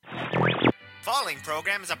following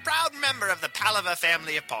program is a proud member of the Palava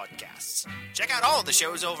family of podcasts. Check out all the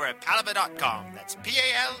shows over at palava.com. That's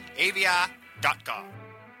PALAVIA.com.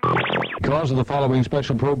 Because of the following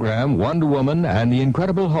special program, Wonder Woman and the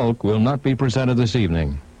Incredible Hulk will not be presented this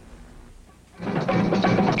evening.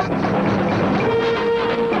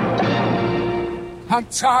 I'm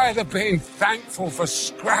tired of being thankful for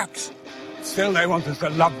scraps. Still, they want us to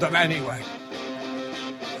love them anyway.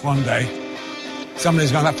 One day,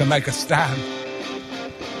 somebody's going to have to make a stand.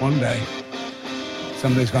 One day,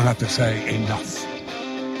 somebody's going to have to say enough.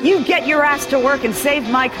 You get your ass to work and save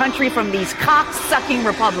my country from these cock-sucking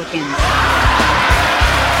Republicans. He's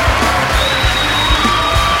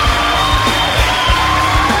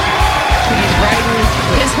riding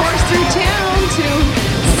his horse through town to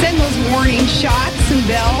send those warning shots and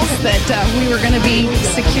bells that we were going to be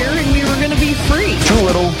secure and we were going to be free. Too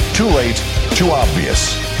little, too late, too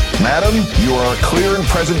obvious. Madam, you are a clear and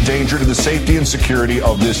present danger to the safety and security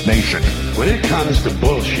of this nation. When it comes to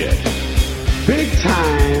bullshit,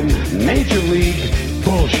 big-time, major league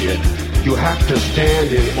bullshit, you have to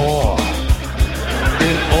stand in awe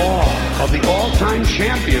of the all-time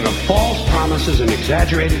champion of false promises and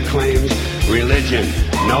exaggerated claims, religion.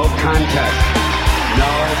 No contest.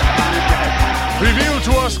 No contest. Reveal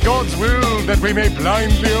to us God's will that we may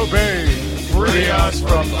blindly obey. Free us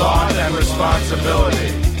from thought and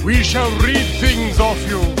responsibility. We shall read things off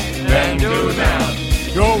you, then do them.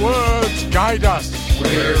 Your words guide us.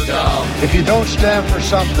 We're dumb. If you don't stand for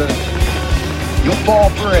something, you'll fall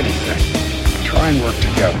for anything. Try and work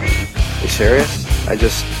together. You serious? I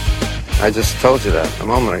just told you that a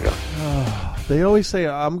moment ago. They always say,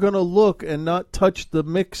 I'm going to look and not touch the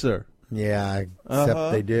mixer. Yeah,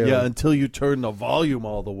 except they do. Yeah, until you turn the volume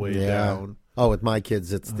all the way down. Oh, with my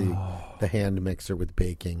kids, it's the hand mixer with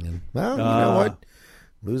baking. And well, you know what?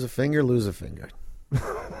 Lose a finger, lose a finger.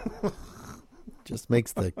 Just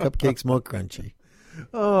makes the cupcakes more crunchy.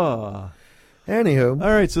 Oh. Anywho.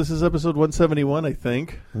 All right, so this is episode 171, I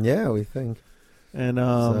think. Yeah, we think. And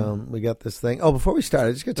so we got this thing. Oh, before we start,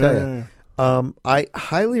 I just got to tell you, I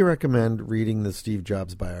highly recommend reading the Steve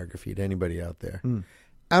Jobs biography to anybody out there.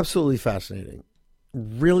 Absolutely fascinating.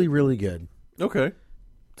 Really, really good. Okay.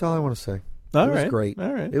 That's all I want to say. It was great.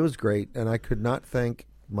 All right. It was great, and I could not thank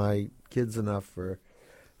my kids enough for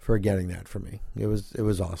getting that for me. It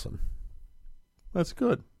was awesome. That's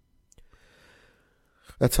good.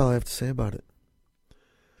 That's all I have to say about it.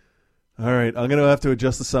 All right, I'm going to have to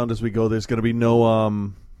adjust the sound as we go. There's going to be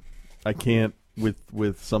no I can't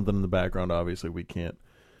with something in the background. Obviously, we can't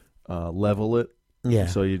level it. Yeah.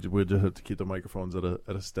 So we just have to keep the microphones at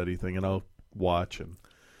a steady thing, and I'll watch. And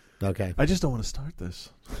okay. I just don't want to start this.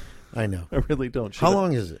 I know. I really don't. How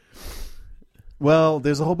long is it? Well,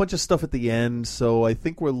 there's a whole bunch of stuff at the end, so I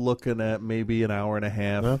think we're looking at maybe an hour and a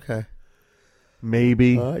half. Okay.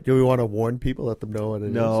 Maybe. Do we want to warn people, let them know what it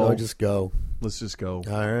is? No. Just go. Let's just go.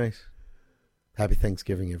 All right. Happy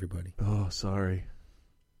Thanksgiving, everybody. Oh, sorry.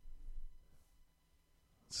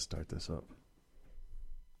 Let's start this up.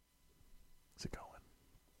 Is it going?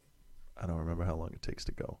 I don't remember how long it takes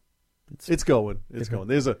to go. It's going. It's going.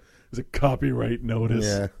 There's a copyright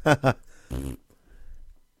notice. Yeah.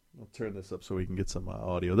 I'll turn this up so we can get some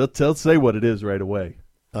audio. They'll say what it is right away.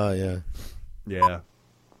 Oh, yeah. Yeah.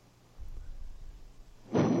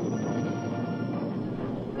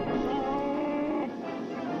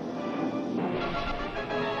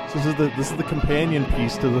 This is the companion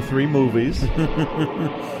piece to the 3 movies. That's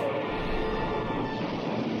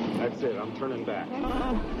it. I'm turning back.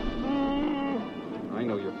 I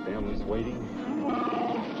know your family's waiting.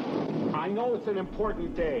 I know it's an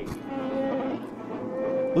important day.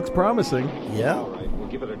 Looks promising. Yeah. All right, we'll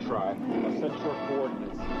give it a try. I'll set your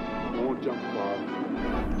coordinates. I won't jump far.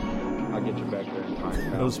 I'll get you back there in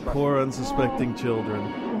time. Those poor unsuspecting children.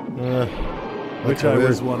 Which I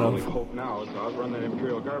was one of. Hope now is I'll run that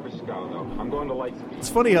Imperial garbage scow, though. I'm going to light speed. It's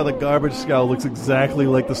funny how the garbage scow looks exactly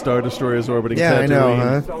like the Star Destroyers orbiting Tatooine. Yeah, I know,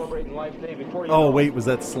 huh? Celebrating Life Day before you Oh, wait, was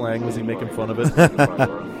that slang? Was he making fun of it?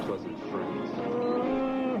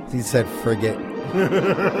 He said frigate.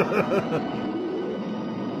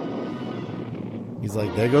 He's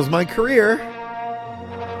like, there goes my career.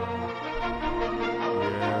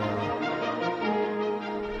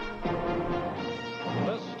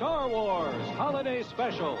 The Star Wars Holiday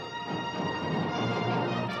Special.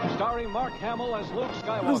 Starring Mark Hamill as Luke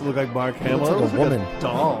Skywalker. Doesn't look like Mark Hamill. Looks like a woman. Like a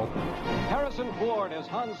doll. Harrison Ford as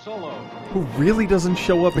Han Solo. Who really doesn't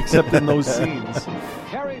show up except in those scenes.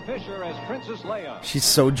 Carrie Fisher as Princess Leia. She's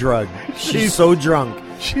so drugged. She's so drunk.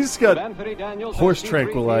 She's got horse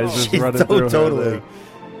tranquilizers running through her. Totally.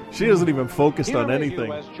 She isn't even focused on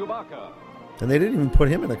anything. As Chewbacca. And they didn't even put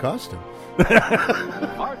him in a costume.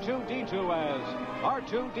 R2-D2 as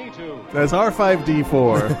R2-D2. That's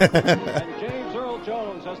R5-D4. And James Earl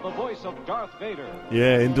Jones as the voice of Darth Vader.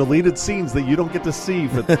 Yeah, in deleted scenes that you don't get to see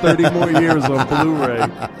for 30 more years on Blu-ray.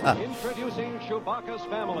 Introducing Chewbacca's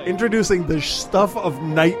family. Introducing the stuff of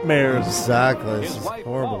nightmares. Exactly. This is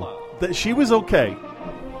horrible. That she was okay.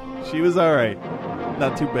 She was all right.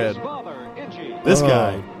 Not too bad. This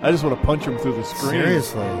guy, I just want to punch him through the screen.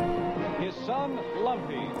 Seriously. His son,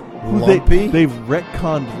 Lumpy. Lumpy? They've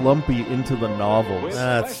retconned Lumpy into the novels.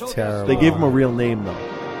 That's terrible. They gave him a real name, though.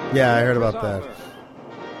 Yeah, I heard about that.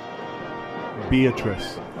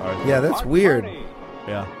 Beatrice. Yeah, that's weird.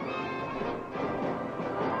 Yeah.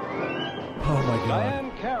 Oh, my God.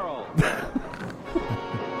 Diane Carroll.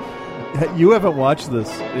 You haven't watched this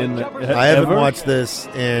in I haven't watched this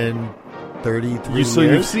in 33 years. So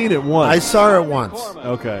you've seen it once. I saw it once.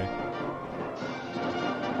 Okay.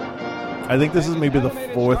 I think this is maybe the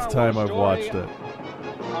fourth time I've watched it.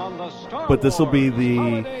 But this will be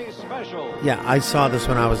the... Yeah, I saw this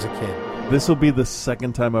when I was a kid. This will be the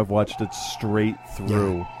second time I've watched it straight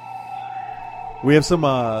through. Yeah. We have some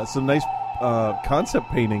nice concept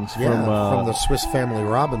paintings from the Swiss Family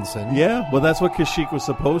Robinson. Yeah, well, that's what Kashyyyk was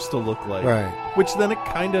supposed to look like. Right. Which then it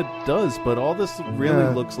kind of does, but all this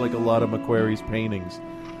really looks like a lot of McQuarrie's paintings.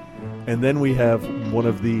 And then we have one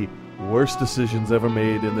of the worst decisions ever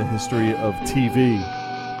made in the history of TV.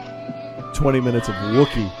 20 minutes of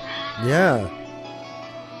Wookiee. Yeah.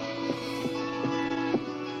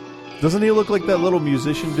 Doesn't he look like that little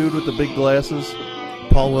musician dude with the big glasses?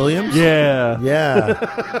 Paul Williams? Yeah. Yeah.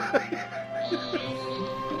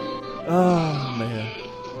 Oh, man.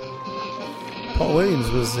 Paul Williams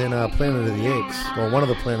was in Planet of the Apes. Well, one of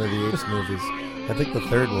the Planet of the Apes movies. I think the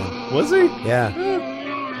third one. Was he? Yeah.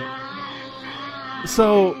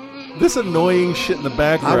 So, this annoying shit in the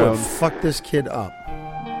background. I would fuck this kid up.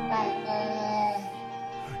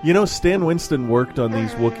 You know, Stan Winston worked on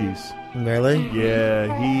these Wookiees. Really?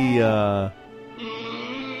 Yeah,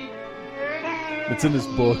 it's in his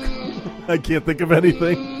book. I can't think of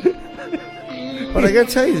anything. But I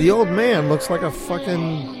gotta tell you, the old man looks like a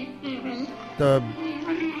fucking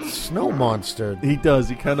snow monster. He does.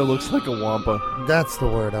 He kind of looks like a wampa. That's the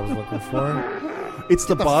word I was looking for. It's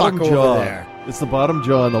the bottom jaw. It's the bottom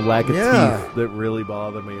jaw and the lack of teeth that really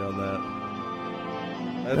bother me on that.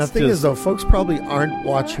 The thing is, though, folks probably aren't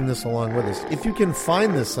watching this along with us. If you can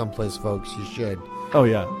find this someplace, folks, you should. Oh,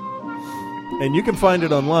 yeah. And you can find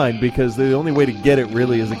it online because the only way to get it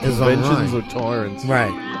really is at conventions or torrents.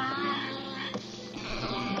 Right.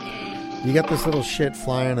 You got this little shit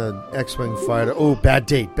flying an X-Wing fighter. Oh, bad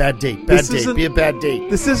date, bad date, bad date. Be a bad date.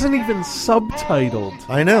 This isn't even subtitled.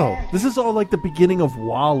 I know. This is all like the beginning of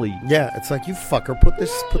WALL-E. Yeah, it's like, you fucker, put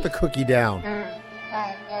the cookie down.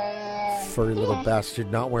 Furry little bastard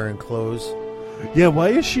not wearing clothes. Yeah, why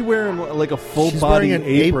is she wearing like a full body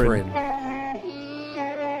apron?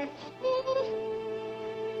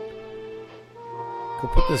 Go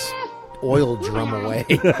put this oil drum away.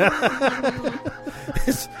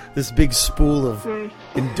 this big spool of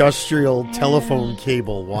industrial telephone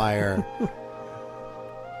cable wire.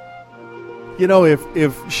 You know, if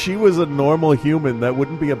she was a normal human, that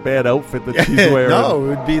wouldn't be a bad outfit that she's wearing. No, it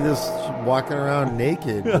would be this walking around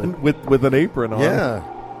naked. with an apron on. Yeah.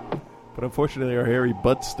 But unfortunately, her hairy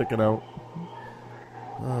butt's sticking out.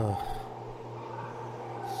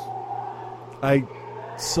 I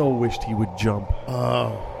so wished he would jump.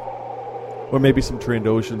 Or maybe some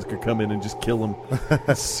Trandoshans could come in and just kill him,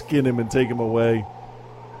 skin him, and take him away.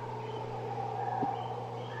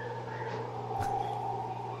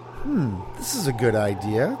 This is a good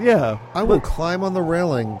idea. Yeah, I will climb on the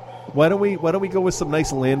railing. Why don't we go with some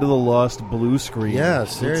nice Land of the Lost blue screen? Yeah,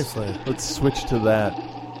 seriously. Let's switch to that.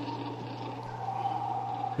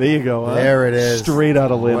 There you go. Huh? There it is. Straight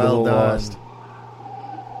out of Land of the Well done. Lost.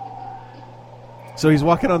 So he's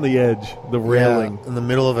walking on the edge, the railing. Yeah, in the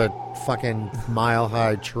middle of a fucking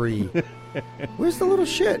mile-high tree. Where's the little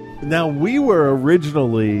shit? Now, we were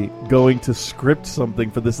originally going to script something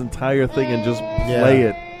for this entire thing and just play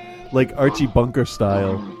it like Archie Bunker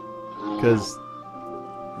style, because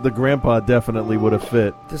the grandpa definitely would have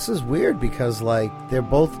fit. This is weird because, like, they're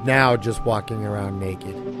both now just walking around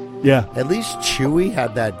naked. Yeah. At least Chewie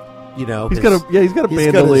had that, you know. He's got a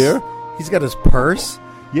bandolier. He's got his purse.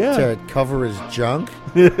 Yeah. To cover his junk.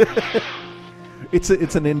 It's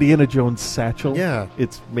an Indiana Jones satchel. Yeah.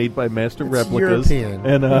 It's made by Master It's Replicas. European.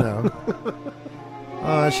 And, you know.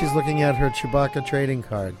 She's looking at her Chewbacca trading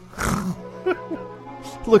card.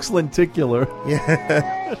 Looks lenticular.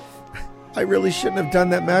 Yeah. I really shouldn't have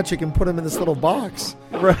done that magic and put him in this little box.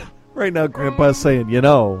 Right now, Grandpa's saying, you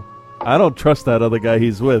know, I don't trust that other guy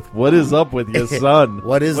he's with. What is up with your son?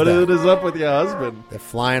 What is What is up with your husband? They're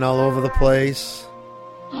flying all over the place.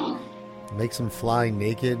 Makes them fly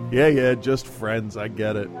naked. Yeah, just friends. I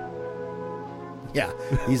get it. Yeah,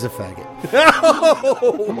 he's a faggot.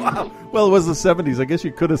 Oh, wow. Well, it was the 70s. I guess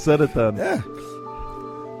you could have said it then. Yeah.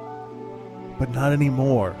 But not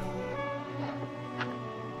anymore.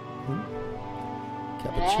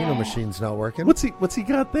 Cappuccino machine's not working. What's he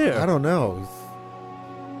got there? I don't know.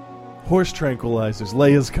 Horse tranquilizers.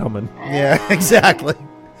 Leia's coming. Yeah, exactly.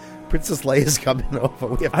 Princess Leia's coming over.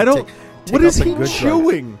 We have to take what out is the he good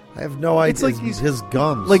chewing? drugs. I have no idea. It's like his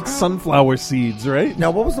gums. Like sunflower seeds, right?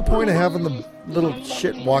 Now, what was the point of having the little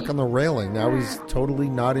shit walk on the railing? Now he's totally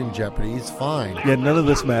not in jeopardy. He's fine. Yeah, none of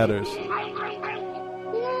this matters.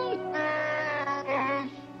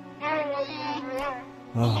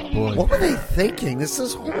 Oh, boy. What were they thinking? This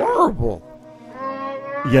is horrible.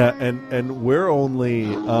 Yeah, and we're only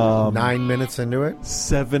 9 minutes into it.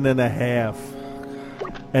 7.5,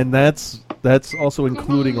 and that's also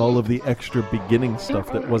including all of the extra beginning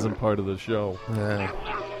stuff that wasn't part of the show. Yeah.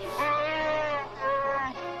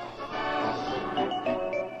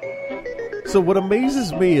 So what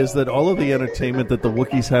amazes me is that all of the entertainment that the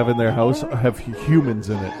Wookiees have in their house have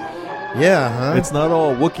humans in it. Yeah, huh? It's not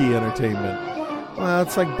all Wookiee entertainment. Well,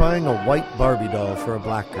 it's like buying a white Barbie doll for a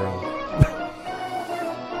black girl.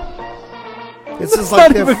 This is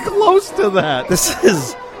like not even close to that. This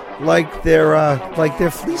is like their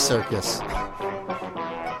flea circus.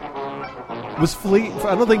 Was Flea?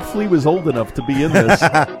 I don't think Flea was old enough to be in this.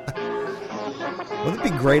 Wouldn't it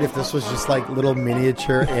be great if this was just like little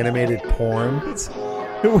miniature animated porn? It's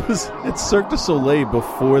Cirque du Soleil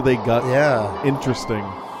before they got interesting.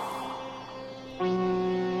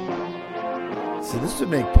 See, this would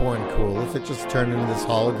make porn cool if it just turned into this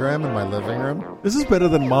hologram in my living room. This is better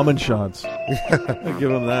than Mom and Sean's. I'll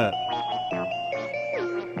give him that.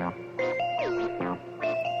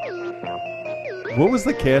 What was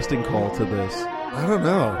the casting call to this? I don't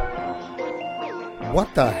know.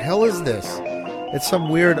 What the hell is this? It's some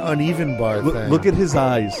weird uneven bar thing. Look at his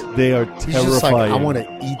eyes. They are terrifying. He's just like, I want to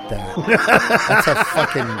eat that. That's a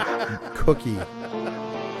fucking cookie.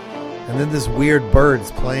 And then this weird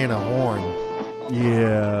bird's playing a horn.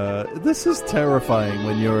 Yeah, this is terrifying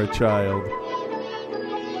when you're a child.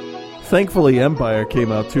 Thankfully, Empire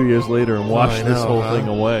came out 2 years later and washed this whole thing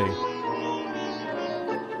away.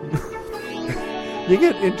 You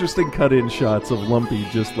get interesting cut-in shots of Lumpy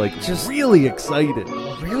just really excited.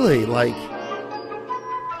 Really, like...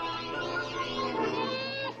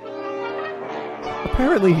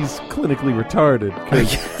 Apparently he's clinically retarded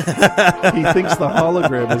because he thinks the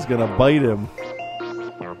hologram is going to bite him.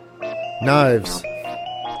 Knives.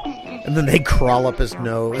 And then they crawl up his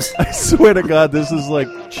nose. I swear to God, this is like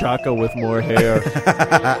Chaka with more hair.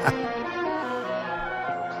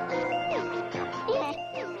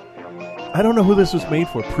 I don't know who this was made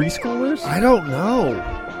for. Preschoolers? I don't know.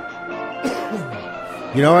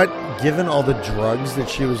 You know what? Given all the drugs that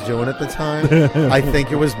she was doing at the time, I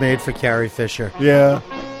think it was made for Carrie Fisher. Yeah.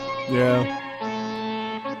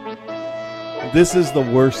 This is the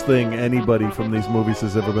worst thing anybody from these movies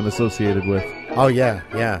has ever been associated with. Oh, yeah.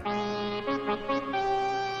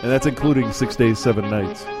 And that's including 6 Days, 7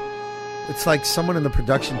 Nights. It's like someone in the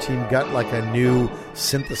production team got like a new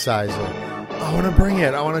synthesizer. I want to bring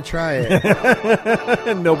it. I want to try it.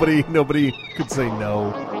 And nobody could say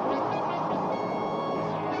no.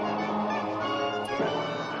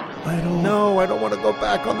 I don't want to go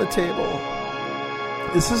back on the table.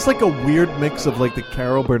 This is like a weird mix of like the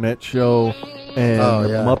Carol Burnett show and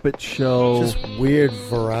the Muppet Show. Just weird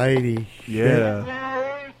variety. Yeah.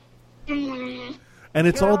 And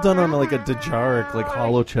it's all done on like a Dejaric, like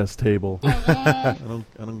hollow chess table. I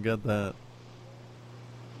don't get that.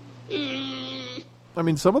 I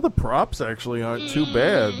mean, some of the props actually aren't too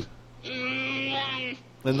bad.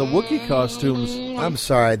 And the Wookiee costumes... I'm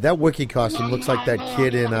sorry, that Wookiee costume looks like that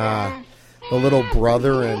kid in The Little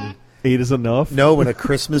Brother and... 8 is Enough? No, in A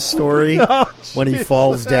Christmas Story. When he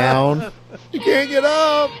falls down. You can't get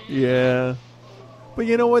up! Yeah. But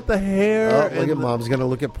you know what? The hair... Oh, look at Mom's going to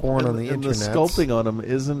look at porn on the internet. And the sculpting on him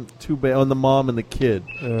isn't too bad. On the mom and the kid.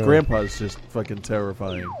 Grandpa's just fucking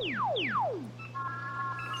terrifying.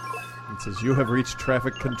 It says, you have reached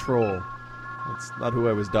traffic control. That's not who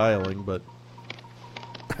I was dialing, but...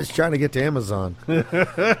 I was trying to get to Amazon.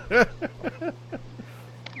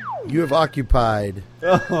 You have occupied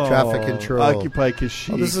traffic control. Occupy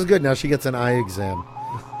Kashyyyk. Oh, this is good. Now she gets an eye exam.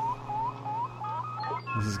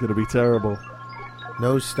 This is going to be terrible.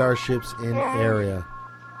 No starships in area.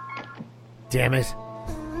 Damn it.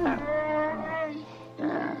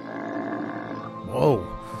 Whoa.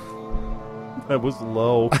 That was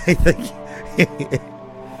low. I think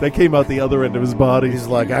that came out the other end of his body. He's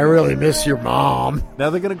like, I really miss your mom. Now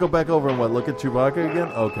they're going to go back over and look at Chewbacca again?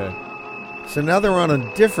 Okay. So now they're on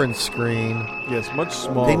a different screen. Yes, much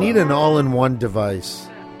smaller. They need an all-in-one device.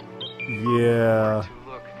 Yeah.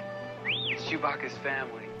 Look, it's Chewbacca's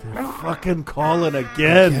family. They're fucking calling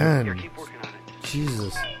again. Here, keep working on it.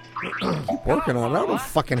 Jesus. Keep working on it. I don't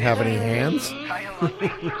fucking have any hands.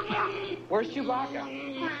 Where's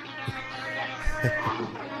Chewbacca?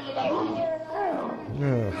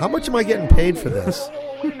 How much am I getting paid for this?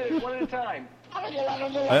 One at a time.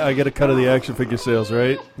 I get a cut of the action figure sales,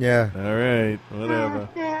 right? Yeah. All right. Whatever.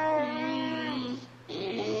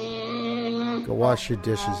 Go wash your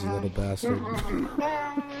dishes, you little bastard.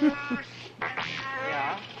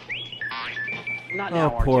 Yeah. Not Oh, now,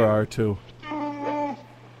 poor R2.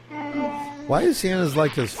 Why is he in his,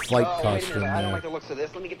 like, his flight costume I don't there? like the looks of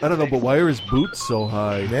this. Let me get I don't know, but why are his boots so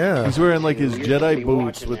high? Yeah. He's wearing like his Jedi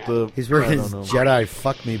boots with the... He's wearing I his don't know. Jedi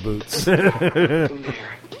fuck-me boots. That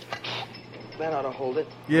ought to hold it.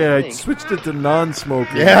 Yeah, I switched it to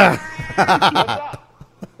non-smoking. Yeah.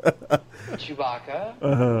 Chewbacca.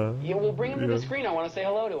 Uh-huh. Yeah, we'll bring him to the screen. I want to say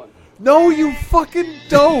hello to him. No, you fucking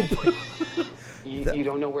dope. You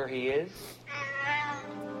don't know where he is?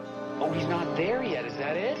 Oh, he's not there yet. Is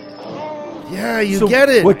that it? Yeah, you So, get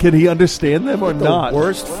it. What, can he understand them or the not?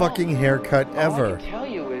 worst fucking haircut ever. All I can tell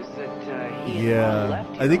you is that he Yeah,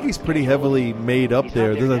 I think he's pretty heavily made up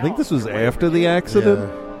there. I think this was after the accident,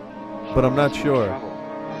 but I'm not sure.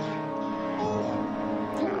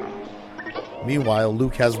 Meanwhile,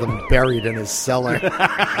 Luke has them buried in his cellar.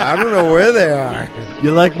 I don't know where they are.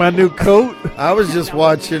 You like my new coat? I was just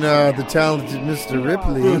watching The Talented Mr.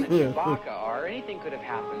 Ripley. Chewbacca or anything could have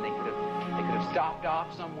happened. They could have stopped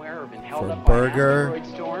off somewhere or been held For up burger. by an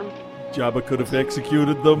asteroid storm. Jabba could have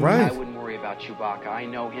executed them. Right. I wouldn't worry about Chewbacca. I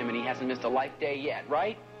know him, and he hasn't missed a life day yet,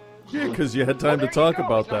 right? Yeah, because you had time to talk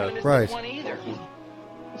about that. Right. One either.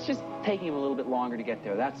 It's just taking him a little bit longer to get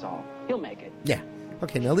there. That's all. He'll make it. Yeah.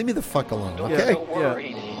 Okay, now leave me the fuck alone, okay?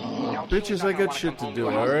 Yeah. Bitches, I got shit to do,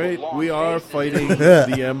 alright? We are fighting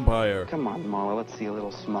the Empire. Come on, Mala, let's see a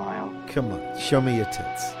little smile. Come on, show me your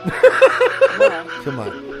tits. Come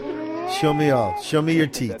on. Show me all. Show me your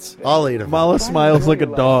teats. All 8 of them. Mala smiles like a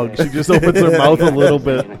dog. She just opens her mouth a little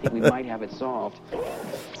bit. I think we might have it solved.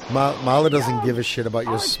 Mala doesn't give a shit about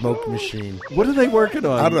your smoke machine. What are they working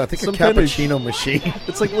on? I don't know. I think Some a kind of cappuccino machine.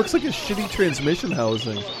 It's like looks like a shitty transmission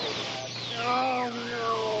housing.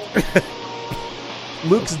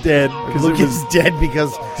 Luke's dead. Luke is dead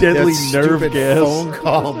because deadly that nerve stupid gas. phone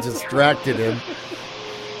call distracted him.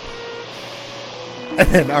 And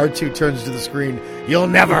then R2 turns to the screen. You'll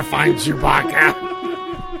never find Chewbacca.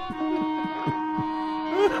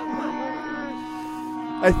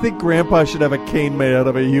 I think Grandpa should have a cane made out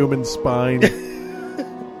of a human spine.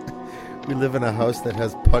 We live in a house that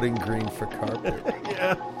has putting green for carpet.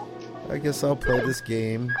 Yeah. I guess I'll play this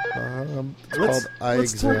game. It's Let's called I talk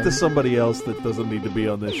Exam. to somebody else that doesn't need to be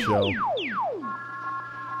on this show.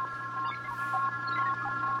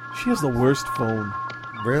 She has the worst phone.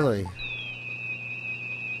 Really?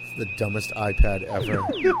 It's the dumbest iPad ever.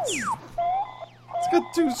 It's got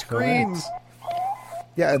 2 screens.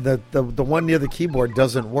 Yeah, the one near the keyboard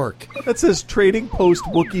doesn't work. That says Trading Post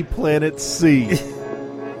Wookiee Planet C.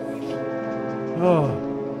 Oh.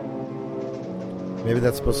 Maybe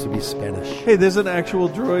that's supposed to be Spanish. Hey, there's an actual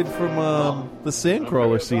droid from the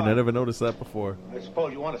Sandcrawler scene. I never noticed that before. I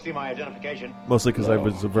suppose you want to see my identification. Mostly because I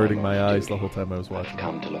was averting my eyes the whole time I was watching.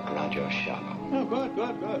 Come to look around your shop. Oh, good.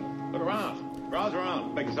 Look around. Browse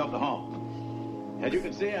around. Make yourself at home. As you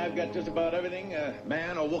can see, I've got just about everything a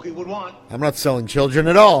man or Wookiee would want. I'm not selling children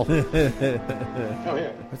at all. Oh,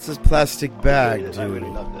 here. What's this plastic bag, I dude? really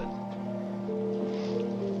love this.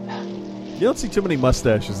 You don't see too many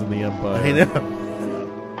mustaches in the Empire. I know.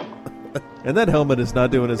 And that helmet is not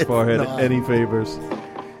doing his forehead not. any favors.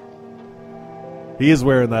 He is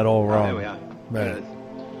wearing that all Oh, there we wrong. are. Right.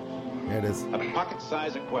 There it is. A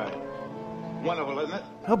pocket-sized aquarium. Wonderful, isn't it?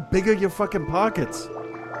 How big are your fucking pockets?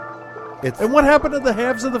 It's And what happened to the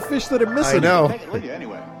halves of the fish that are missing? I know. Take it with you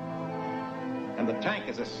anyway. And the tank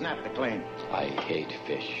is a snap to clean. I hate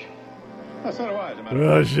fish. Oh, so do I, as a matter of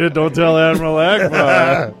Oh, shit, don't tell Admiral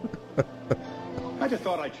Akbar. I just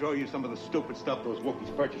thought I'd show you some of the stupid stuff those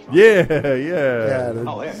Wookiees purchased from Yeah, the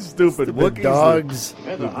Oh, yeah. Stupid Wookiees dogs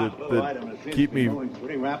There's a hot little item that seems keep to be me moving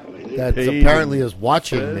pretty rapidly. that paid. apparently is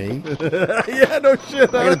watching me. yeah, no shit.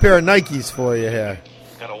 I got a pair of Nikes for you here.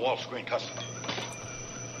 Got a wall screen custom.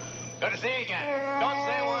 Good to see you again. Don't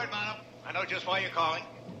say a word, madam. I know just why you're calling.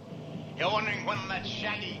 You're wondering when that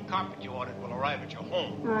shaggy carpet you ordered will arrive at your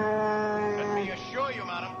home. Let me assure you,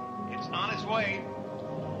 madam, It's on its way.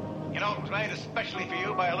 You know, it was made especially for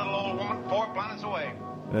you by a little old woman 4 planets away.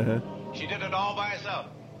 Uh-huh. She did it all by herself.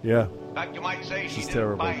 Yeah. In fact, you might say she is did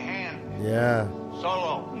terrible. it by hand. Yeah.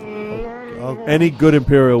 Solo. Any good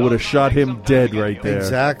Imperial would have shot him dead right there.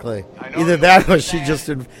 Exactly. Either that or he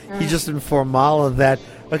just informed Mala that,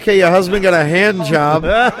 okay, your husband got a hand job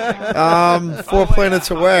 4 planets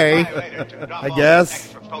away, I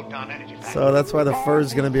guess. So that's why the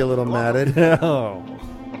fur's going to be a little matted. Oh.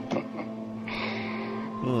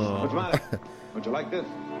 What's the matter? Would you like this?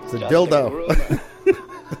 It's a dildo.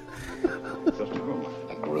 Just a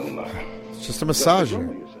groomer. A groomer. It's just a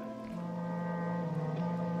massager.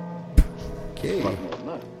 Okay.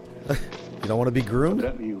 You don't want to be groomed?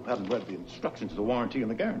 Evidently you haven't read the instructions to the warranty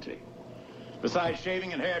and the guarantee. Besides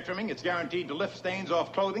shaving and hair trimming, it's guaranteed to lift stains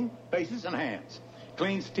off clothing, faces, and hands.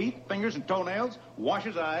 Cleans teeth, fingers, and toenails,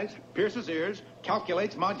 washes eyes, pierces ears,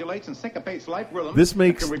 calculates, modulates, and syncopates life rhythm. This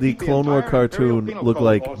makes the Clone War cartoon look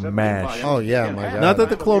like MASH. Oh, yeah, my God. Not that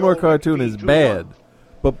the Clone War cartoon is bad,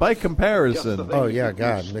 but by comparison... Oh, yeah,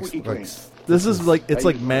 God. This is like, it's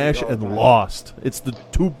like MASH and Lost. It's the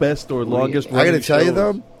 2 best or longest running I got to tell you, shows.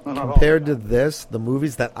 though, compared to this, the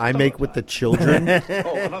movies that I make with the children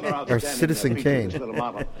are Citizen Kane.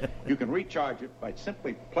 You can recharge it by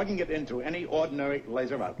simply plugging it into any ordinary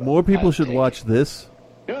laser outlet. More people should watch this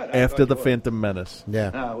Good. after The Phantom Menace. Yeah.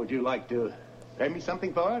 Now, would you like to pay me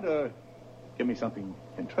something for it, or give me something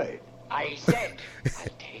in trade? I said I'll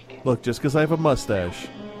take it. Look, just because I have a mustache.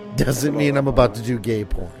 Doesn't mean I'm about to do gay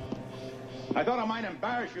porn. I thought I might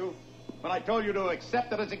embarrass you when I told you to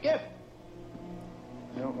accept it as a gift.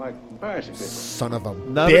 You don't like embarrassing people. Son of a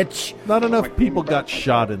Not bitch. Not enough people got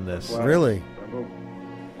shot in this. Really? I don't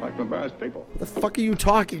like to embarrass people. What the fuck are you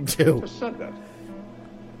talking to? Just said that.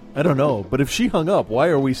 I don't know, but if she hung up, why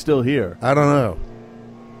are we still here? I don't know.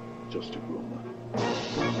 Just a groomer.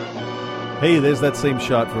 Hey, there's that same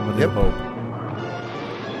shot from A New Hope.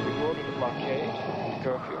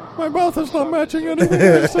 My mouth is not matching anything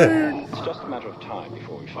you're saying. It's just a matter of time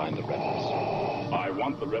before we find the rebels. I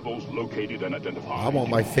want the rebels located and identified. I want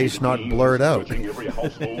my face not blurred out. Every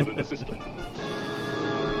household in the system.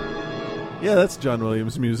 Yeah, that's John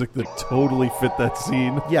Williams music that totally fit that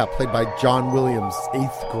scene. Yeah, played by John Williams,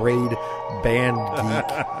 8th grade band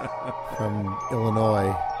geek from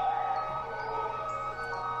Illinois.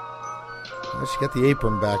 Well, she got the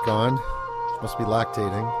apron back on. She must be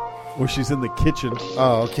lactating. Or she's in the kitchen.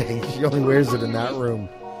 Oh, okay. She only wears it in that room.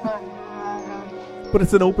 But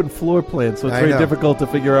it's an open floor plan, so it's very difficult to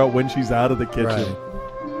figure out when she's out of the kitchen. Right.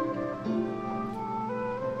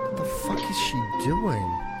 What the fuck is she doing?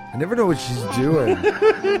 I never know what she's doing.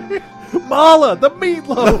 Mala, the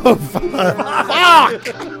meatloaf! Oh, fuck!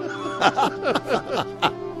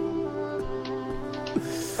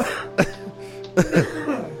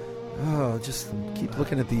 Oh, just keep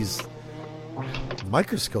looking at these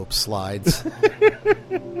microscope slides.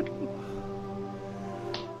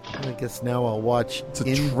 I guess now I'll watch. It's a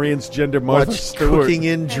transgender Martha Stewart. Cooking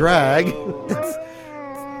in Drag.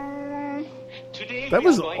 That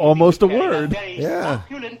was almost a word. Yeah.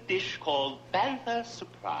 Succulent dish called Bantha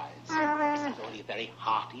Surprise. This is only a very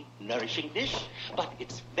hearty, nourishing dish, but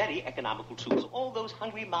it's very economical too. So all those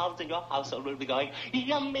hungry mouths in your household will be going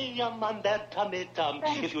yummy yum on their tummy tum.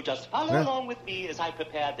 If you just follow along with me as I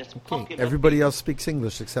prepare this Okay, everybody else speaks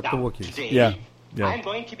English except the Wookiees. Today, Yeah. I'm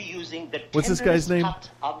going to be using the What's this guy's name? cut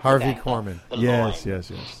of the Harvey bantha, Korman. the Yes, loin.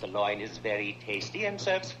 yes, yes. The loin is very tasty and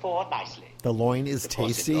serves 4 nicely. The loin is Of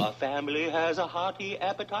course, if tasty. your family has a hearty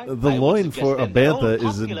appetite, The I would loin suggest for a them the old bantha popular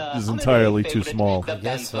is holiday entirely too favorite, small. the I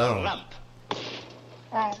guess bantha so. rump.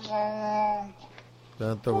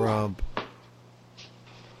 Not the rump.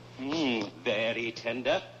 Very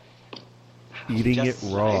tender. Eating it Just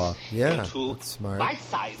raw. slice Yeah, into that's smart.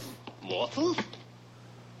 bite-sized morsels.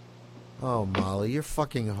 Oh, Molly, you're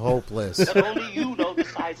fucking hopeless. That only you know the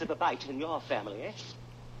size of a bite in your family, eh?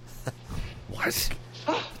 What?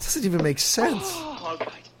 It doesn't even make sense. All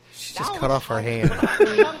right. She just cut off her hand.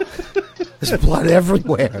 There's blood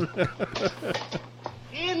everywhere.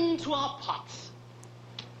 Into our pots.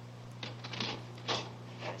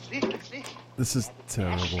 Nicely. This is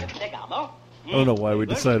terrible. Legamo. I don't know why we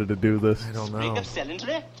decided to do this. I don't Sprig know. of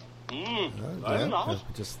celery. Yeah,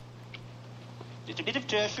 just Little bit of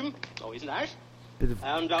tertium. Always nice. bit of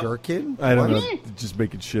And, gherkin. I don't What? know. Just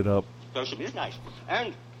making shit up. Tertium is nice.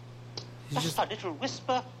 And just a little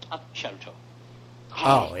whisper of chelto.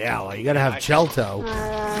 Oh yeah, well you gotta have chelto.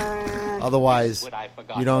 Otherwise, What I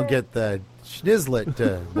forgot. you don't get the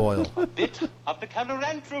schnizzlet boil. A bit of the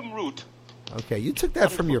calorantrum root. Okay, you took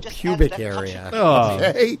that from your pubic area. Oh.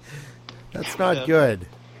 Okay, that's not good.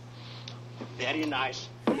 Very nice.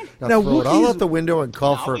 Now throw it all out the window and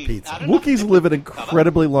call for a pizza. Wookiees live an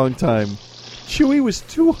incredibly long time. Chewie was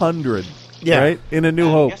 200, right? In A New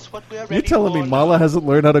Hope. You're telling me Mala hasn't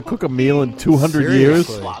learned how to cook a meal in 200 years?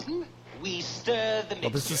 Well,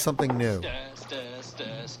 this is something new.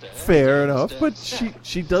 Fair enough, but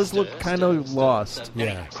she does look kind of lost.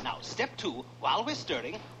 Yeah. Now, step 2, while we're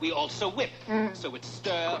stirring, we also whip. So it's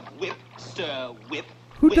stir, whip, stir, whip.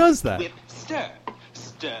 Who does that? Whip, stir.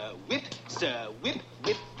 Stir, whip, stir, whip,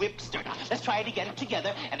 whip, whip, stir. Now, let's try to get it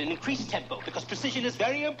together at an increased tempo, because precision is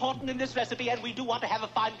very important in this recipe, and we do want to have a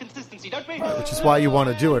fine consistency, don't we? Which is why you want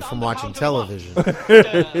to do it from watching television.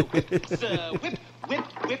 Stir, whip, stir, whip, whip,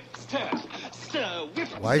 whip, stir. Stir, whip,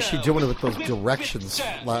 Why is she doing it with those directions?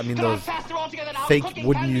 I mean, those fake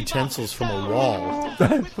wooden utensils from a wall.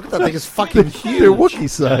 Look at that thing, it's fucking huge. They're Wookiee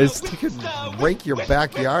sized. You could rake your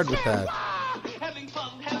backyard with that. Having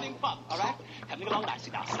fun, all right? Coming along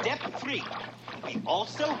nicely. Now, step 3, we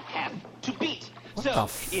also have to beat. What so the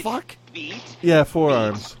fuck? Beat. Yeah,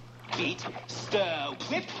 forearms. Beat, stir,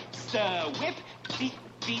 whip, beat,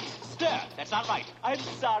 beat, stir. That's not right. I'm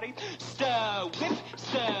sorry. Stir, whip,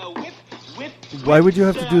 whip. Why would you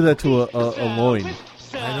have to do that to a loin?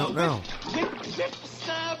 I don't know.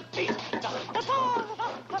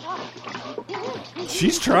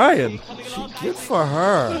 She's trying. Good for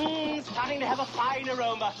her. Starting to have a fine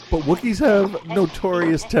aroma. But Wookiees have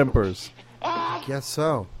notorious tempers. Guess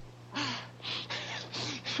so.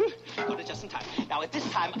 Got it just in time. Now, at this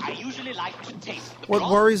time, I usually like to taste. What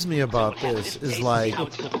worries me about this is like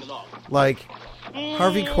Harvey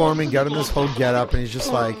Korman got in this whole getup and he's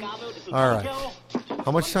just like, all right,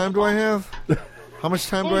 how much time do I have? How much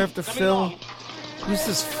time do I have to fill? Who's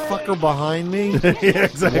this fucker behind me? Yeah,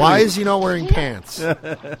 exactly. Why is he not wearing pants?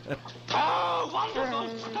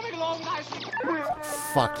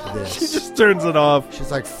 Fuck this. She just turns it off.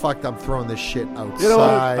 She's like, fuck, I'm throwing this shit outside. You know what?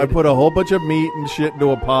 I put a whole bunch of meat and shit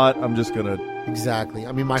into a pot. I'm just going to... Exactly.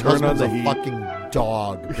 I mean, my turn husband's on a the heat. fucking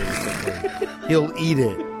dog, basically. He'll eat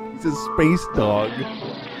it. He's a space dog.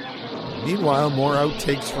 Meanwhile, more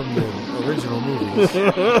outtakes from the original movies.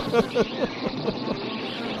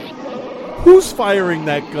 Who's firing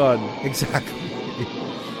that gun? Exactly.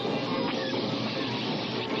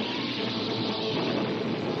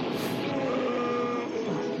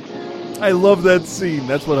 I love that scene.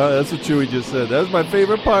 That's what Chewie just said. That was my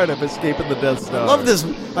favorite part of escaping the Death Star.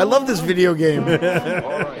 I love this video game. All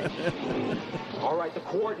right, the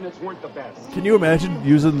coordinates weren't the best. Can you imagine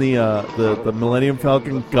using the Millennium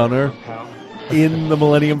Falcon gunner in the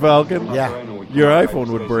Millennium Falcon? Yeah. Your iPhone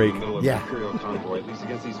would break. Yeah. At least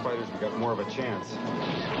against these fighters, we got more of a chance.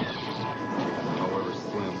 However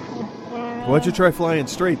slim. Why don't you try flying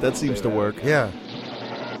straight? That seems to work. Yeah.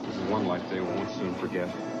 This is one life they won't soon forget.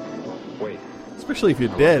 Wait. Especially if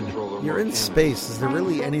you're dead. You're in space. Is there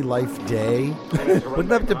really any life day? Wouldn't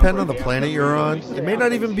that depend on the planet you're on? It may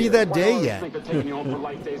not even be that day yet.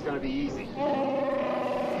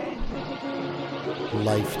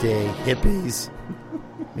 Life day, hippies.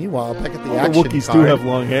 Meanwhile, back at the action Wookiees card, do have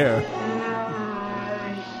long hair.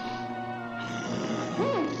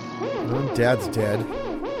 Oh, Dad's dead.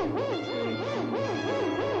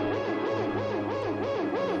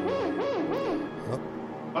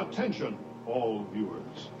 Attention, all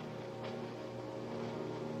viewers.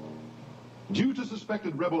 Due to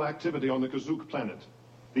suspected rebel activity on the Kazook planet,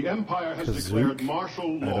 the Empire has declared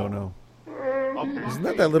martial law. I don't know. Isn't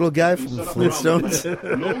that little guy from Flintstones?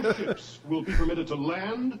 No ships will be permitted to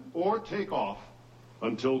land or take off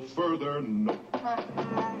until further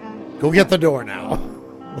Go get the door now.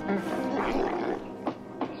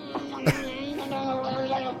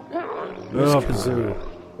 Where's Kazoo?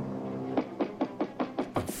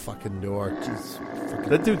 The fucking door. Jeez,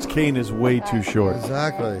 That dude's cane is way too short.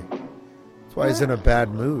 Exactly. That's why he's in a bad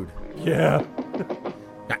mood. Yeah.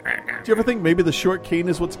 Do you ever think maybe the short cane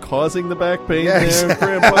is what's causing the back pain Yeah, there, exactly.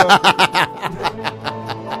 Grandpa?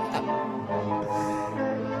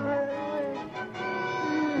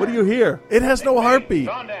 What do you hear? It has no heartbeat.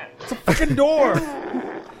 It's a fucking door.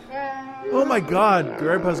 Oh my God,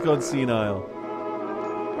 Grandpa's gone senile.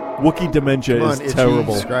 Wookiee dementia Come is on, Itchy,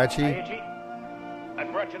 terrible. Scratchy. I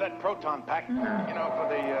brought you that proton pack, you know, for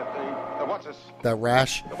the what's this? That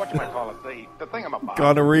rash. Whatchamacallit, the thingamabob.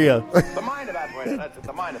 Gonorrhea. The mind evaporator. That's it,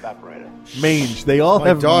 the mind evaporator. Mange. They all My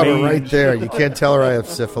have daughter mange. right there. You can't tell her I have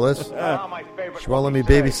syphilis. My favorite She won't let me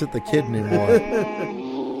babysit the kid anymore.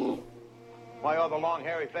 Why all the long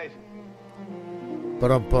hairy face?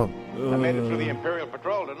 Ba-dum-bum. I made it through the Imperial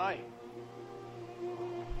Patrol tonight.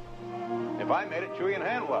 If I made it, Chewie and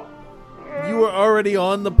Hanwell. You were already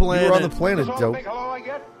on the planet. You were on the planet, This all dope. big hello I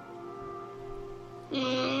get? There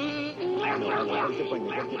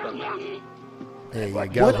you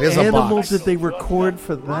go. What Here's a animal box. did they record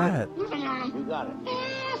for that? You got it.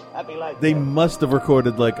 Happy life. They must have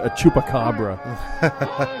recorded like a chupacabra.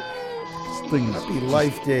 This thing Happy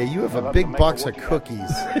Life Day. You have a big box of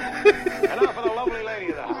cookies.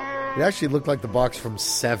 It actually looked like the box from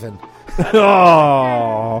Seven.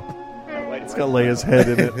 Oh, it's got Leia's head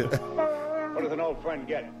in it. What does an old friend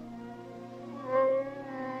get?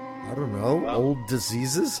 I don't know. Old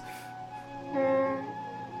diseases?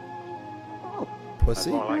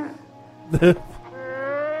 Pussy?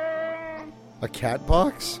 A cat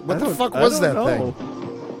box? What the fuck was that thing?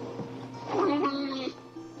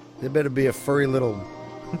 There better be a furry little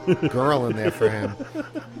girl in there for him.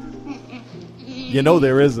 You know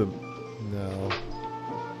there isn't. No.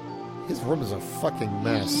 His room is a fucking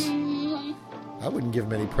mess. I wouldn't give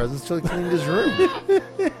him any presents till he cleaned his room.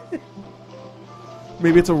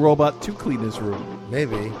 Maybe it's a robot to clean his room.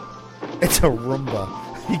 Maybe. It's a Roomba.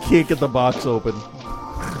 He can't get the box open.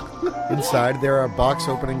 Inside, there are box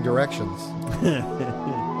opening directions.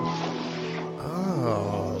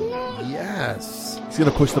 Oh, yes. He's going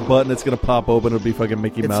to push the button. It's going to pop open. It'll be fucking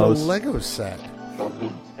Mickey Mouse. It's a Lego set.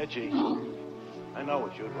 Edgy. I know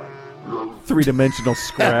what you'd like. Three-dimensional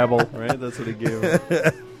Scrabble, right? That's what he gave him.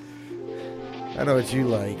 I know what you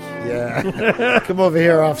like. Yeah. Come over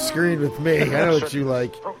here off screen with me. I know what you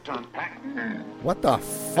like. What the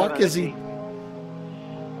fuck is he?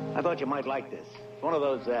 I thought you might like this. It's one of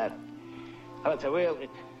those it's a real.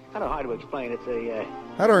 It's kind of hard to explain. It's a.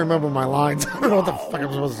 I don't remember my lines. I don't know what the fuck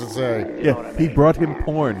I'm supposed to say. Yeah, he brought him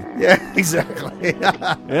porn. Yeah, exactly.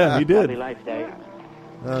 Yeah, he did. Happy Life Day.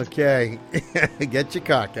 Okay. Get your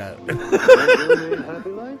cock out. Happy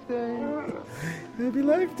Life Day. Happy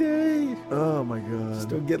Life Day. Oh, my God. Just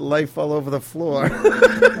don't get life all over the floor. This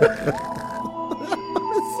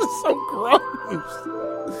is so gross.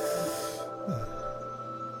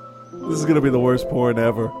 This is going to be the worst porn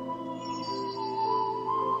ever.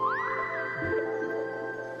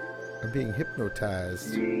 I'm being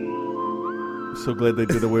hypnotized. So glad they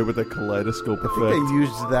did away with the kaleidoscope I think effect. they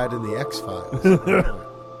used that in the X-Files.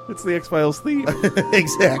 It's the X-Files theme.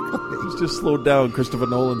 Exactly. It's just slowed down Christopher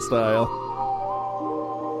Nolan style.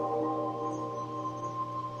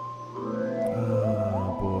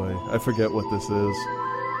 Oh, boy. I forget what this is.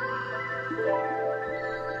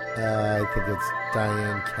 I think it's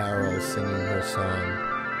Diane Carroll singing her song.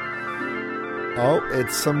 Oh,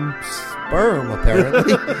 it's some sperm,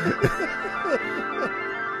 apparently.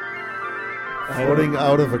 Floating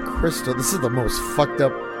out of a crystal. This is the most fucked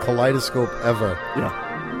up kaleidoscope ever. Yeah.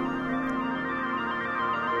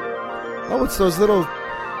 Oh, it's those little...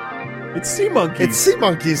 It's sea monkeys. It's sea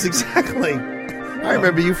monkeys, exactly. I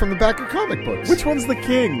remember you from the back of comic books. Which one's the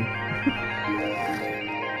king?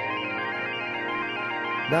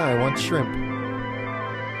 Now I want shrimp.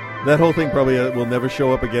 That whole thing probably will never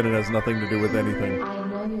show up again and has nothing to do with anything. I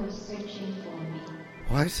know you're searching for me.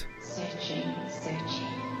 What? Searching.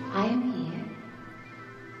 I am here.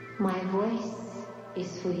 My voice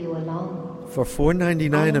is for you alone. For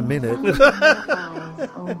 $4.99 a minute. Eyes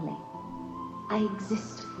only. I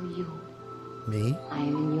exist for you. Me? I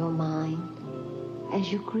am in your mind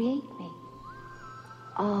as you create me.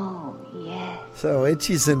 Oh, yes. So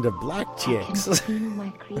Itchy's into black I chicks. can feel my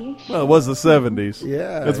creation. Well, it was the 70s.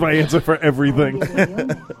 Yeah. That's my answer for everything. Are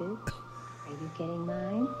you getting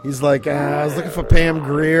mine? He's like, I was looking for Pam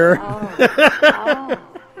Grier. Oh,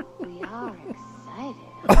 we are excited.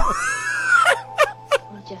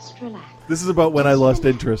 Well, just relax. This is about when I lost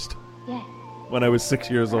interest. Yeah. When I was 6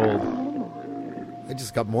 years old. I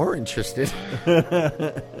just got more interested. We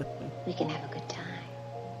can have a good time.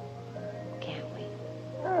 Can't we?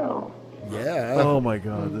 Oh. Yeah. Oh my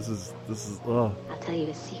God, this is oh. I'll tell you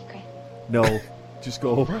a secret. No, just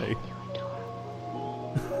go away.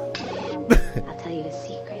 I'll tell you a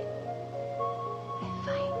secret. I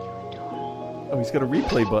find you adorable. Oh, he's got a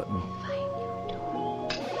replay button.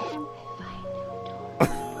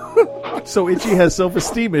 So Itchy has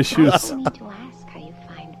self-esteem issues. You need to ask how you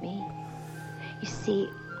find me. You see,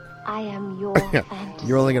 I am your fantasy.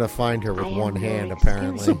 You're only going to find her with one hand,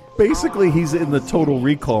 apparently. So basically, he's in the Total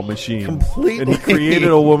Recall machine. Completely. And he created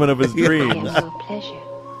a woman of his I am dreams. your pleasure.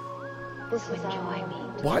 This was enjoy me.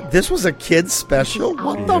 What? This was a kid's special?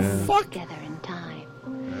 What the Yeah. fuck? Together in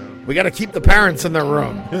time. We got to keep the parents in their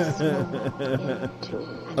room.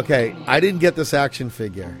 Okay, I didn't get this action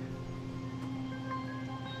figure.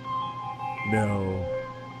 No.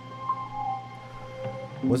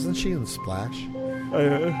 Wasn't she in Splash?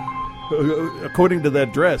 According to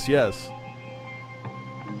that dress, yes.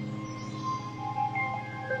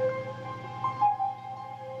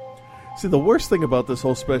 See, the worst thing about this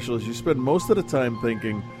whole special is you spend most of the time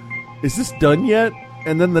thinking, is this done yet?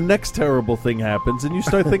 And then the next terrible thing happens, and you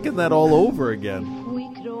start thinking that all over again.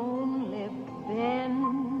 We could only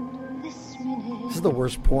bend this minute. This is the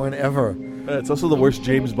worst porn ever. It's also the worst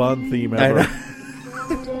James Bond theme ever.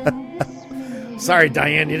 Sorry,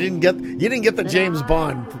 Diane, you didn't get the James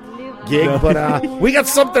Bond gig, but we got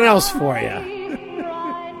something else for you.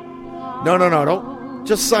 No, don't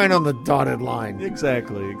just sign on the dotted line.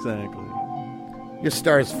 Exactly. Your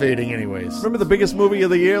star's fading anyways. Remember the biggest movie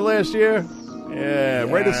of the year last year? Yeah,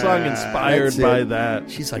 write a song inspired by that.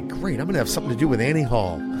 She's like, great, I'm going to have something to do with Annie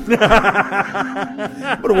Hall. I'm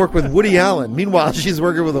going to work with Woody Allen. Meanwhile, she's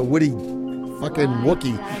working with a Woody fucking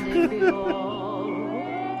Wookiee.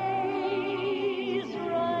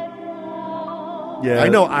 Yeah, I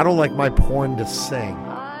know I don't like my porn to sing.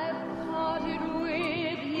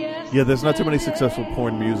 Yeah, there's not too many successful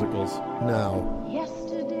porn musicals. No.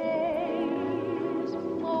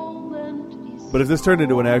 But if this turned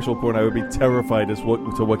into an actual porn, I would be terrified as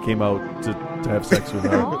to what came out to have sex with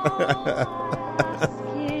her.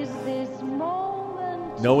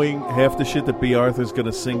 Knowing half the shit that B. Arthur's going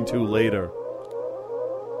to sing to later.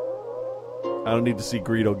 I don't need to see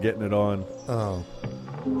Greedo getting it on. Oh.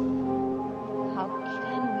 How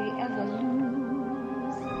can we ever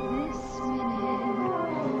lose this minute?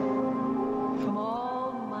 From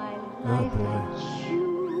all my life. Oh, boy.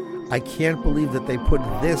 I can't believe that they put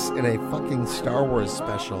this in a fucking Star Wars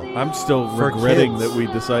special. I'm still regretting that we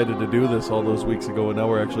decided to do this all those weeks ago, and now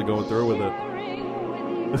we're actually going through with it.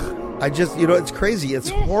 I just, it's crazy. It's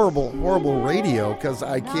horrible radio because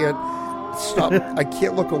I can't stop. I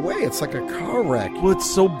can't look away. It's like a car wreck. Well, it's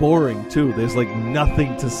so boring, too. There's like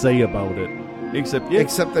nothing to say about it. Except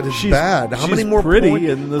that it's bad. How many more pretty porn,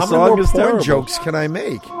 and the how song many more is porn terrible. jokes can I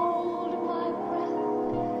make?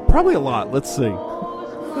 Probably a lot. Let's see.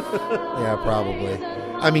 Yeah, probably.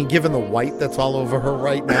 I mean, given the white that's all over her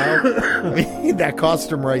right now, I mean, that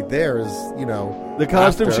costume right there is, The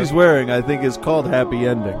costume she's wearing, I think, is called Happy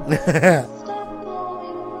Ending.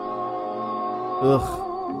 Ugh.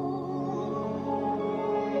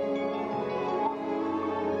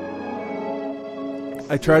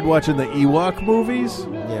 I tried watching the Ewok movies.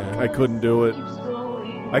 Yeah. I couldn't do it.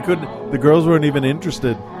 The girls weren't even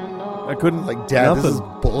interested. I couldn't. Like, Dad, nothing. this is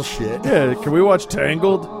bullshit. Yeah, can we watch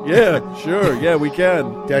Tangled? Yeah, sure. Yeah, we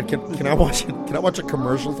can. Dad, can I watch a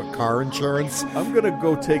commercial for car insurance? I'm gonna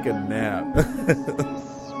go take a nap.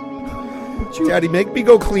 Daddy, make me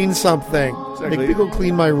go clean something. Exactly. Make me go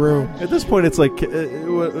clean my room. At this point, it's like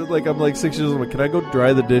I'm like 6 years old. Can I go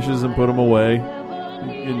dry the dishes and put them away?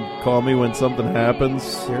 And call me when something happens.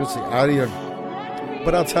 Seriously, out of your.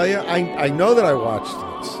 But I'll tell you, I know that I watched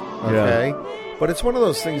this. Okay. Yeah. But it's one of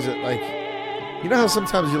those things that, like, you know how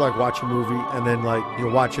sometimes you, like, watch a movie and then, like, you'll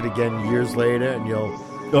watch it again years later and you'll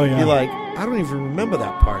be like, I don't even remember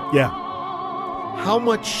that part. Yeah. How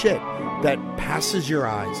much shit that passes your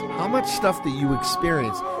eyes, how much stuff that you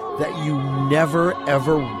experience that you never,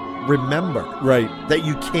 ever remember. Right. That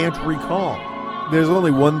you can't recall. There's only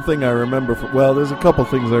one thing I remember there's a couple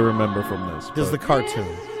things I remember from this. There's the cartoon.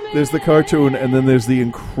 There's the cartoon, and then there's the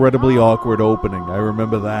incredibly awkward opening. I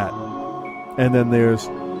remember that. And then there's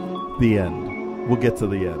the end. We'll get to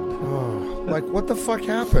the end. Oh, like, what the fuck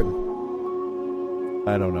happened?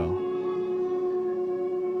 I don't know.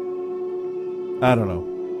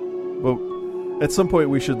 But at some point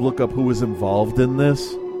we should look up who was involved in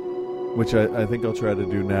this, which I think I'll try to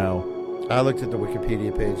do now. I looked at the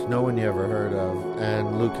Wikipedia page. No one you ever heard of.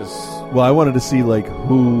 And Lucas. Well, I wanted to see, like,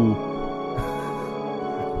 who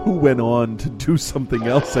went on to do something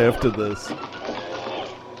else after this.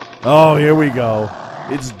 Oh, here we go.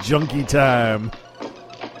 It's junkie time.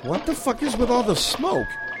 What the fuck is with all the smoke?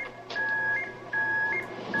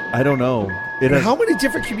 I don't know. How many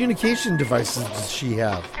different communication devices does she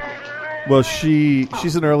have? Well,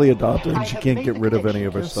 she's an early adopter, and she can't get rid of any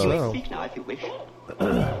of her stuff. So.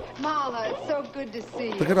 Mala, it's so good to see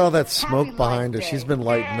you. Look at all that smoke behind her. She's been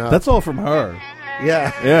lighting up. That's all from her.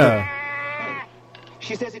 Yeah. Yeah.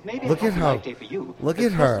 She says it may be Look at her. day for you. Look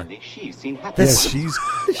at her. She's seen Yeah, she's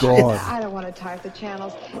gone. I don't want to type the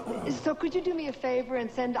channels. So could you do me a favor and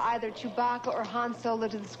send either Chewbacca or Han Solo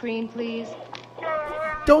to the screen, please?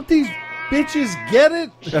 Don't these bitches get it?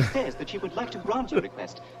 She says that she would like to grant your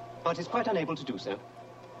request, but is quite unable to do so.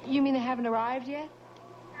 You mean they haven't arrived yet?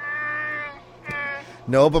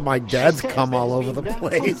 No, but my dad's come all over the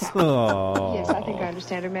place. Oh. Yes, I think I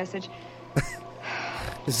understand her message.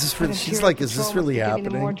 Is this really? She's like, is this really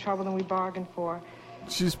happening? More happening? trouble than we bargained for.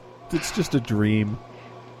 It's just a dream.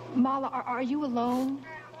 Mala, are you alone?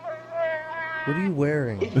 What are you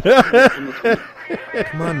wearing?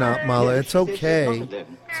 Come on now, Mala. It's okay.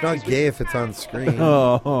 It's not gay if it's on screen.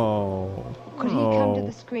 Oh. Could he come to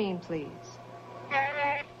the screen, please?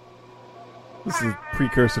 This is a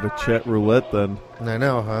precursor to chat roulette, then. I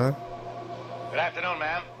know, huh? Good afternoon,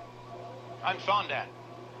 ma'am. I'm Sondan,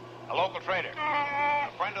 a local trader, a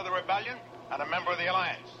friend of the rebellion, and a member of the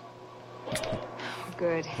Alliance.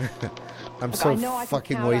 Good. I'm so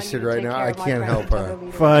fucking wasted right now. I can't help her.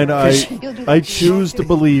 Fine, I choose to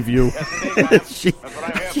believe you.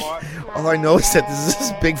 All I know is that this is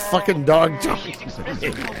this big fucking dog talking to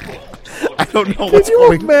me. I don't know Can what's you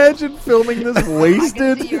going. imagine filming this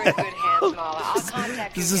wasted?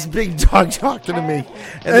 There's this big dog talking to me,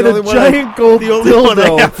 And the a only one giant gold the only one I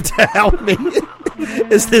dildo. have to help me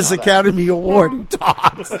is this Academy Award who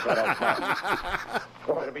talks.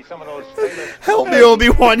 Help me,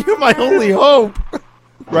 Obi-Wan. You're my only hope.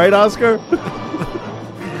 Right, Oscar?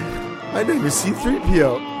 My name is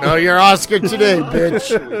C-3PO. No, you're Oscar today, bitch.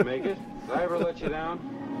 Did we make it? Did I ever let you down?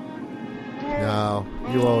 No,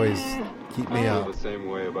 you always keep me I up. feel the same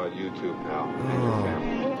way about you too, pal.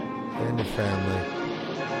 And your family.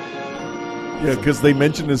 Yeah, because they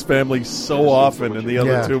mention his family so often in the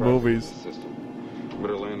other two movies.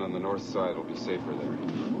 Better land on the north side. It'll be safer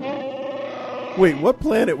there. Wait, what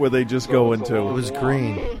planet were they just going to? It was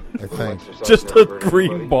green, I think. Just a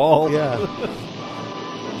green ball? Yeah.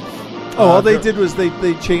 Oh, all they did was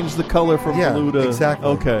they changed the color from blue to... exactly.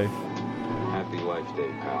 Okay. Happy life day,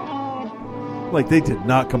 pal. Like, they did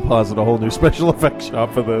not composite a whole new special effects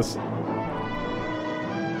shop for this.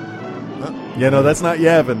 Yeah, no, that's not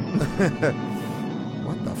Yavin.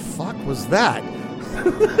 What the fuck was that?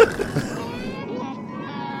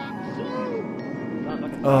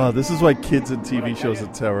 Oh, this is why kids in TV shows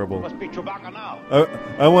are terrible. Must be Chewbacca now.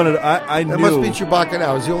 I knew. That must be Chewbacca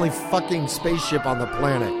now. It's the only fucking spaceship on the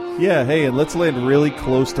planet. Yeah, hey, and let's land really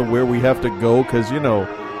close to where we have to go, because,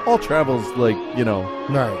 all travel's, like,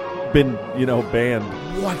 Right. been, banned.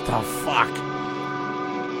 What the fuck?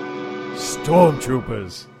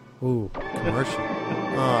 Stormtroopers. Ooh, commercial.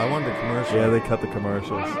 Oh, I wanted a commercial. Yeah, they cut the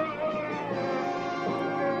commercials.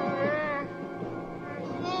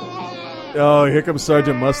 Oh, here comes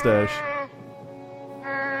Sergeant Mustache.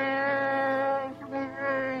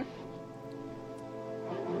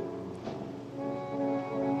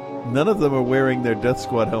 None of them are wearing their Death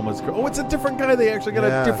Squad helmets. Oh, it's a different guy. They actually got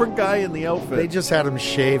a different guy in the outfit. They just had him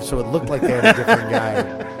shaved so it looked like they had a different guy.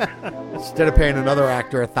 Instead of paying another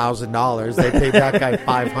actor $1,000, they paid that guy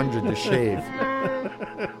 $500 to shave.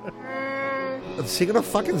 Is he gonna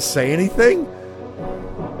fucking say anything?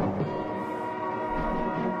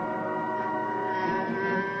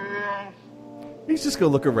 He's just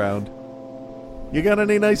gonna look around. You got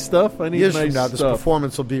any nice stuff? I need Years nice from now, this stuff.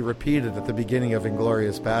 performance will be repeated at the beginning of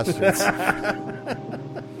Inglourious Bastards. I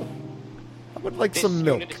would like some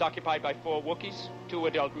milk. This unit is occupied by 4 Wookiees, 2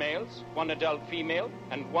 adult males, 1 adult female,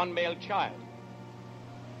 and 1 male child.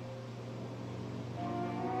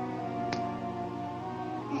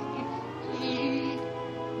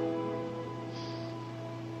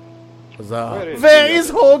 There is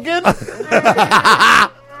Hogan!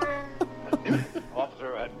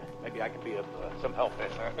 Officer, maybe I could be of some help there,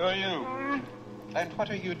 sir. Who are you? And what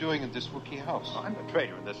are you doing in this Wookiee house? I'm a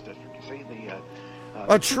trader in this district. You see,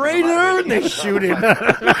 A traitor? They shoot him.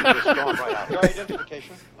 Your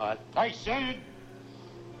identification? I said...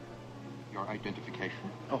 Your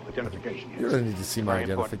identification? Oh, identification, yes. You don't need to see my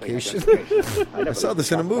Very important thing, identification. I saw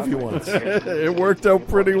this in a movie once. It worked out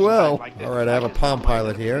pretty well. All right, I have a Palm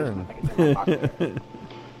Pilot here. And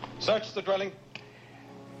Search the dwelling.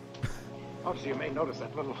 Officer, you may notice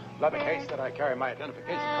that little leather case that I carry my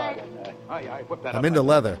identification card in. I whipped that up. I'm into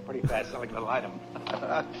leather. Pretty fast-selling little item.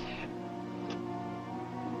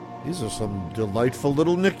 These are some delightful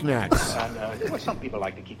little knickknacks. And, well, some people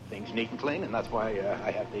like to keep things neat and clean, and that's why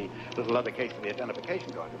I have the little leather case for the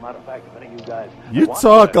identification card. As a matter of fact, if any of you guys... You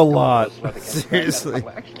talk a lot. Seriously.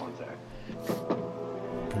 Excellent, sir.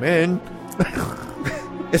 Come in.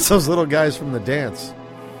 It's those little guys from the dance.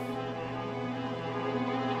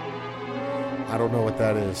 I don't know what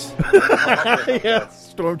that is. Yeah,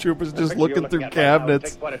 stormtroopers just looking through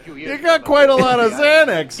cabinets. You got quite a lot of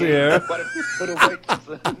Xanax here.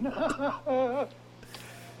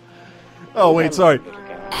 Oh, wait, sorry.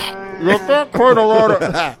 You got quite a lot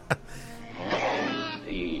of...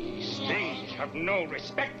 These things have no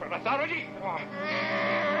respect for authority.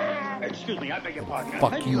 Excuse me, I beg your pardon.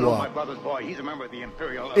 Fuck you up. My brother's boy, he's a member of the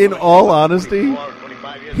Imperial... In all honesty,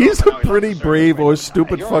 he's a pretty brave or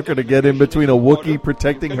stupid fucker to get in between a Wookiee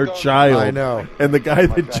protecting her child. I know. And the guy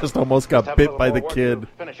that just almost got bit by the kid.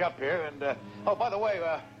 Finish up here, and... oh, by the way,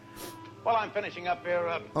 While I'm finishing up here,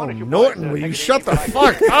 Oh, why don't you Norton, boys, will you take it shut easy the like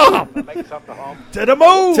fuck this? up? Make something home. To the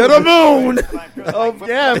moon! To the moon! Oh,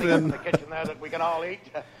 Gavin. In the kitchen there that we can all eat.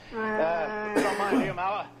 You don't mind, do you,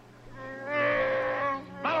 Mala?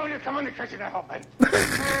 Mala, will you come in the kitchen to help me?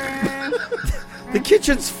 The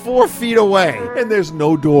kitchen's 4 feet away. And there's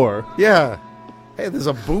no door. Yeah. Hey, there's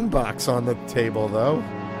a boombox on the table, though.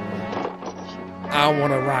 I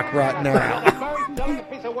want to rock right now. Done a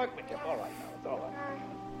piece of work with you. All right, now, it's all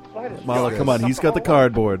right. Mala, come on. He's got the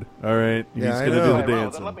cardboard. All right. He's Yeah, I going to do know. the Hey, Mala,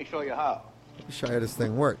 dancing. then let me show you how. Let me show you how this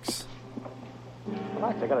thing works. Well,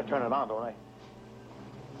 actually, I got to turn it on, don't I?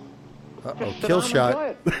 Uh-oh, Just sit kill down and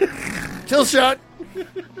shot. enjoy it. Kill shot!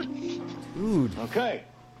 Dude. Okay,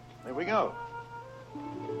 here we go.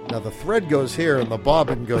 Now the thread goes here and the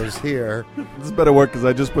bobbin goes here. This better work because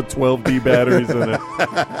I just put 12D batteries in it.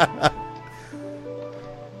 Why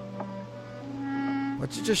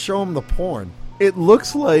don't you just show him the porn? It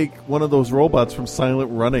looks like one of those robots from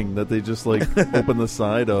Silent Running that they just like open the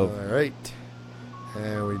side of. All right.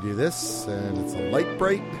 And we do this, and it's a light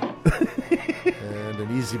bright. And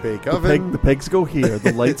an easy bake oven. The pegs go here.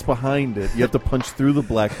 The light's behind it. You have to punch through the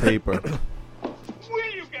black paper.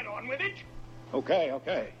 Will you get on with it? Okay,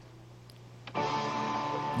 okay.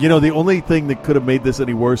 You know, the only thing that could have made this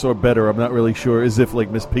any worse or better, I'm not really sure, is if like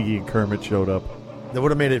Miss Piggy and Kermit showed up. That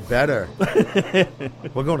would have made it better.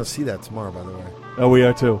 We're going to see that tomorrow, by the way. Oh, we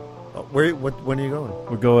are too. When are you going?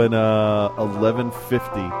 We're going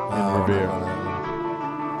 11:50 in Revere.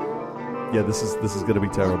 Yeah, this is going to be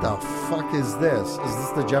terrible. What the fuck is this? Is this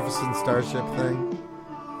the Jefferson Starship thing?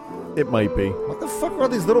 It might be. What the fuck are all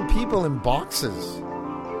these little people in boxes?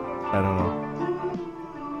 I don't know.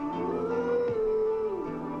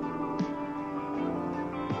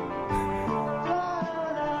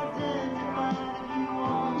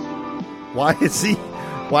 Why is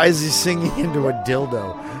he singing into a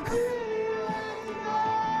dildo?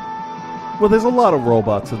 Well, there's a lot of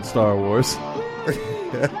robots in Star Wars.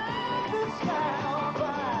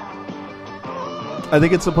 I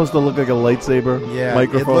think it's supposed to look like a lightsaber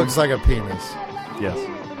microphone. It looks like a penis. Yes.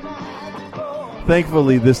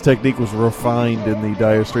 Thankfully, this technique was refined in the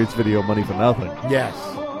Dire Straits video Money for Nothing. Yes.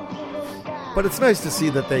 But it's nice to see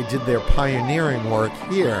that they did their pioneering work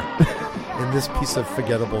here in this piece of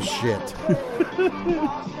forgettable shit.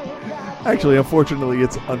 Actually, unfortunately,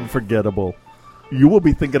 it's unforgettable. You will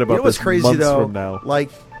be thinking about what's this crazy, months though? from now.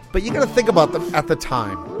 But you got to think about them at the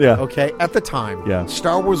time. Yeah. Okay? At the time. Yeah.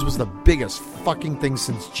 Star Wars was the biggest fucking thing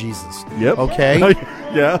since Jesus. Yep. Okay?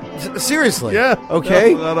 Yeah. Seriously. Yeah.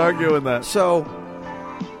 Okay? No, I'm not arguing that. So,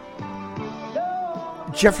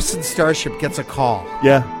 Jefferson Starship gets a call.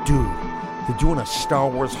 Yeah. Dude, they're doing a Star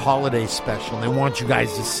Wars holiday special and they want you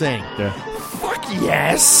guys to sing. Yeah. Fuck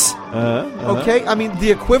yes. Okay? I mean,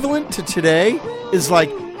 the equivalent to today is like,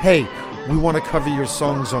 hey, we want to cover your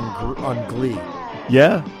songs on Glee.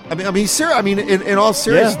 Yeah. I mean, in all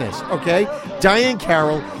seriousness, okay? Diane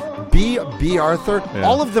Carroll, B. Arthur,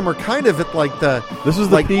 all of them are kind of at like the... This was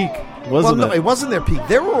the peak, wasn't it? No, it wasn't their peak.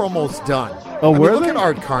 They were almost done. Oh, were look they? at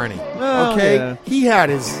Art Carney, Oh, okay? yeah. He had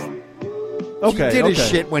his... he did his okay.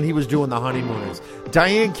 shit when he was doing the Honeymooners.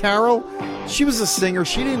 Diane Carroll, she was a singer.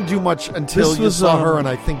 She didn't do much until you saw her in,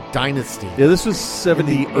 I think, Dynasty. Yeah, this was 78.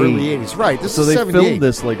 In the early 80s. Right, this so is they 78. filmed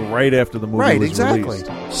this like right after the movie Right, was exactly. released.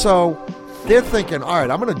 So they're thinking, all right,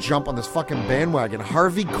 I'm going to jump on this fucking bandwagon.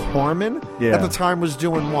 Harvey Korman at the time was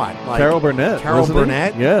doing what? Like Carol Burnett. Carol wasn't he?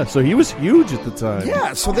 Burnett? Yeah, so he was huge at the time.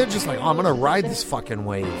 Yeah, so they're just like, oh, I'm going to ride this fucking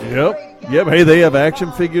wave. Yep. Hey, they have action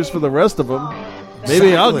figures for the rest of them.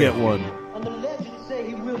 Maybe I'll get one.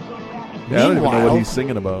 Yeah, I don't even know what he's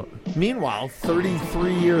singing about. Meanwhile,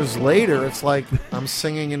 33 years later, it's like I'm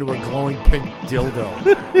singing into a glowing pink dildo. I'm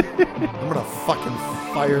going to fucking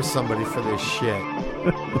fire somebody for this shit.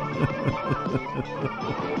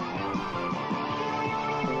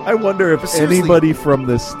 I wonder if anybody from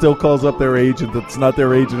this still calls up their agent that's not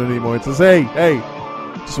their agent anymore and says, hey,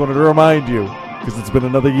 just wanted to remind you, because it's been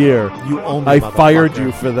another year. You owe me, I fired motherfucker."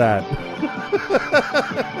 you for that.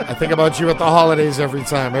 I think about you at the holidays every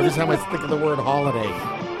time. Every time I think of the word holiday.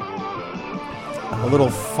 A little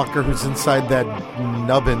fucker who's inside that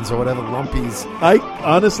nubbins or whatever, lumpies. I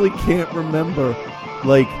honestly can't remember.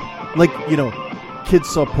 Like you know, kids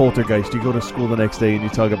saw Poltergeist. You go to school the next day and you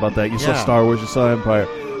talk about that. You saw Star Wars. You saw Empire.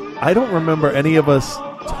 I don't remember any of us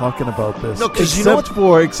talking about this. No, because you know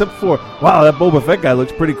except for wow, that Boba Fett guy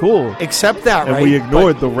looks pretty cool. Except that, and right? we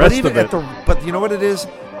ignored the rest of it. But you know what it is?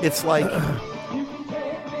 It's like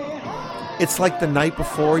the night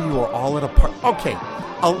before you were all at a party. Okay,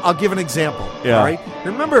 I'll give an example. Yeah. All right.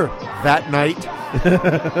 Remember that night?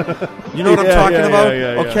 You know what I'm talking about?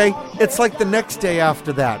 Yeah. Okay. It's like the next day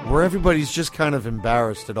after that, where everybody's just kind of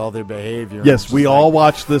embarrassed at all their behavior. Yes, we all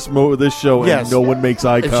watch this show, Yes. and no one makes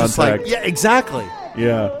eye It's just contact. like, yeah, exactly.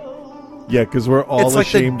 Yeah. Yeah, because we're all It's like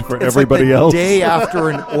ashamed for it's everybody like the else. day after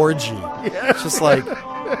an orgy. It's just like,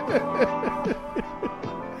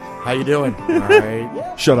 how you doing? All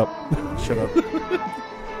right. Shut up. Shut up.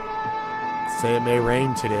 Say it may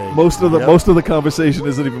rain today. Most of Yep. the conversation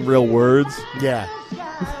isn't even real words. Yeah.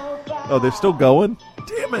 Oh, they're still going?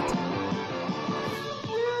 Damn it.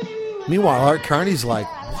 Meanwhile, Art Carney's like,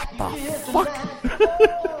 what the fuck?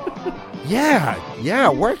 Yeah,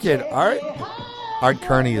 work it, Art. Art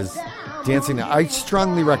Carney is dancing now. I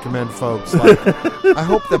strongly recommend, folks, like, I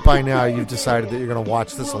hope that by now you've decided that you're going to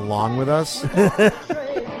watch this along with us.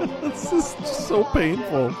 This is just so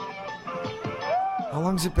painful. How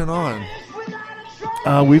long's it been on?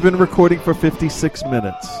 We've been recording for 56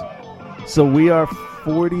 minutes. So we are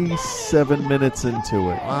 47 minutes into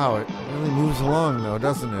it. Wow, it really moves along, though,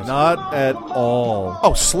 doesn't it? Not at all.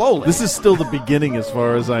 Oh, slowly. This is still the beginning as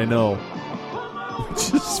far as I know.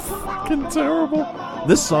 Which is fucking terrible.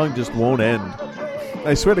 This song just won't end.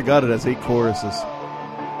 I swear to God, it has 8 choruses.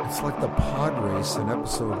 It's like the pod race in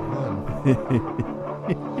episode 1.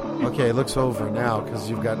 Okay, it looks over now because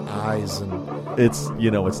you've got eyes and... It's not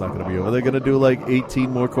going to be over. They're going to do like 18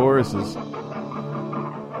 more choruses.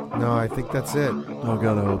 No, I think that's it. Oh,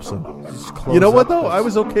 God, I hope so. Just close You know what, up though? this. I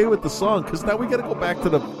was okay with the song because now we got to go back to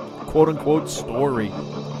the quote-unquote story.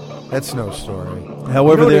 That's no story.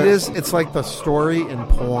 However, you know what it is? It's like the story in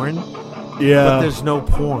porn. Yeah. But there's no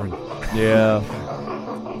porn. Yeah.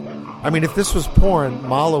 I mean, if this was porn,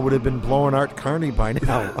 Mala would have been blowing Art Carney by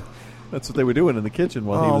now. That's what they were doing in the kitchen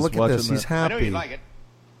while he was look at watching this. that. He's happy. I know you like it.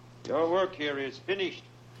 Your work here is finished.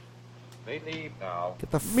 They leave now.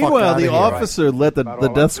 Get the fuck Meanwhile, outta the here. officer let the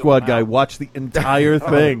Death Squad guy watch the entire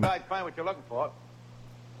thing. Find what you're looking for.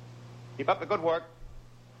 Keep up the good work.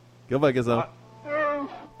 Go back, Gizmo.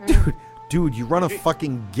 Dude, you run a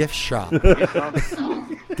fucking gift shop.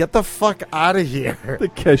 Get the fuck out of here. The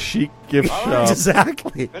Kashyyyk gift shop.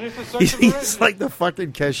 Exactly. He's like the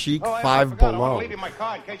fucking Kashyyyk 5 I Below. want to leave you my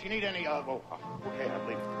card in case you need any. Okay, I'll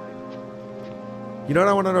leave it. You know what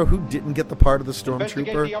I want to know? Who didn't get the part of the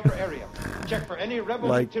Investigate the upper area. Check for any rebel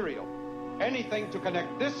Like- material. Anything to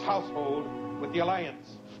connect this household with the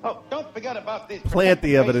Alliance. Oh, don't forget about this. Plant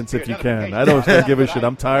the evidence if you can. I don't give a shit.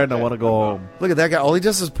 I'm tired and I want to go home. Look at that guy. All he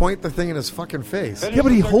does is point the thing in his fucking face. Yeah,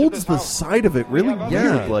 but he holds the side of it really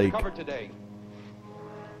weird. Like, Cover today.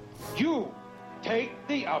 You take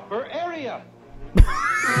the upper area.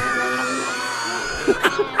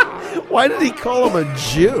 Why did he call him a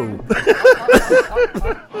Jew?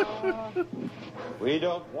 We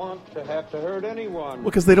don't want to have to hurt anyone.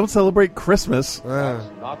 because they don't celebrate Christmas. That's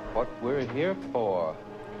not what we're here for.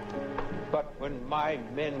 But when my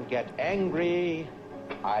men get angry,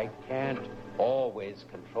 I can't always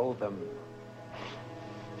control them.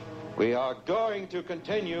 We are going to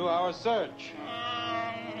continue our search.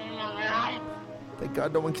 Thank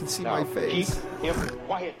God no one can see Now, my face. keep him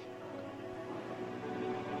quiet.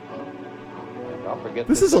 And I'll forget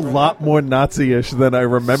This is a lot more Nazi-ish than I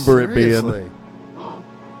remember it Seriously. being.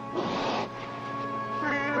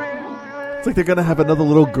 It's like they're going to have another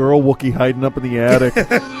little girl Wookiee hiding up in the attic.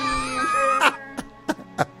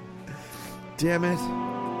 Damn it.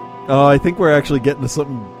 Oh, I think we're actually getting to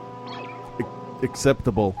something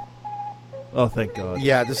acceptable. Oh, thank God.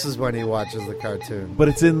 Yeah, this is when he watches the cartoon. But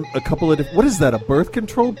it's in a couple of what is that, a birth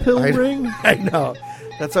control pill ring? I know.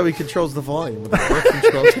 That's how he controls the volume with the birth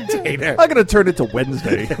control container. I'm going to turn it to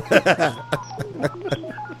Wednesday.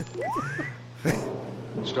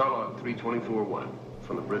 Starlog 324-1.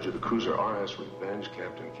 From the bridge of the cruiser RS Revenge,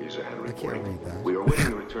 Captain Kaiser Henry. I can't read that. We are waiting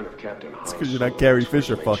the return of Captain Hans. It's because you're not Carrie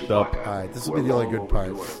Fisher fucked up. All right, this will be the only good part.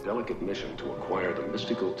 On a delicate mission to acquire the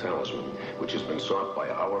mystical talisman, which has been sought by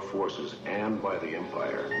our forces and by the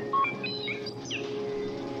Empire.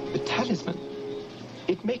 The talisman.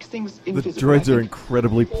 It makes things The invisible. droids are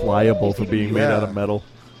incribly pliable for being made out of metal.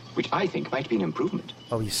 Which I think might be an improvement.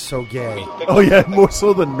 Oh, he's so gay. Oh, yeah, more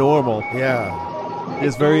so than normal. Yeah. He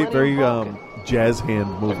has very jazz hand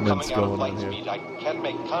movements Coming going out of on flight here. speed, I can't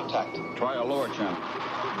make contact. Try a lower channel.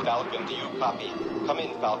 Falcon, do you copy? Come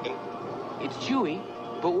in, Falcon. It's Chewie,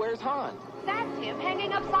 but where's Han? That's him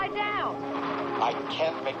hanging upside down. I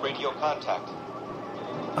can't make radio contact.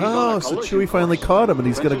 Oh, so Chewie finally caught him and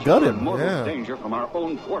he's going to gut him. Mortal danger from our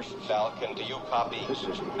own forces. Falcon, do you copy? This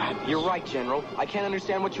is madness. You're right, General. I can't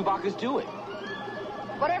understand what Chewbacca's doing.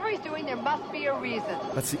 Whatever he's doing, there must be a reason.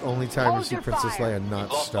 That's the only time you Hold see your Princess fire. Leia not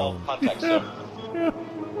Lost all stoned. contact, sir.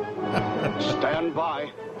 Stand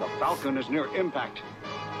by. The Falcon is near impact.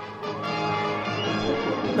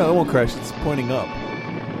 No, it won't crash. It's pointing up.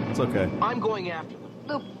 It's okay. I'm going after them.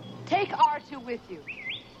 Luke, take R2 with you.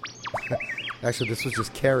 Actually, this was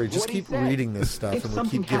just Carrie. Just keep reading this stuff, and we'll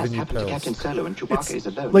keep giving you pills. Captain Solo and Chewbacca is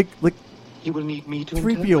alone. Like you will need me to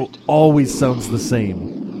 3PO always sounds the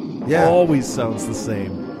same. Yeah. Always sounds the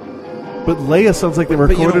same. But Leia sounds like they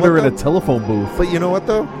But you know recorded what, her in a though? telephone booth. But you know what,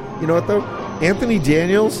 though? Anthony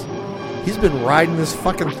Daniels, he's been riding this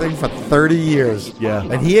fucking thing for 30 years. Yeah.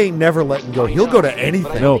 And he ain't never letting go. He'll go to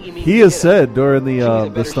anything. No, he has said during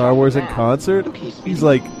the Star Wars in concert, he's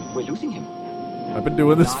like, We're losing him. I've been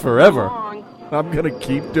doing this forever. I'm going to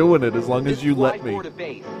keep doing it as long as you let me. To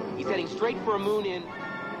base. He's heading straight for a moon in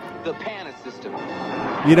the Panis system.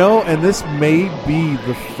 You know, and this may be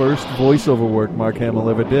the first voiceover work Mark Hamill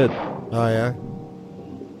ever did. Oh, yeah?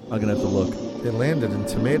 I'm going to have to look. It landed in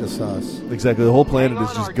tomato sauce. Exactly. The whole planet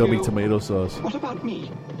is just gummy tomato sauce. What about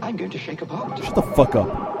me? I'm going to shake apart. Shut the fuck up.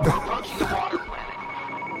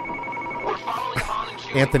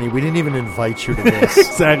 Anthony, we didn't even invite you to this.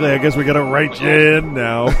 Exactly. I guess we got to write you in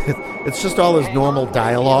now. It's just all his normal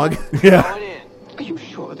dialogue. Yeah. Are you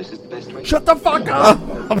sure this is the best way? Shut the fuck up!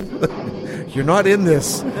 You're not in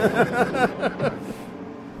this.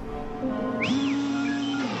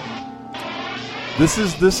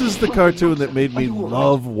 This is the cartoon that made me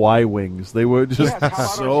love Y-Wings. They were just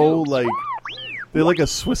so like... They're like a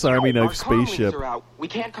Swiss Army knife spaceship. We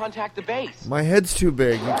can't contact the base. My head's too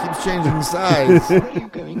big. It keeps changing size. Where are you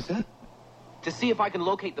going, sir? To see if I can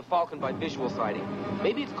locate the Falcon by visual sighting.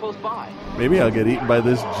 Maybe it's close by. Maybe I'll get eaten by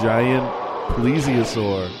this giant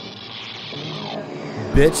plesiosaur.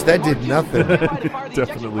 Bitch, that did nothing.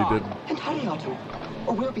 Definitely didn't. And hurry, Otto,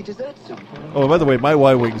 or we'll be dessert soon. Oh, and by the way, my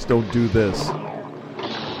Y-Wings don't do this.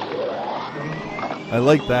 I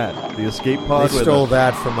like that. The escape pod. They stole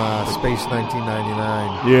that from Space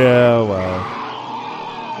 1999. Yeah, well.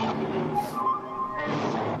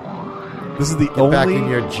 This is the only... back in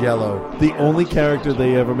your Jell-O. The only character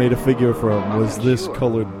they ever made a figure from was this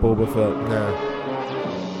colored Boba Fett. Yeah.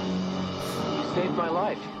 You saved my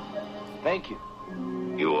life. Thank you.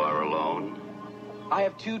 You are alone? I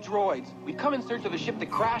have 2 droids. We've come in search of the ship that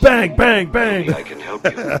crashed. Bang, bang, bang! Maybe I can help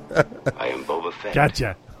you. I am Boba Fett.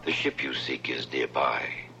 Gotcha. The ship you seek is nearby.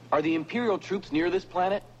 Are the Imperial troops near this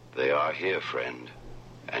planet? They are here, friend,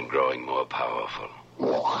 and growing more powerful.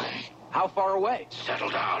 How far away? Settle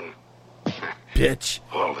down. Bitch.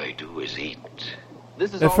 All they do is eat.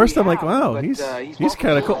 This is At all first we I'm like, have, wow, but, he's welcome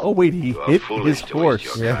kind of cool. Oh, wait, he You are hit foolish his to waste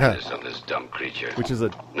horse. your kindness on this dumb creature. Which is a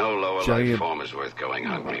No lower life giant, form is worth going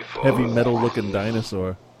hungry for. heavy metal-looking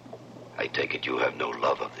dinosaur. I take it you have no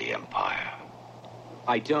love of the Empire.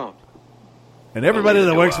 I don't. And everybody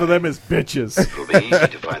that works for them is bitches. It will be easy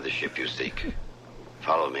to find the ship you seek.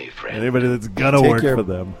 Follow me, friend. Anybody that's gonna work for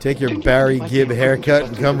them. Take your Barry Gibb haircut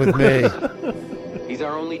and come with me. He's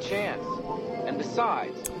our only chance. And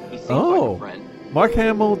besides, he seems Oh, like a friend. Mark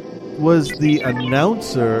Hamill was the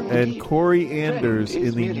announcer and Corey Anders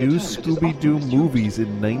in the new Scooby-Doo movies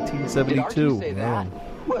in 1972.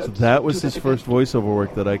 So that was his first voiceover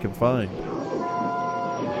work that I can find.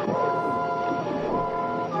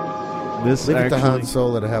 This Leave it to Han actually,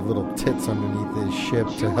 Solo to have little tits underneath his ship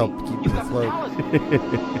to help keep him afloat.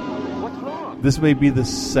 this may be the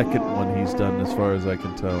second one he's done, as far as I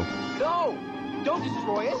can tell. No! Don't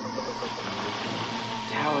destroy it!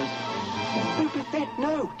 Towers.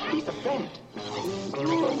 No, he's a friend.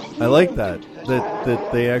 I like that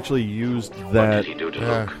they actually used that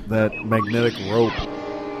that magnetic rope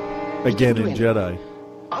again in Jedi.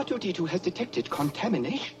 R2-D2 has detected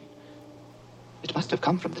contamination. It must have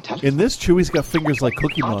come from the telephone. In this, Chewie's got fingers like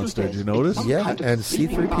Cookie Monster. Did you notice? Yeah, and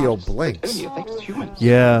C-3PO blinks.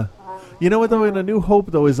 Yeah. You know what, though? In A New Hope,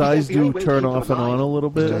 though, his eyes do turn off and on a little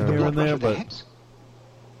bit here and there, but...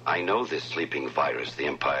 I know this sleeping virus the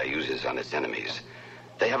Empire uses on its enemies.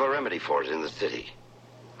 They have a remedy for it in the city.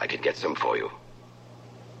 I could get some for you.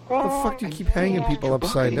 What the fuck do you keep hanging people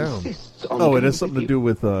upside down? Oh, it has something to do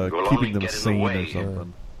with keeping them sane or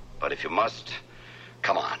something. But if you must,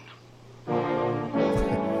 come on.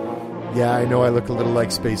 Yeah, I know I look a little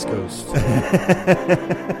like Space Ghost.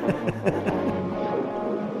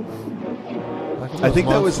 I think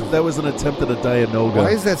that was an attempt at a Dianoga.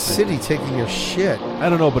 Why is that city taking your shit? I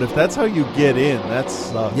don't know, but if that's how you get in, that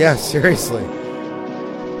sucks. Yeah, seriously.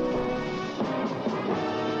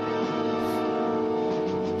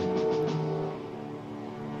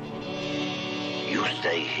 You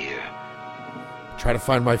stay here. Try to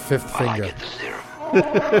find my fifth finger.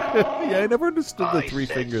 Yeah, I never understood the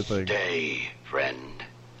 3-finger thing. Stay, friend.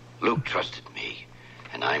 Luke trusted me.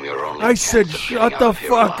 And I'm your only I said, chance of shut getting the out of here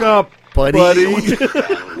fuck alive. up, buddy.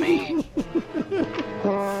 And me.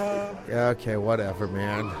 Yeah, okay, whatever,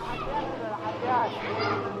 man.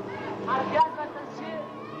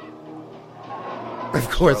 Of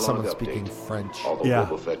course, someone's speaking French. Although Yeah.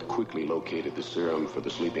 Boba Fett quickly located the serum for the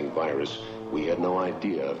sleeping virus, we had no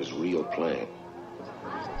idea of his real plan.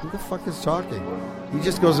 Who the fuck is talking? He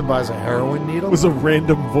just goes and buys a heroin needle? It was a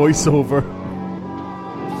random voiceover.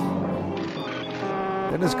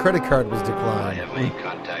 Then his credit card was I declined. have made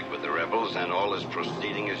contact with the rebels, and all is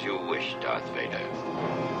proceeding as you wish, Darth Vader.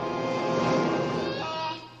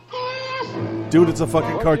 Dude, it's a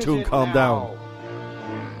fucking cartoon. Calm down.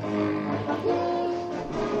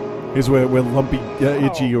 Here's where Lumpy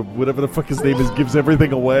Itchy, or whatever the fuck his name is, gives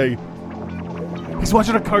everything away. He's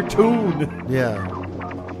watching a cartoon. Yeah.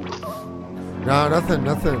 No, nothing.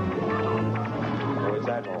 Or is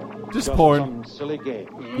that all? Just porn. Some silly game.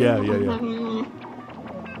 Yeah.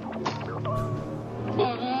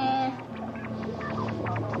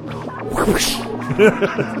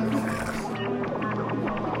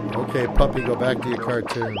 Okay, puppy, go back to your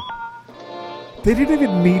cartoon. They didn't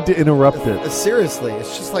even need to interrupt it. Seriously,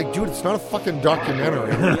 it's just like, dude, it's not a fucking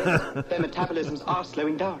documentary. Their metabolisms are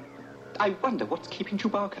slowing down. I wonder what's keeping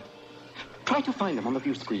Chewbacca. Try to find them on the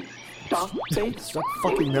view screen. Darth Vader. Stop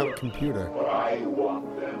fucking that computer. I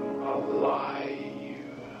want them alive.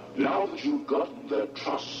 Now that you've gotten their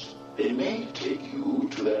trust, they may take you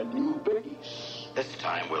to their new base. This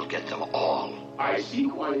time we'll get them all. I see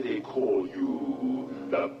why they call you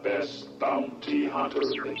the best bounty hunter in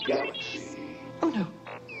the galaxy. Oh no.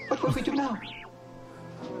 What will we do now?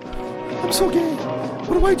 I'm so gay.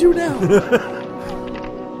 What do I do now?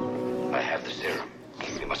 I have the serum.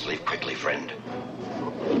 We must leave quickly, friend.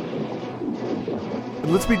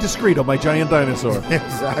 And let's be discreet on my giant dinosaur.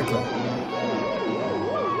 Exactly.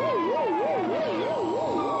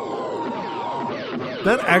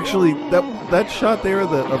 That actually, that shot there of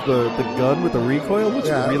the gun with the recoil looks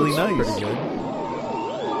really nice. Pretty good.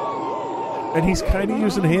 And he's kind of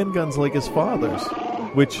using handguns like his father's,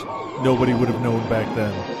 which nobody would have known back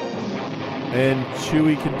then. And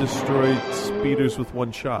Chewie can destroy speeders with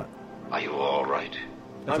one shot. Are you all right?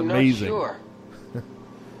 That's I'm amazing. not sure.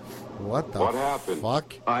 What the happened?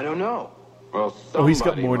 fuck? I don't know. Well, Oh, he's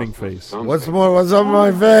got morning face. What's on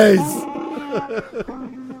my face?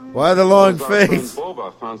 Why the long face?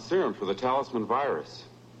 Boba found serum for the talisman virus.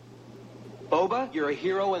 Boba, you're a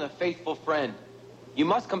hero and a faithful friend. You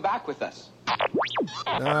must come back with us.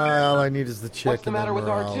 All I need is the chick. What's the matter with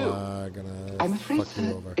R2? I'm afraid, fuck you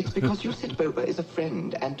sir, over. it's because you said Boba is a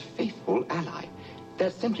friend and faithful ally.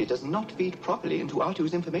 That simply does not feed properly into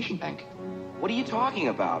R2's information bank. What are you talking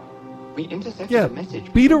about? We intercepted Yeah, a message.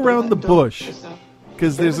 beat between around Boba the and bush. Darth Vader.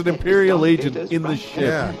 Because there's an Imperial Darth agent Vader's in the right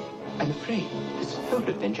ship. hand. I'm afraid this whole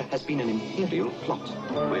adventure has been an Imperial plot.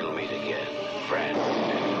 We'll meet again, friend.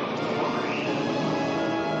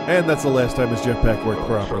 And that's the last time his jetpack worked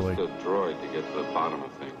properly. Trust a droid to get to the bottom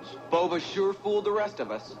of things. Boba sure fooled the rest of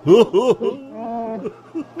us.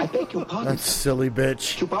 I beg your pardon. That silly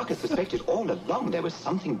bitch. Chewbacca suspected all along there was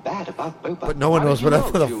something bad about Boba. But no one knows How did you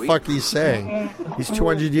whatever know, the Chewie? fuck he's saying. He's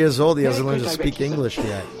 200 years old. He hasn't learned to speak English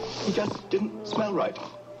yet. He just didn't smell right.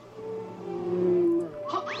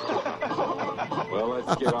 Well,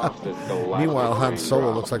 let's get off this galactic Meanwhile, Han train Solo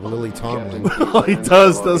route. looks like Lily Tomlin. He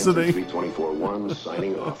does, doesn't he? 324-1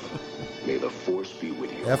 signing off. May the Force be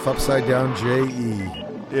with you. F upside down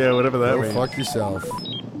J-E. Yeah, whatever that Go means. fuck yourself.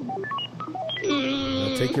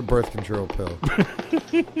 Now take your birth control pill.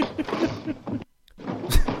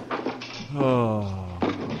 Oh.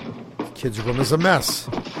 Kids' room is a mess.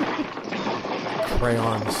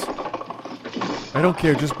 Crayons. I don't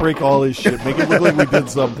care. Just break all his shit. Make it look like we did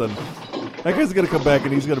something. That guy's going to come back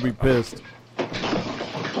and he's going to be pissed.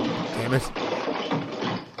 Damn it.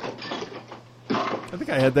 I think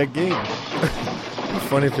I had that game. It'd be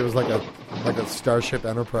funny if there was like a Starship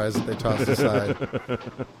Enterprise that they tossed aside.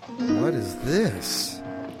 What is this?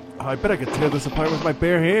 Oh, I bet I could tear this apart with my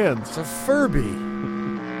bare hands. It's a Furby.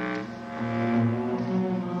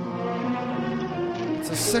 It's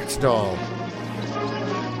a sex doll.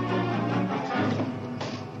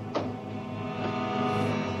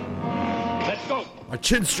 Let's go. My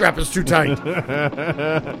chin strap is too tight.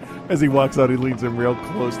 As he walks out, he leans in real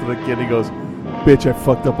close to the kid. He goes, "Bitch, I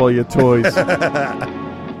fucked up all your toys." You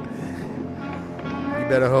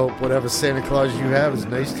better hope whatever Santa Claus you have is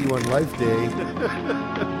nice to you on Life Day.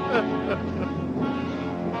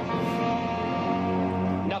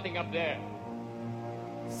 Nothing up there.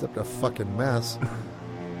 Except a fucking mess.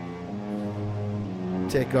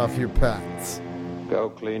 Take off your pants. Go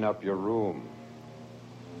clean up your room.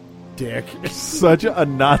 dick. Such a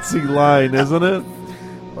Nazi line, isn't it?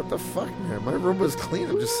 What the fuck, man? My room was clean.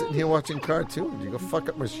 I'm just sitting here watching cartoons. You go fuck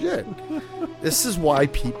up my shit. This is why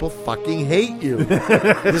people fucking hate you.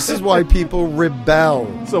 This is why people rebel.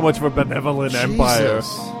 So much for benevolent empire.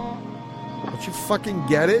 Don't you fucking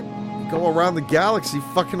get it? You go around the galaxy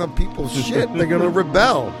fucking up people's shit. They're going to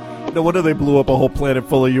rebel. No wonder they blew up a whole planet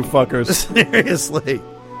full of you fuckers. Seriously.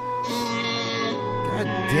 God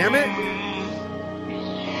damn it.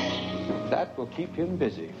 That will keep him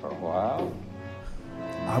busy for a while.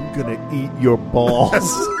 I'm gonna eat your balls.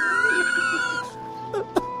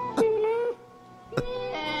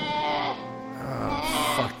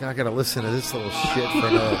 Oh, fuck. Now I gotta listen to this little shit for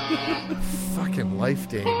another fucking life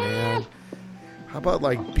day, man. How about,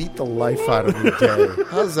 like, beat the life out of me day?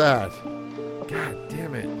 How's that? God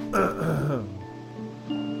damn it.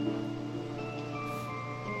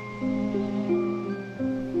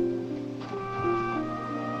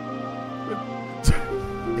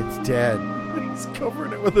 It's dead. He's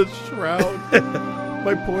covering it with a shroud.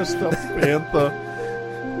 My poor stuffed panther.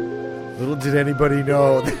 Little did anybody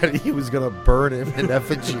know that he was going to burn him in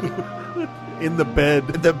effigy. In the bed.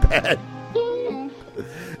 In the bed.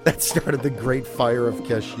 That started the Great Fire of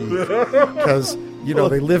Kashyyyk. Because, you know,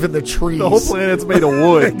 they live in the trees. The whole planet's made of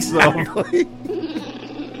wood. Exactly.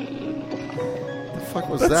 The fuck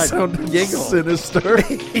was that? Sounded giggle? Sinister.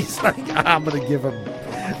 He's like, I'm going to give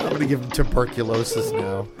him tuberculosis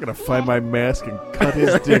now. I'm gonna find my mask and cut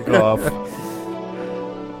his dick off.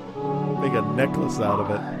 Make a necklace out of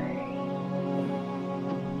it.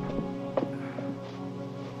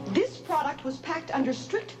 This product was packed under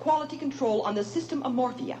strict quality control on the system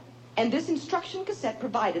Amorphia, and this instruction cassette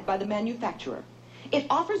provided by the manufacturer. It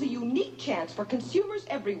offers a unique chance for consumers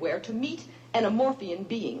everywhere to meet an Amorphian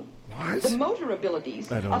being. What? The motor abilities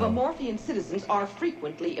of Amorphian citizens are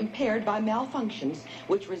frequently impaired by malfunctions,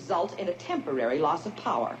 which result in a temporary loss of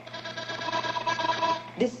power.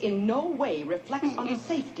 This in no way reflects on the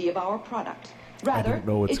safety of our product. Rather, I don't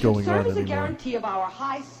know what's it should going serve on as a anymore. guarantee of our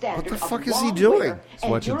high standard What the of fuck is he long doing? wear He's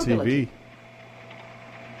and watching durability. TV.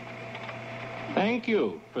 Thank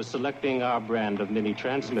you for selecting our brand of mini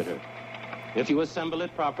transmitter. If you assemble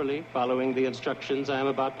it properly, following the instructions I am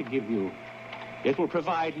about to give you, it will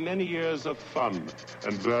provide many years of Fun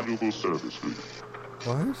and valuable service for you.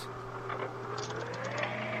 What?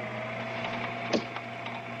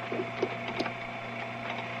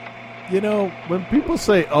 You know, when people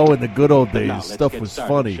say, "Oh, in the good old days, Now, let's stuff get was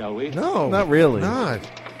started, funny," shall we? No. Not really. Not.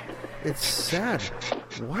 It's sad.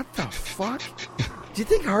 What the fuck? Do you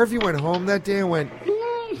think Harvey went home that day and went,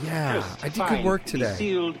 yeah, I did good work today?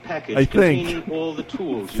 Sealed package I think. containing all the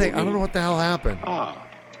tools I don't know what the hell happened.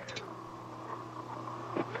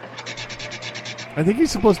 I think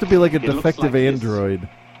he's supposed to be like a It looks defective like this. android.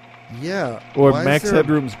 Yeah. Or why is Max there a-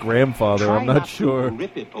 Headroom's grandfather. Try I'm not not sure. to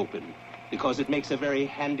rip it open, because it makes a very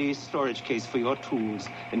handy storage case for your tools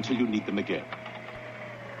until you need them again.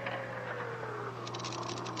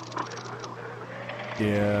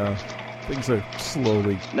 Yeah. Things are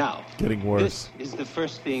slowly Now, getting worse. this is the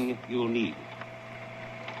first thing you'll need.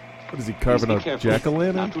 What is he Please carving be a careful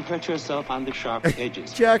jack-o'-lantern? not to hurt yourself on the sharp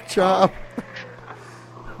edges. Jack Chop.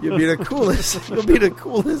 You'll be the coolest. You'll be the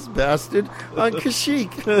coolest bastard on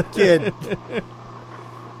Kashyyyk, kid.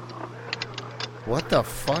 What the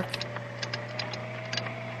fuck?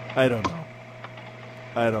 I don't know.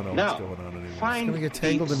 I don't know Now, what's going on anymore. find gonna get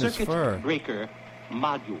tangled the in his circuit fur. breaker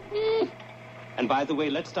module. And by the way,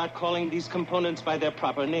 let's start calling these components by their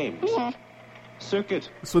proper names. Circuit.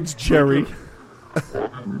 This one's Jerry.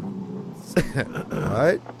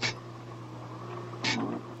 What?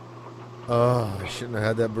 Oh, I shouldn't have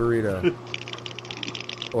had that burrito.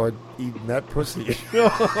 Or eaten that pussy.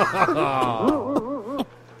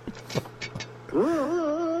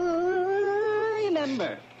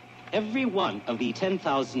 Remember, every one of the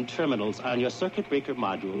 10,000 terminals on your circuit breaker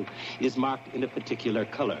module is marked in a particular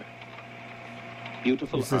color.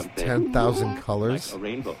 Beautiful, This is aren't they? 10,000 colors? Like a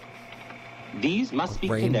rainbow. These must be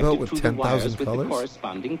Rainbow connected with to the 10,000 wires with the colors?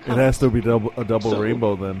 corresponding It colors. has to be a double So,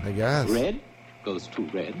 rainbow then. I guess. Red goes to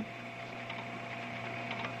red.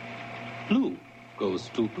 Blue goes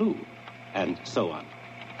to blue, and so on.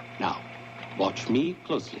 Now, watch me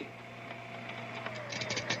closely.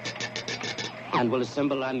 And we'll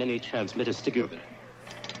assemble our mini transmitters together.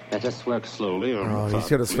 Let us work slowly. Or Oh, he's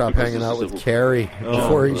going to stop hanging out with Carrie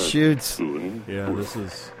before he shoots. Yeah, this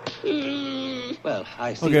is... Well,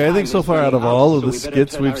 I see Okay, I think time so is far out of running all out, of so the we better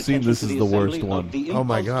skits turn we've our seen, attention this to is the the worst assembly one. of the Oh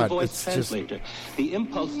my impulse God, to voice it's just- translator. The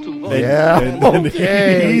impulse to voice Yeah, And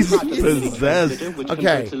okay. he's possessed.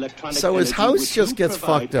 Okay, so his house just gets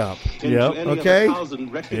fucked up. Yep. Okay?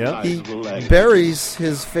 Yeah. He buries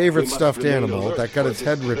his favorite stuffed animal that got its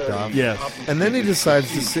head ripped off. Yes. And then he decides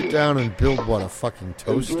to sit down and build, what, a fucking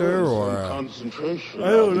toaster or a I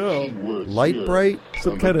don't know. light bright?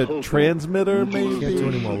 Some kind of transmitter, maybe? Can't do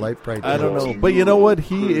any more light bright. I don't know. But you know what?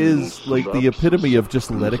 He is like the epitome of just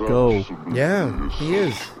let it go. Yeah, he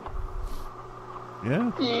is.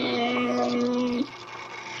 Yeah.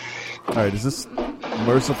 All right, is this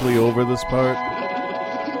mercifully over this part?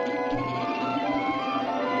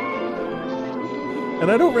 And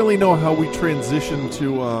I don't really know how we transition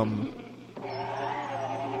to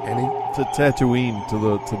to Tatooine, to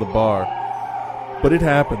the bar, but it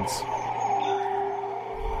happens.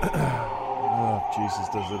 Oh Jesus,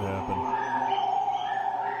 does it happen?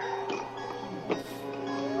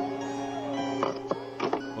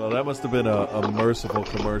 Well, that must have been a merciful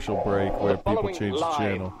commercial break where people changed the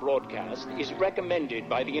channel. Broadcast is recommended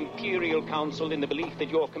by the Imperial Council in the belief that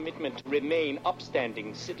your commitment to remain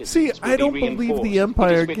upstanding citizens. See, I don't will be believe the reinforced.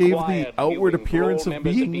 Empire It is gave the required outward viewing for appearance all of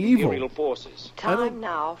members being the evil. Imperial forces. Time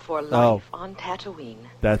now for life Oh. on Tatooine.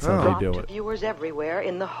 That's how Brought they do to it. viewers everywhere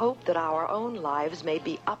in the hope that our own lives may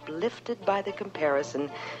be uplifted by the comparison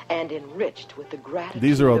and enriched with the gratitude.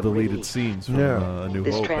 These are all of deleted relief. scenes from A New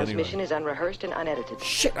This Hope. transmission Anyway. is unrehearsed and unedited.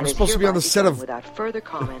 Shit, I'm and is supposed to be on the hereby set begun of without further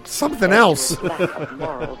comment. something as to else. its lack of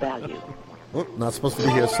moral value. Oh, not supposed to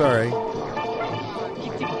be here, sorry.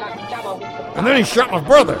 And then he shot my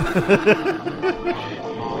brother.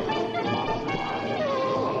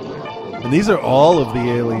 And these are all of the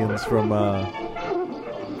aliens from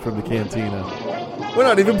the cantina. We're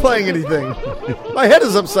not even playing anything. My head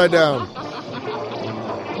is upside down.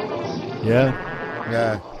 Yeah.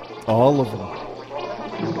 Yeah. All of them.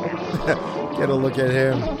 Get a look at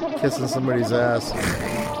him kissing somebody's ass.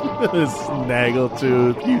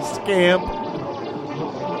 Snaggletooth, you scamp.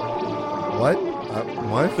 What?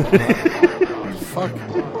 What? Fuck.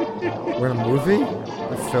 We're in a movie?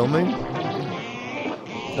 We're filming?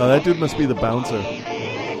 Oh, that dude must be the bouncer.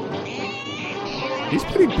 He's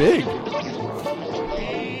pretty big.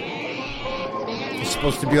 He's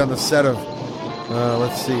supposed to be on the set of,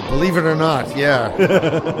 let's see, Believe It or Not, yeah.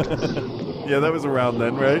 Yeah, that was around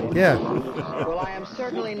then, right? Yeah. Well, I am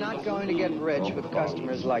certainly not going to get rich with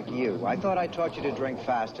customers like you. I thought I taught you to drink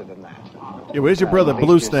faster than that. Yeah, where's your brother,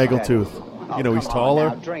 Blue Snaggletooth? You know, he's Come on taller.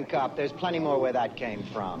 now, drink up. There's plenty more where that came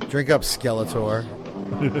from. Drink up, Skeletor.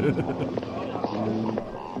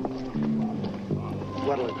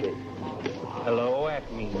 What'll it be? Hello,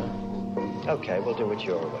 Acme. Okay, we'll do it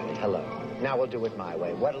your way. Hello. Now we'll do it my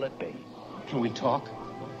way. What'll it be? Can we talk?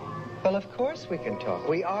 Well, of course we can talk.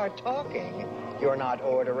 We are talking. You're not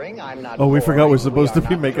ordering. I'm not. Oh, we forgot we're pouring. supposed We to are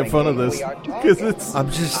be not making fun of drinking. this We are talking. because it's I'm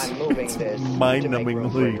moving this to make room for a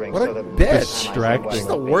mind-numbingly drink What so a that- bitch. distracting. She's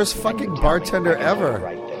the worst fucking bartender ever.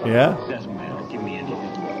 Yeah? Doesn't matter. Give me a ticket.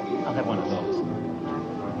 I'll have one of those.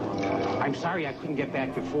 I'm sorry I couldn't get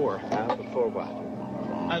back before. Before what?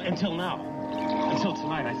 Until now. Until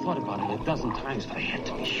tonight. I thought about it a dozen times, but I had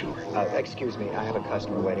to be sure. Excuse me. I have a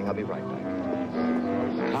customer waiting. I'll be right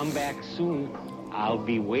back. Come back soon. I'll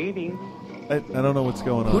be waiting. I don't know what's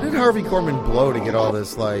going on. Who did Harvey Korman blow to get all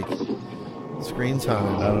this, like, screen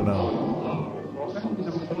time? I don't know.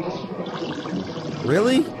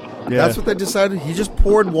 Really? Yeah. That's what they decided? He just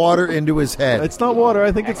poured water into his head. It's not water.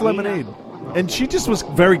 I think it's lemonade. And she just was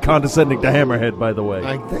very condescending to Hammerhead, by the way.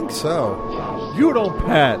 I think so. You don't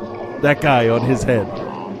pat that guy on his head.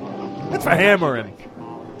 That's for hammering.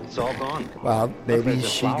 It's all gone. Well, maybe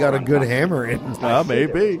she got a good hammer in. Well,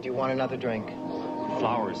 maybe. Do you want another drink?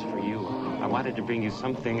 Flowers for you. I wanted to bring you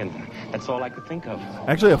something, and that's all I could think of.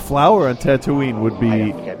 Actually, a flower on Tatooine would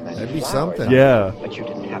be... That'd be something. Yeah. But you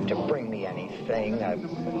didn't have to bring me anything.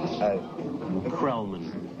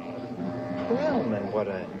 Krellman. Krellman, what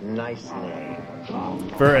a nice name.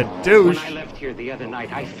 For a douche. When I left here the other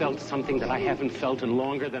night, I felt something that I haven't felt in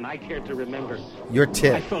longer than I care to remember. Your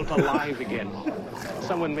tit. I felt alive again.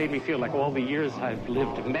 Someone made me feel like all the years I've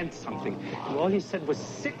lived meant something. And all he said was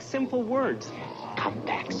 6 simple words. Come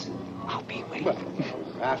back soon. I'll be waiting.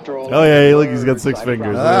 After all. Oh, yeah, look, he's got 6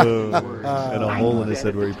 fingers. Ah. And a hole in his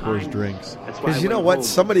head where he pours drinks. Because you know what?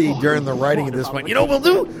 Somebody during the writing of this went, you know what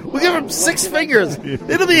we'll do? We'll give him 6 fingers.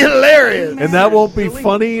 It'll be hilarious. And that won't be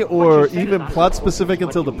funny or even plot specific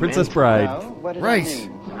until The Princess Bride. Right.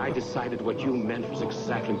 I decided what you meant was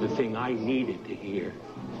exactly the thing I needed to hear.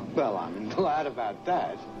 Well, I'm glad about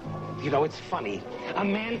that. You know, it's funny. A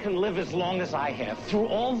man can live as long as I have, through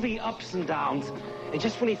all the ups and downs, and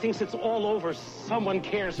just when he thinks it's all over, someone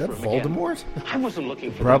cares Is for that him Voldemort? again. I wasn't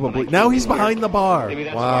looking for Probably. that Now he's behind the bar. Maybe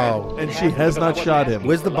that's Wow. why. And she has not shot him.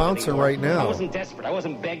 Where's the bouncer right I now? wasn't desperate. I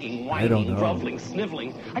wasn't begging, I don't whining, know. groveling,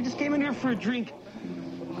 sniveling. I just came in here for a drink.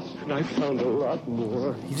 And I found a lot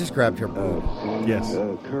more. He just grabbed your boob. Yes.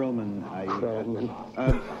 Krellman,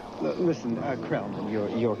 listen, Krellman,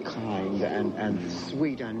 you're kind and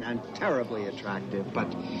sweet and terribly attractive, but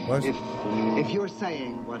What? if you're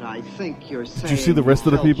saying what I think you're saying... Did you see the rest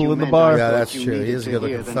of the felt people you in the meant bar? I Yeah, thought that's you true. He needed is a to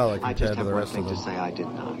good-looking hear, then fella I compared just to have the one rest thing of to them. say I did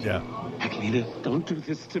not. Yeah. Agneta, don't do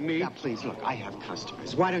this to me. Now, please, look, I have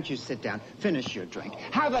customers. Why don't you sit down, finish your drink,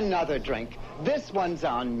 have another drink. This one's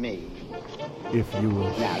on me. If you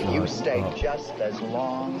will. Now, shut you stay up. just as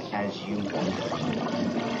long as you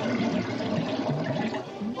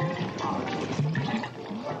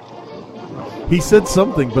He said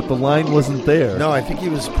something, but the line wasn't there. No, I think he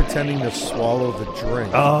was pretending to swallow the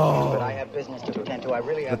drink. Oh. But I have business to attend to. I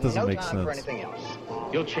really have That doesn't no make time for sense. anything else.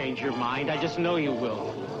 You'll change your mind. I just know you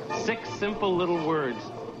will. 6 simple little words.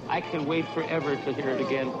 I can wait forever to hear it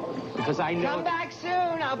again. Because I know... Come back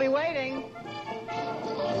soon. I'll be waiting.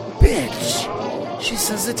 Bitch! She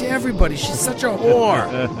says it to everybody. She's such a whore.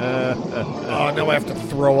 Oh, no, I have to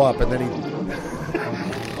throw up. And then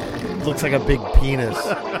he looks like a big penis.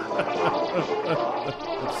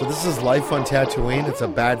 So this is Life on Tatooine. It's a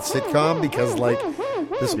bad sitcom because, like,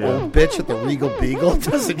 this old bitch at the Regal Beagle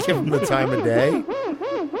doesn't give him the time of day.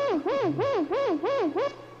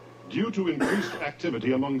 Due to increased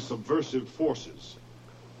activity among subversive forces,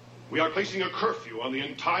 we are placing a curfew on the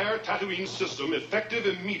entire Tatooine system effective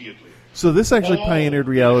immediately. So this actually All pioneered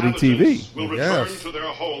reality inhabitants TV. will return to their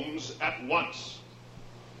homes at once.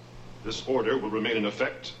 This order will remain in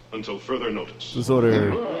effect until further notice. This is order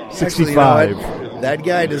Actually, you know 65. what? That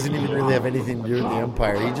guy doesn't even really have anything to do with the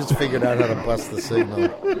Empire. He just figured out how to bust the signal.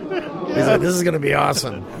 He's like, this is going to be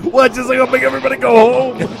awesome. What? Just like I'll make everybody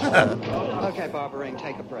go home? Okay, Barbarine,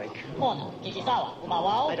 take a break.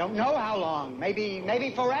 I don't know how long. Maybe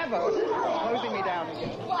forever. Closing me down again.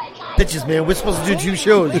 Bitches, man, we're supposed to do 2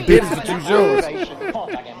 shows. You bid for 2 shows.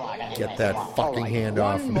 Get that fucking hand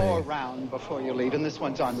off One me. more round before you leave, and this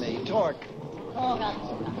one's on me. Torque.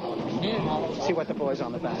 See what the boys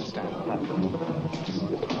on the bandstand have.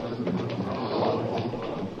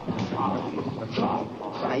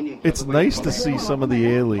 It's nice to see some of the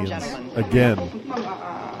aliens again.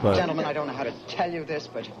 But Gentlemen, I don't know how to tell you this,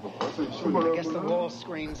 but I guess the wall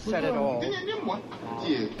screen said it all.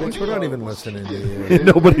 Bitch, we're not even listening to you.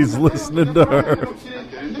 nobody's listening to her.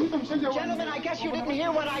 Gentlemen, I guess you didn't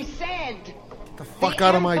hear what I said. Get the fuck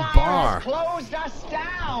out of my bar. Closed us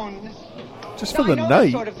down. Just for I the know night.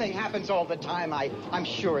 This sort of thing happens all the time. I'm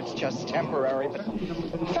sure it's just temporary, but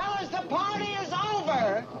fellas, the party is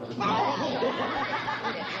over.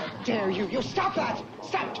 Dare you? You stop that!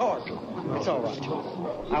 Stop, Torque. It's all right.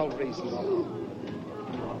 I'll reason.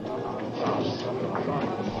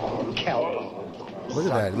 Kelp. Look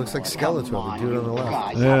at that. It looks like Skeletor, the dude on the left.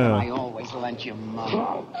 Guys, Yeah. how can I always lent you money?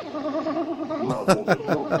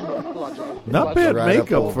 Not bad Right up,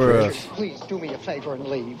 makeup old for a... bitch. Please do me a favor and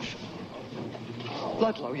leave.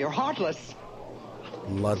 Ludlow, you're heartless.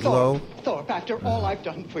 Ludlow? Thorpe, after all I've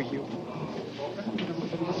done for you.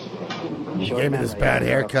 He gave me this bad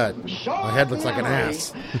haircut. My head looks like an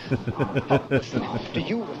ass. Do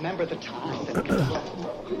you remember the time that...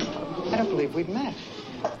 I don't believe we've met.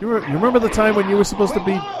 You remember the time when you were supposed to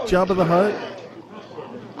be Jabba the Hutt?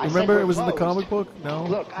 Remember it was in the comic book? No?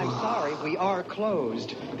 Look, I'm sorry, we are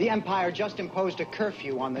closed. The Empire just imposed a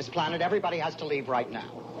curfew on this planet. Everybody has to leave right now.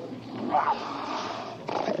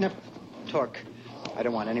 Never... Torque, I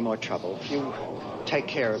don't want any more trouble. You take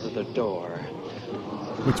care of the door.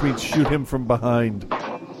 Which means shoot him from behind.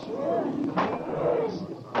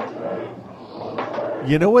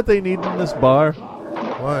 You know what they need in this bar?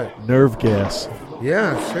 What? Nerve gas.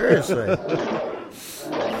 Yeah, seriously.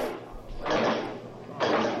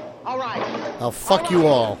 All right. I'll fuck you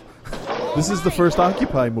all. This is the first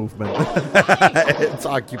Occupy movement. It's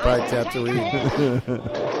Occupy Tatooine.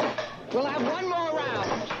 We'll have one more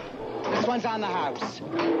round. This one's on the house.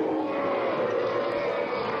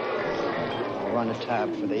 I'll run a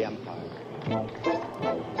tab for the Empire.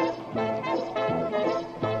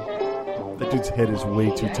 That dude's head is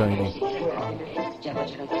way too tiny.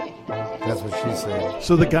 That's what she said.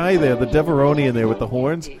 So the guy there, the Deveronian there with the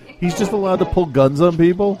horns, he's just allowed to pull guns on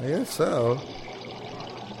people? I guess so.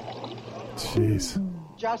 Jeez.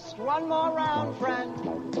 Just one more round, friend.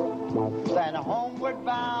 Then homeward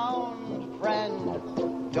bound,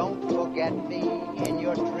 friend. Don't forget me in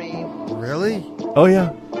your dream. Really? Oh,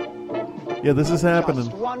 yeah. Yeah, this is happening.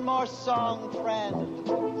 Just one more song, friend.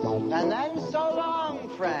 And then so long,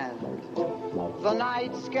 friend. The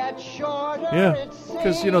nights get shorter. Yeah,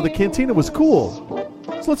 because, the Cantina was cool.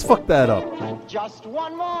 So let's fuck that up. Just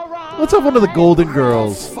one more round. Let's have one of the Golden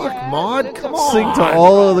Girls. Fuck Maude, come on. Sing to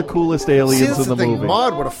all of the coolest aliens in the thing, movie.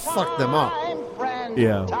 Maude would have fucked them up.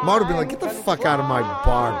 Yeah. Maude would be like, get the fuck out of my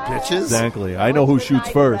bar, bitches. Exactly. I know who shoots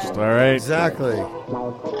first, all right? Exactly.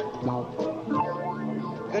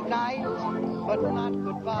 Good night, but not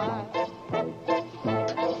goodbye.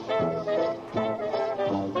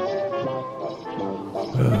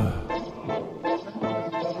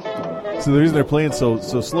 So the reason they're playing so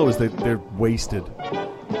slow is they're wasted.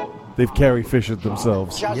 They've Carrie Fishered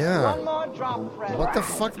themselves. Yeah. What the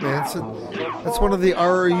fuck, man? That's one of the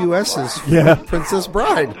RUS's. Yeah. Princess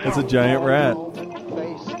Bride. It's a giant rat.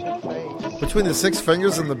 Between the 6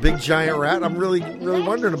 fingers and the big giant rat, I'm really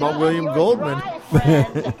wondering about William Goldman.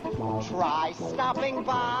 Try stopping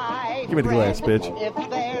by. Give me the glass, bitch.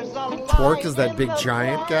 Twerk is that big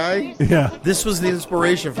giant guy? Yeah. This was the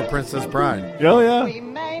inspiration for Princess Bride. Oh, yeah. We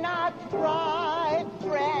may not thrive,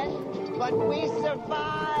 friend, but we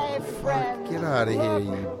survive, friend. Get out of here,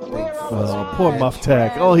 you big Oh, poor Muff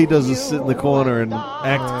Tack. All he does is sit in the corner and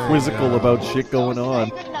act quizzical about shit going on.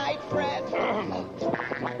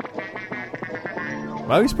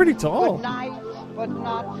 Wow, he's pretty tall. Good night, but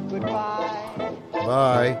not goodbye.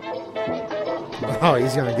 Bye. Oh,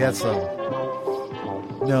 he's going to get some.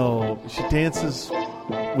 No, she dances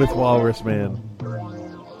with Walrus Man.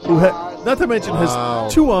 Who not to mention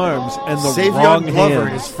has 2 arms and the Save wrong Young Glover hand.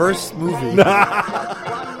 in his first movie.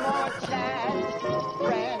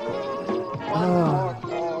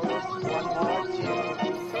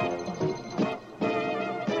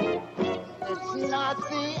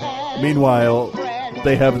 Meanwhile,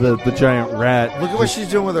 they have the giant rat. Look at what she's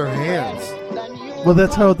doing with her hands. Well,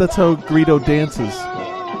 that's how Greedo dances,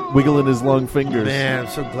 wiggling his long fingers. Man, I'm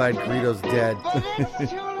so glad Greedo's dead.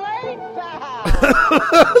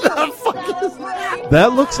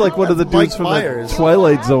 That looks like one of the dudes from the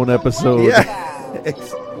Twilight Zone episode. Yeah.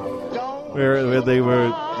 where they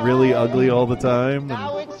were really ugly all the time.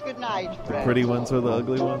 Now it's good night, The friend. pretty ones were the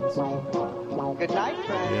ugly ones. Good night,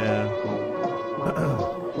 friend. Yeah.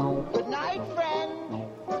 Good night, friend.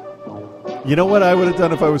 You know what I would have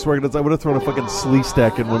done if I was working? I would have thrown a fucking slee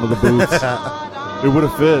stack in one of the booths. It would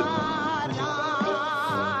have fit.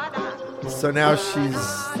 So now she's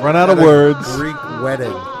Run out of at a words. Greek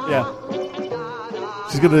wedding. Yeah.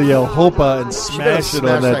 She's going to yell Hopa and She better smash it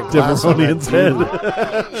on that glass on that Deveronian's head.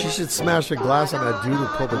 dude. She should smash a glass on that dude who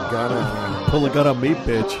pulled a gun on her. Pull a gun on me,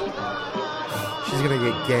 bitch. She's going to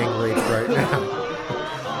get gang raped right now.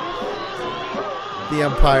 The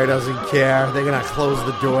Empire doesn't care. They're going to close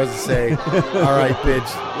the doors and say, all right,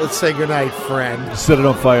 bitch, let's say goodnight, friend. Set it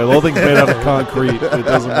on fire. The whole thing's made out of concrete. It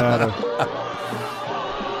doesn't matter.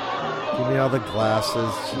 Give me all the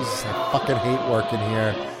glasses. Jesus, I fucking hate working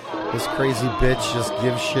here. This crazy bitch just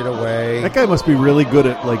gives shit away. That guy must be really good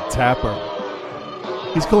at, Tapper.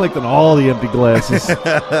 He's collecting all the empty glasses.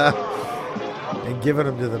 And giving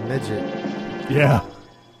them to the midget. Yeah.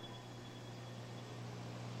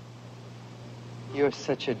 You're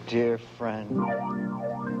such a dear friend.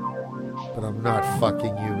 But I'm not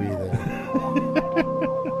fucking you either.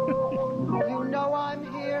 You know I'm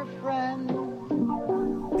here, friend.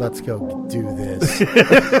 Let's go do this.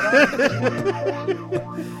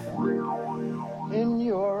 In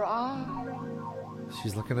your eyes.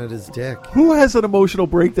 She's looking at his dick. Who has an emotional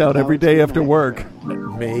breakdown every day after work?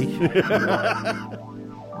 Me.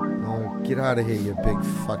 Oh, get out of here, you big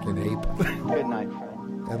fucking ape. Good night, friend.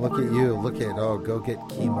 And look at you. Go get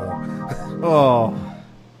chemo. Oh.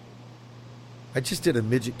 I just did a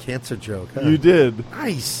midget cancer joke. Huh? You did.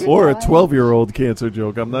 Nice. Or a 12-year-old cancer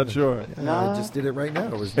joke. I'm not sure. I just did it right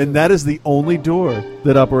now. And that is the only door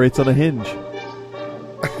that operates on a hinge.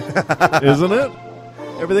 Isn't it?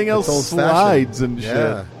 Everything else slides and shit.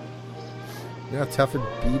 Yeah. You know how tough it'd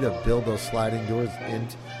be to build those sliding doors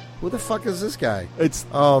into... Who the fuck is this guy? It's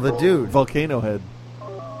the dude. Volcano Head.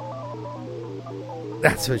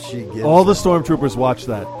 That's what she gets. All the stormtroopers watched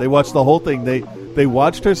that. They watched the whole thing. They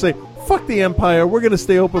watched her say, fuck the Empire, we're going to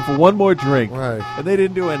stay open for one more drink. Right. And they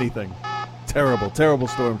didn't do anything. Terrible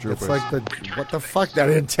stormtroopers. It's like what the fuck? That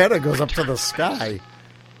antenna goes up to the sky.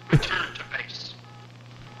 Return to base.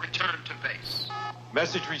 Return to base.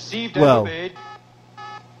 Message received Well, and obeyed.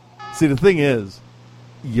 See, the thing is,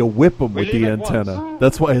 you whip them with the antenna.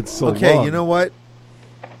 That's why it's so long. Okay, you know what?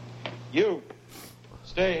 You,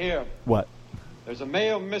 stay here. What? There's a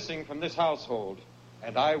male missing from this household.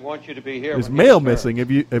 And I want you to be here. There's when mail you missing. Have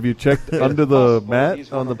you checked under the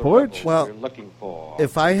mat on the porch? Well, you're looking for.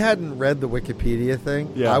 if I hadn't read the Wikipedia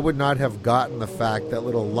thing, Yeah. I would not have gotten the fact that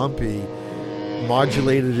little Lumpy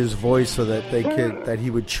modulated his voice so that that he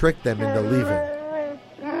would trick them into leaving.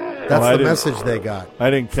 That's I the didn't- message they got. I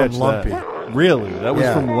didn't catch from Lumpy. that. Really? That was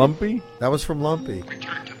Yeah. from Lumpy? That was from Lumpy.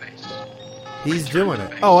 He's doing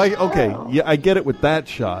it. Oh, okay. Yeah, I get it with that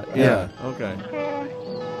shot. Yeah. Okay.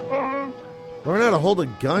 Learn how to hold a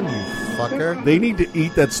gun, you fucker. They need to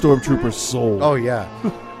eat that stormtrooper's soul. Oh, yeah.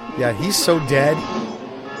 Yeah, he's so dead.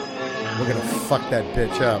 We're going to fuck that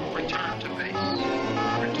bitch up.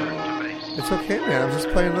 It's okay, man. I'm just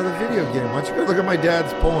playing another video game. Why don't you go look at my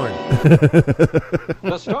dad's porn?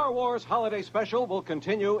 The Star Wars Holiday Special will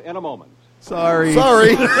continue in a moment. Sorry.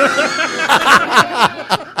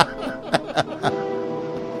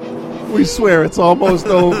 We swear it's almost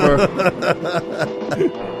over.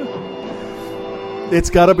 It's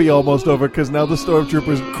got to be almost over because now the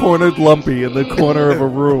stormtroopers cornered Lumpy in the corner of a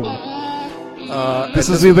room. This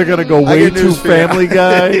is either going to go way too Family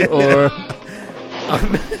Guy or...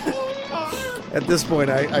 At this point,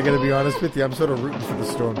 I got to be honest with you. I'm sort of rooting for the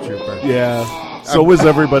stormtrooper. Yeah. So was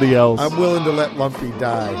everybody else. I'm willing to let Lumpy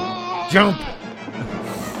die. Jump!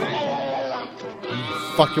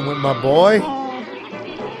 You fucking with my boy?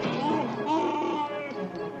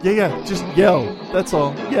 Yeah. Just yell. That's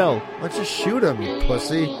all. Yell. Why don't you shoot him, you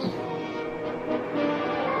pussy?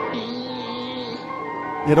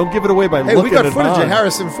 Yeah, don't give it away by Hey, looking we got at footage Han. of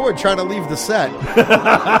Harrison Ford trying to leave the set.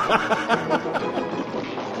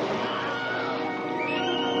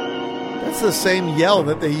 That's the same yell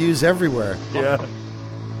that they use everywhere. Yeah.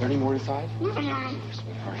 Any more inside? Sweetheart,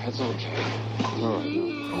 that's okay.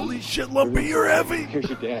 Holy shit, Lumpy, you're heavy. Here's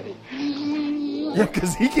your daddy. Yeah,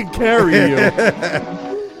 because he can carry you.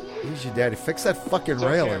 Here's your daddy. Fix that fucking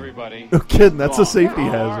railing. Everybody. No kidding, that's a safety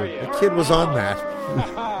hazard. The kid was on that.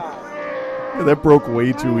 Yeah, that broke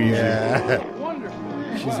way too easy. Yeah.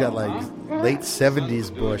 She's got like late 70s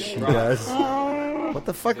bush, she does. What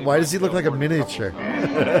the fuck? Why does he look like a miniature?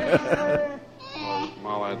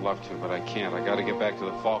 Well, I'd love to, but I can't. I got to get back to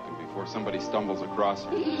the Falcon before somebody stumbles across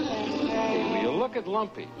her. Hey, will you look at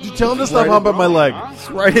Lumpy? Did you tell him to stop humping my leg? He's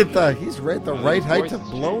right at the right height to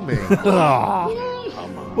blow me.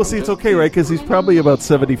 Well, see, it's okay, right? Because he's probably about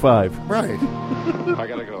 75. Right. I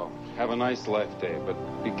got to go. Have a nice life day, but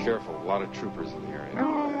be careful. A lot of troopers in here.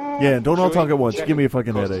 Yeah, don't all talk at once. Check Give me it. a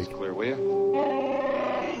fucking Coast is headache. Clear, will you?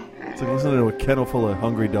 It's like listening to a kennel full of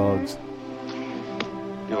hungry dogs.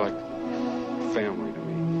 You're like family to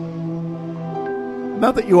me.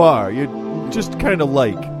 Not that you are. You're just kind of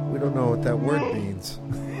like. We don't know what that word means.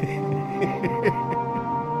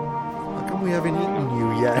 How come we haven't eaten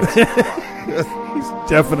you yet? He's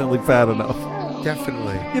definitely fat enough.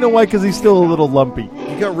 Definitely. You know why? Because he's still a little lumpy.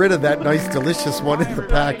 You got rid of that nice, delicious one in the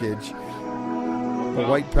package. The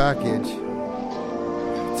white package.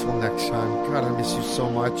 Until next time. God, I miss you so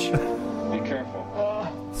much. Be careful.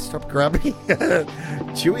 Stop grabbing.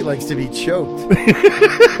 Chewie likes to be choked.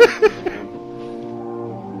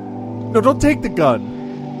 No, don't take the gun.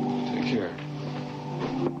 Take care.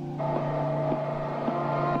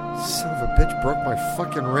 Son of a bitch broke my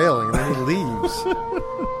fucking railing and then he leaves.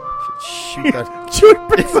 Shoot that.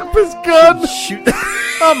 Chewie picks up his gun. Shoot.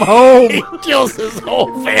 I'm home. He kills his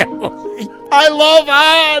whole family. I love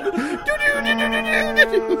Han.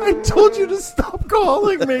 I told you to stop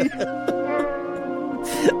calling me.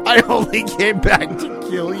 I only came back to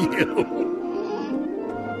kill you.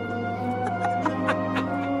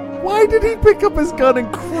 Why did he pick up his gun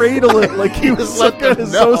and cradle it like he was some kind of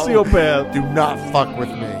sociopath? Do not fuck with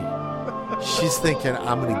me. She's thinking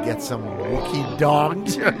I'm going to get some Wookiee dong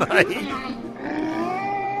tonight.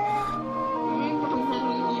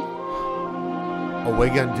 Oh,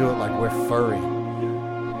 we're going to do it like we're furry.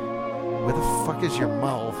 Where the fuck is your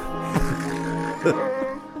mouth?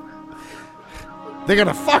 They're going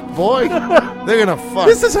to fuck, boy. They're going to fuck.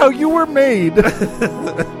 This is how you were made.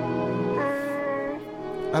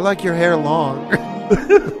 I like your hair long.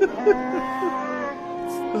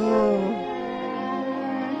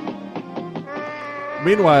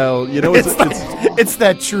 Meanwhile, you know, it's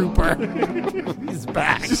that trooper. He's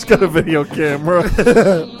back. He's got a video camera.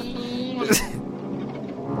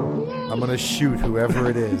 I'm going to shoot whoever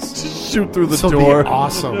it is. Shoot through the This'll door. Be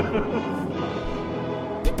awesome.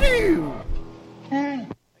 Pew!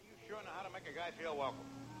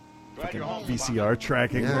 VCR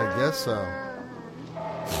tracking. Yeah, I guess so.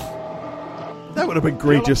 That would have been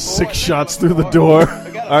great. Just 6 shots through the door.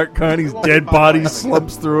 Art Carney's dead body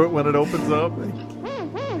slumps through it when it opens up.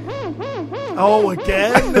 Oh,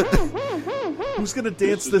 again? Who's going to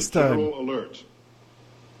dance this time? General alert.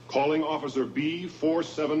 Calling Officer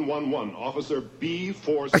B4711. Officer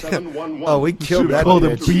B4711. Oh, we killed that called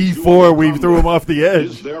him bitch. B4. We threw him off the edge.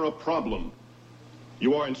 Is there a problem?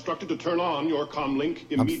 You are instructed to turn on your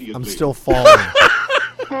comlink immediately. I'm still falling.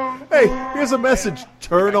 Hey, here's a message.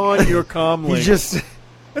 Turn on your comm link.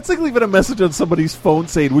 It's like leaving a message on somebody's phone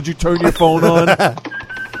saying, would you turn your phone on?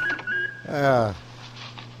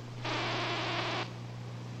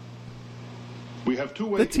 We have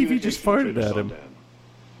two-way The TV just communication farted through at him. Sundan.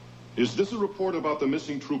 Is this a report about the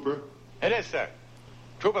missing trooper? It is, sir.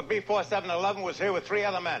 Trooper B4711 was here with 3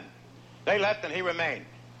 other men. They left and he remained.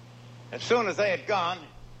 As soon as they had gone,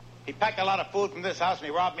 he packed a lot of food from this house and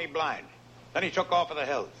he robbed me blind. Then he took off for the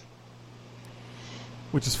hills.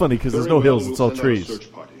 Which is funny because there's Very no well, hills, we'll it's all send out a trees.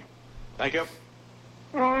 search party. Thank you.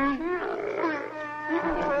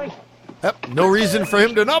 Yep, no reason for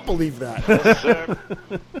him to not believe that. Yes, sir.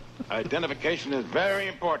 Identification is very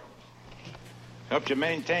important. Helps you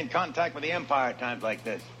maintain contact with the Empire at times like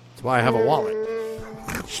this. That's why I have a wallet.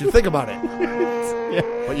 You should think about it.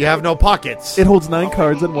 But you have no pockets. It holds 9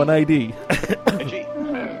 cards and 1 ID.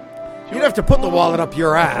 You'd have to put the wallet up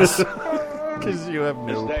your ass. Because you have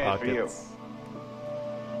no This day is for you. pockets.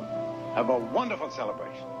 Have a wonderful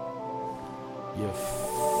celebration. You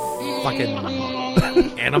fucking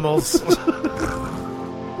animals. I'm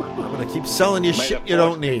going to keep selling you shit you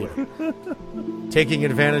don't need. Taking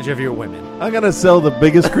advantage of your women. I'm going to sell the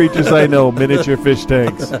biggest creatures I know, miniature fish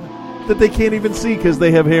tanks, that they can't even see because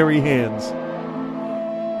they have hairy hands.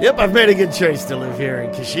 Yep, I've made a good choice to live here in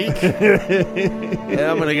Kashyyyk.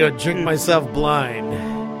 Yeah, I'm going to go drink myself blind.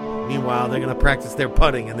 Meanwhile, they're going to practice their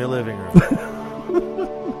putting in their living room.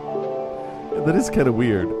 That is kind of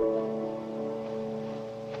weird.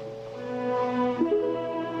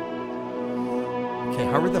 Okay,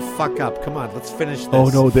 hurry the fuck up. Come on, let's finish this. Oh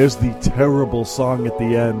no, there's the terrible song at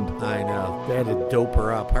the end. I know. They had to dope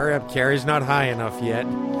her up. Hurry up, Carrie's not high enough yet.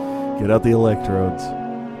 Get out the electrodes.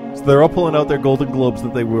 So they're all pulling out their Golden Globes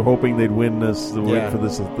that they were hoping they'd win for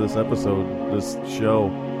this episode, this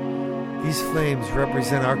show. These flames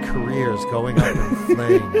represent our careers going up in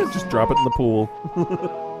flames. Just drop it in the pool.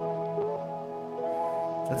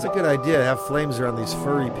 That's a good idea to have flames around these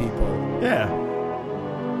furry people. Yeah.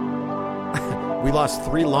 We lost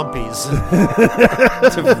 3 lumpies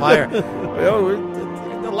to fire.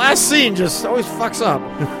 The last scene just always fucks up.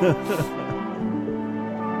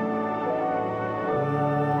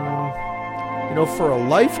 You know, for a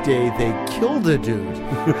life day, they killed a dude.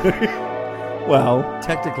 Well,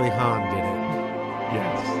 technically, Han did it.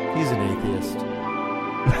 Yes. He's an atheist.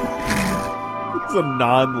 It's a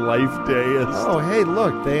non-life deist. Oh, hey,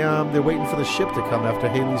 look, they're waiting for the ship to come after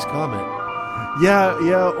Halley's Comet. Yeah,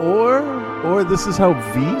 or this is how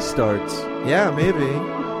V starts. Yeah, maybe.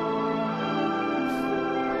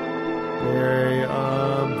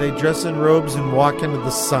 They dress in robes and walk into the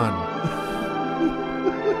sun.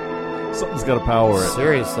 Something's got to power it.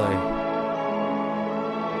 Seriously.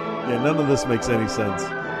 Yeah, none of this makes any sense.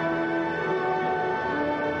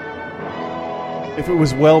 If it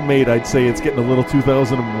was well made, I'd say it's getting a little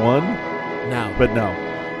 2001. No. But no.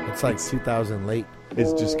 It's like 2000 late.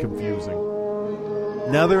 It's just confusing.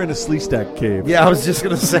 Now they're in a Sleestack cave. Yeah, I was just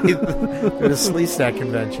going to say, they're at a Sleestack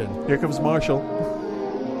convention. Here comes Marshall.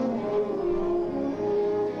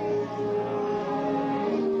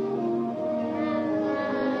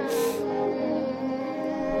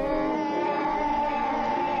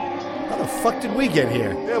 How the fuck did we get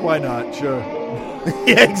here? Yeah, why not? Sure.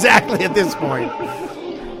 Yeah, exactly at this point.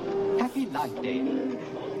 Happy Life Day.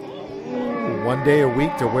 One day a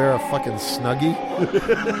week to wear a fucking Snuggie?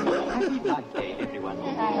 Happy Life Day, everyone.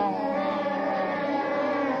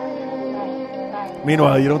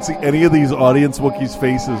 Meanwhile, you don't see any of these audience Wookiees'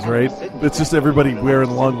 faces, right? It's just everybody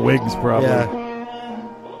wearing long wigs, probably. Yeah.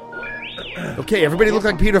 Okay, everybody look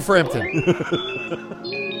like Peter Frampton.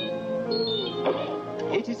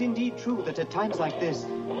 It is indeed true that at times like this,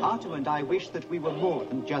 Artu and I wish that we were more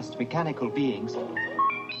than just mechanical beings.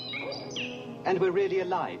 And were really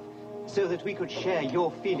alive, so that we could share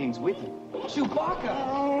your feelings with you.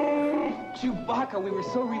 Chewbacca! Chewbacca, we were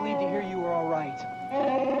so relieved to hear you were all right.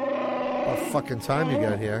 What fucking time you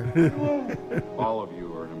got here? All of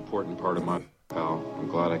you are an important part of my pal. I'm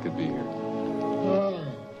glad I could be here.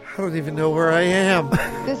 I don't even know where I am.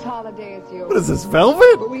 This holiday is yours. What is this,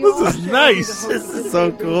 velvet? This is nice. This is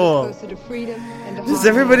so cool. Closer to freedom and to Does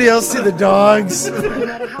everybody else see the dogs?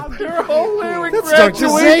 They're all wearing That's Dr.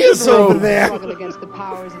 Zayas over there. struggle against the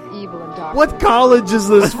powers of evil and darkness. What college is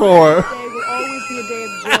this for? Today will always be a day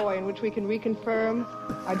of joy in which we can reconfirm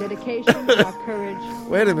our dedication and our courage.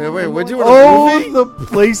 Wait a minute, wait, we're doing a Oh, movie? the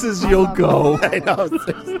places you'll go. I know.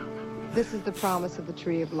 This is the promise of the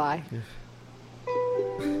Tree of Life.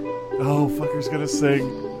 Oh, fucker's gonna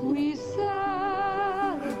sing. We celebrate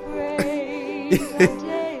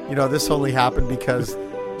You know, this only happened because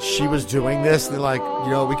she was doing this. They're like,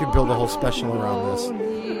 we could build a whole special around this.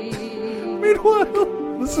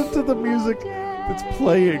 Meanwhile, listen to the music that's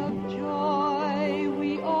playing. joy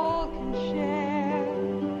we all can share.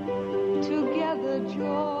 Together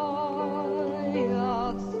joyously.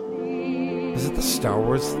 Is it the Star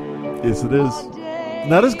Wars? Yes, it is.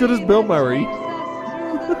 Not as good as Bill Murray.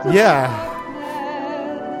 Yeah.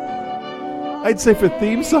 I'd say for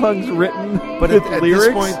theme songs written But with at lyrics.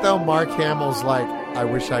 this point, though, Mark Hamill's like, I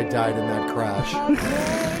wish I died in that crash.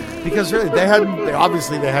 Because really, they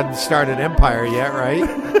hadn't started Empire yet, right?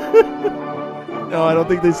 No, I don't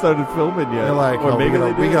think they started filming yet. They're like, or maybe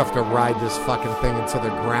we're gonna have to ride this fucking thing into the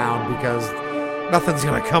ground because nothing's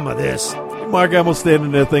gonna come of this. Mark Hamill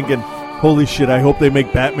standing there thinking, holy shit, I hope they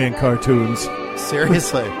make Batman cartoons.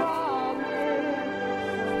 Seriously.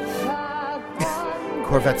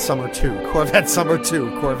 Corvette Summer 2. Corvette Summer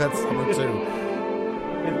 2. Corvette Summer 2.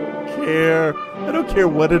 I don't care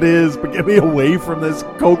what it is, but get me away from this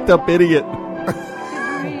coked up idiot.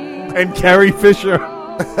 And Carrie Fisher.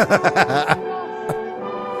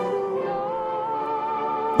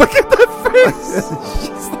 Look at that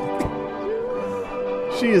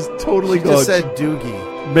face. She is totally She gone. just said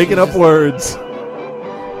Doogie. Making up words.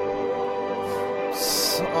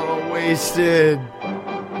 So wasted.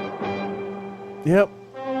 Yep.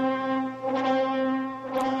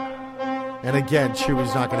 And again,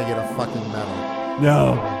 Chewie's not going to get a fucking medal.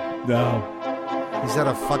 No. He's at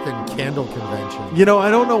a fucking candle convention. You know, I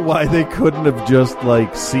don't know why they couldn't have just,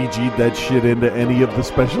 like, CG'd that shit into any of the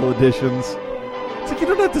special editions. It's like, you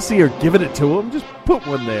don't have to see her giving it to him. Just put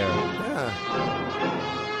one there. Yeah.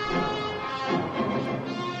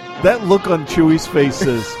 That look on Chewie's face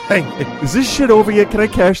says, hey, is this shit over yet? Can I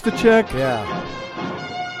cash the check? Yeah.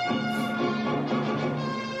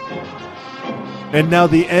 And now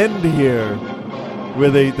the end here,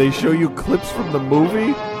 where they show you clips from the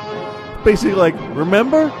movie. Basically like,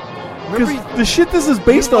 remember? Because the shit this is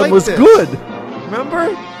based on was good.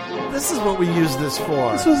 Remember? This is what we use this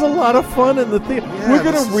for. This was a lot of fun in the theater. We're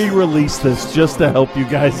going to re-release this just to help you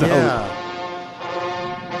guys out.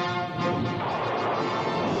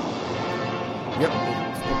 Yep.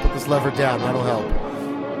 We'll put this lever down. That'll help.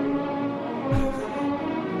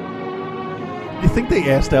 You think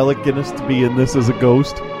they asked Alec Guinness to be in this as a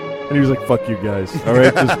ghost? And he was like, fuck you guys. All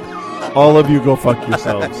right? Just all of you go fuck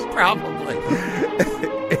yourselves. Probably.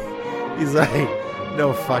 He's like,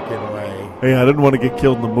 no fucking way. Hey, I didn't want to get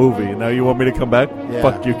killed in the movie. And now you want me to come back? Yeah.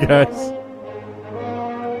 Fuck you guys.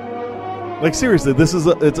 Like, seriously, this is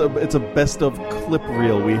it's a best of clip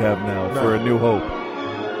reel we have now for A New Hope.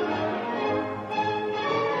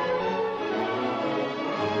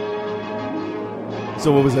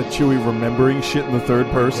 So what was that, Chewie remembering shit in the third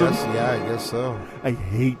person? Yes, yeah, I guess so. I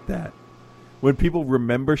hate that. When people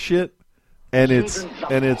remember shit and it's and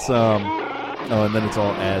then it's all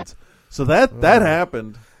ads. So that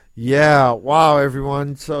happened. Yeah, wow,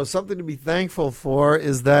 everyone. So something to be thankful for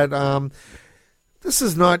is that this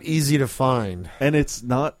is not easy to find. And it's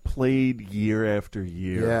not played year after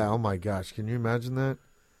year. Yeah, oh my gosh. Can you imagine that?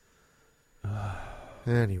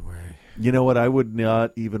 Anyway. You know what? I would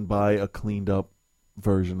not even buy a cleaned up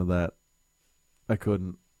version of that. I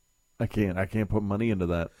couldn't. I can't put money into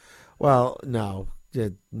that. Well, no.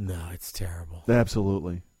 It's terrible.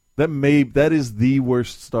 Absolutely. That is the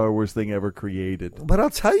worst Star Wars thing ever created. But I'll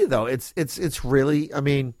tell you though, it's really, I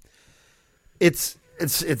mean, it's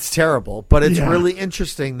terrible, but it's really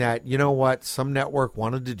interesting that, you know what, some network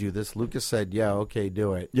wanted to do this. Lucas said, "Yeah, okay,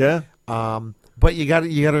 do it." Yeah. But you got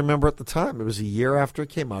to remember at the time, it was a year after it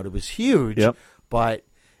came out. It was huge. Yep. But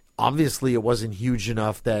obviously it wasn't huge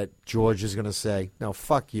enough that George is going to say, "No,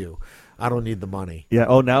 fuck you. I don't need the money." Yeah.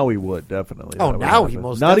 Oh, now he would definitely. Oh, now he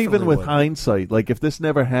most not definitely even with would. hindsight. Like if this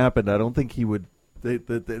never happened, I don't think he would.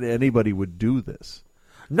 That anybody would do this.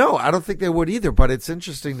 No, I don't think they would either. But it's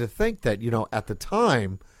interesting to think that, you know, at the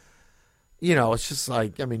time, you know, it's just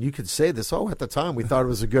like, I mean, you could say this. Oh, at the time we thought it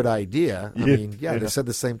was a good idea. I mean, they said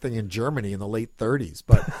the same thing in Germany in the late 30s.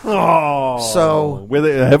 But so where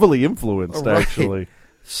they heavily influenced right. actually.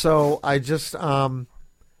 So I just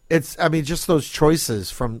just those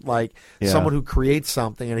choices from like someone who creates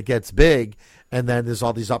something and it gets big, and then there's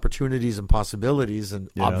all these opportunities and possibilities, and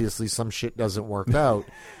obviously some shit doesn't work out.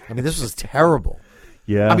 I mean, this was terrible.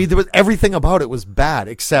 Yeah. I mean, there was everything about it was bad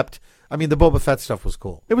except, I mean, the Boba Fett stuff was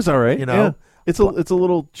cool. It was all right. You know, yeah. It's a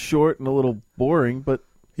little short and a little boring, but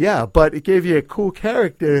yeah, but it gave you a cool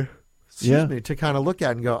character. excuse me, to kind of look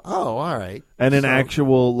at and go, oh, all right. And an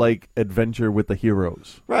actual like adventure with the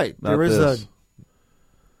heroes. Right. Not There is this.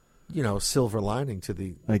 a silver lining to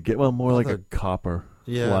the I get more like a copper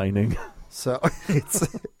lining. So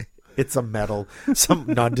it's a metal, some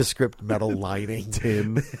nondescript metal lining.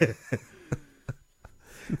 Tin.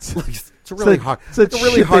 It's a really hard. It's a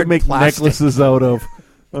really shit hard they make plastic. necklaces out of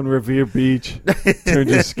on Revere Beach. Turns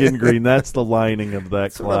your skin green. That's the lining of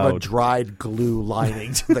that Sort cloud. of a dried glue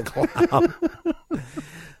lining to the cloud.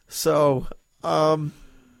 So,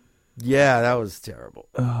 yeah, that was terrible.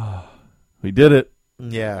 We did it.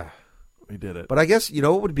 Yeah. We did it. But I guess,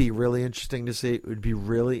 what would be really interesting to see? It would be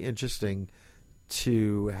really interesting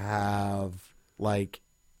to have, like,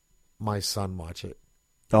 my son watch it.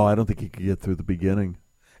 Oh, I don't think he could get through the beginning.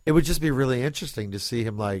 It would just be really interesting to see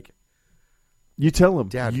him, like... You tell him,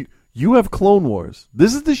 Dad, you have Clone Wars.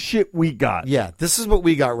 This is the shit we got. Yeah, this is what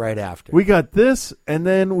we got right after. We got this, and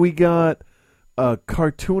then we got a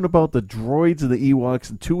cartoon about the droids and the Ewoks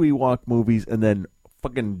and 2 Ewok movies, and then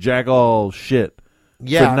fucking jack all shit for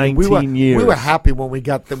 19 years. We were happy when we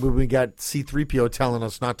got C-3PO telling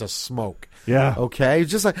us not to smoke. Yeah. Okay? It's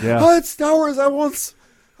just like, oh, it's Star Wars. I won't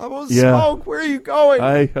smoke. Where are you going?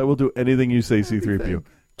 I will do anything you say, C-3PO.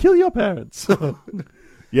 Kill your parents.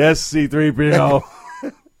 Yes, C-3PO.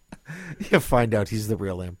 You find out he's the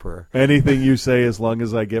real emperor. Anything you say, as long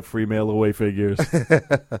as I get free mail-away figures.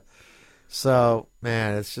 So,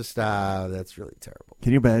 man, it's just that's really terrible.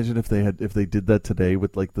 Can you imagine if they did that today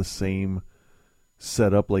with like the same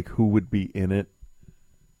setup, like who would be in it?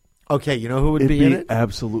 Okay, you know who would be in it?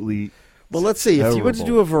 Absolutely. Well, let's see. Terrible. If you were to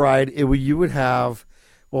do a variety, you would have.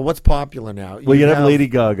 Well, what's popular now? Well, you'd have Lady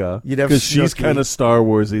Gaga. You'd have because she's Snooki. kind of Star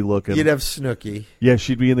Warsy looking. You'd have Snooki. Yeah,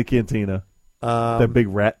 she'd be in the cantina. That big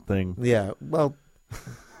rat thing. Yeah. Well.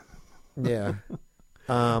 Yeah.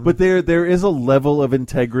 But there is a level of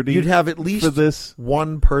integrity. You'd have at least for this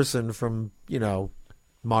one person from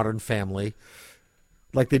Modern Family,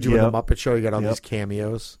 like they do in the Muppet Show. You got all these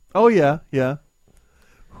cameos. Oh yeah.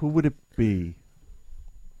 Who would it be?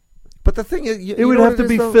 But the thing is, it would have to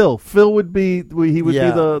be Phil. Phil would be. He would be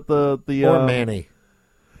the or Manny.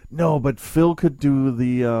 No, but Phil could do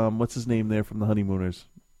the what's his name there from the Honeymooners.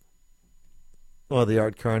 Oh, the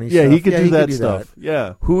Art Carney yeah, stuff. He could do that stuff.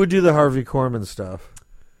 Yeah. Who would do the Harvey Korman stuff?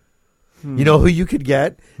 You know who you could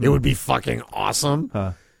get? It would be fucking awesome.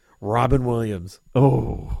 Huh. Robin Williams.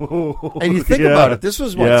 Oh. And you think about it. This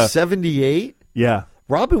was, 78? Yeah.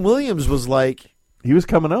 Robin Williams was like... He was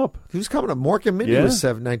coming up. Mork and Mindy was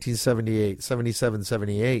 1978, 77,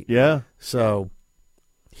 78. Yeah. So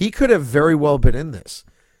he could have very well been in this.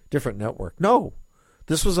 Different network. No.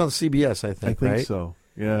 This was on CBS, I think, right? So.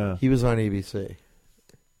 Yeah. He was on ABC.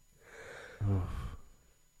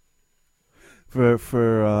 But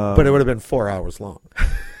it would have been 4 hours long.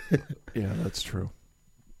 Yeah, that's true.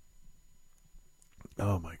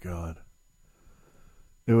 Oh my God.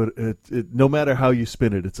 It would no matter how you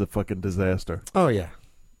spin it, it's a fucking disaster. Oh yeah.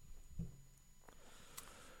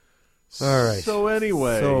 All right. So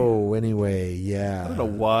anyway, yeah. I don't know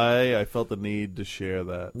why I felt the need to share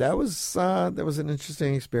that. That was an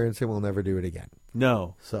interesting experience, and we'll never do it again.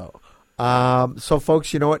 No. So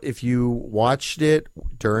folks, you know what? If you watched it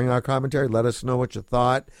during our commentary, let us know what you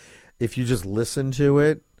thought. If you just listened to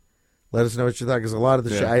it, let us know what you thought. Because a lot of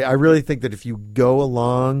the shit, I really think that if you go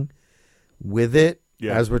along with it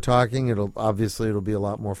as we're talking, it'll be a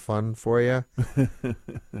lot more fun for you.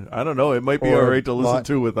 I don't know. It might be all right to listen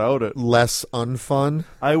to without it. Less unfun.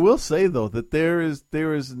 I will say though that there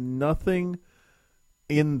is nothing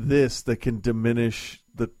in this that can diminish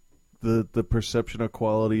the perception or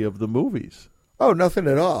quality of the movies. Oh, nothing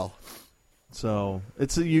at all. So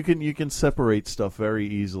it's you can separate stuff very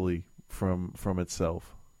easily from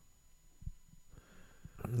itself.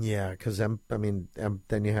 Yeah, because then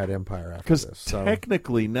you had Empire after this. Because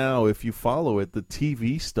technically now, if you follow it, the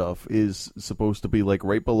TV stuff is supposed to be like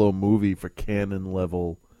right below movie for canon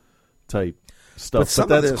level type stuff. But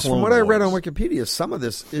some of this, from what I read on Wikipedia, some of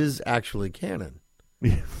this is actually canon.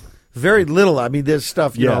 Very little. I mean, there's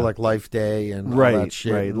stuff, you know, like Life Day and all that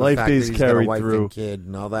shit. Right, Life Day's carried through. Kid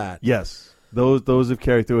and all that. Yes, those have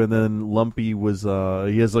carried through. And then Lumpy was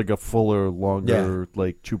he has like a fuller, longer,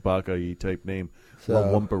 like Chewbacca-y type name,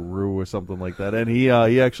 Wumparoo or something like that. And he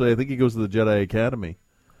actually, I think he goes to the Jedi Academy.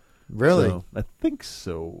 Really? So, I think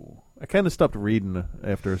so. I kind of stopped reading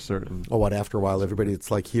after a certain. Oh, what? After a while, it's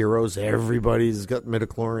like heroes. Everybody's got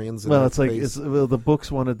midichlorians. Well, it's like the books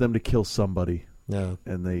wanted them to kill somebody. Yeah,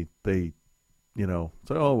 and they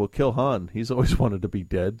so we'll kill Han. He's always wanted to be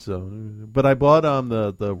dead. So, but I bought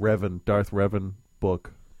the Revan, Darth Revan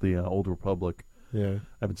book, the Old Republic. Yeah, I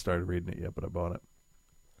haven't started reading it yet, but I bought it.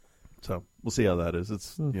 So we'll see how that is.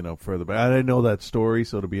 It's further back. I didn't know that story,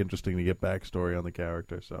 so it'll be interesting to get backstory on the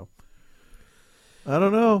character. So I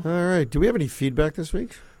don't know. All right. Do we have any feedback this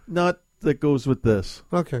week? Not that goes with this.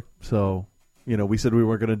 Okay. So we said we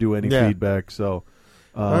weren't going to do any feedback. So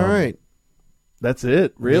all right. That's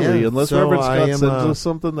it, really. Yeah, Unless so Reverend Scott sends us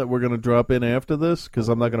something that we're going to drop in after this, because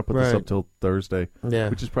I'm not going to put this up till Thursday,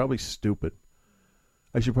 which is probably stupid.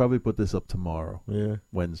 I should probably put this up tomorrow,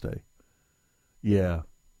 Wednesday. Yeah.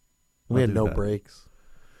 We had no breaks.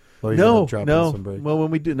 No. Well, when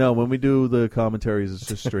we do the commentaries, it's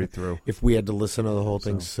just straight through. If we had to listen to the whole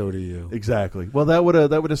thing, so do you. Exactly. Well, that would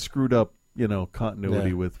have screwed up,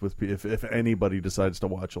 continuity with if anybody decides to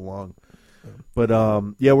watch along. But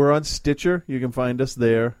we're on Stitcher. You can find us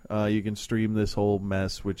there. You can stream this whole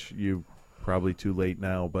mess, which you probably too late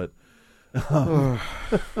now. But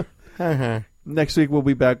next week we'll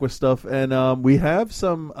be back with stuff, and we have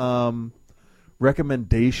some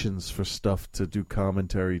recommendations for stuff to do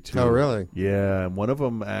commentary to. Oh, really? Yeah, and one of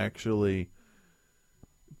them actually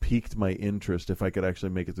piqued my interest. If I could actually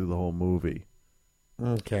make it through the whole movie.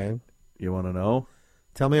 Okay. You want to know?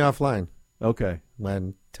 Tell me offline. Okay.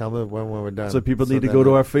 Tell me when we're done. So people need to go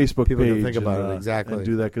to our Facebook people page can think about and, it exactly and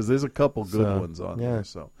do that, because there's a couple good ones on there.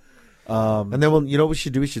 So, and then what we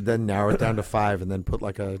should do? We should then narrow it down to 5, and then put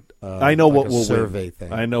like a I know what we'll survey win.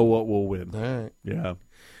 thing. I know what we'll win. All right. Yeah.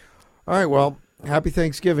 All right. Well, happy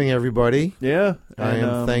Thanksgiving, everybody. Yeah. I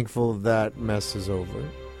am thankful that mess is over.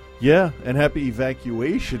 Yeah, and happy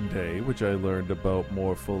Evacuation Day, which I learned about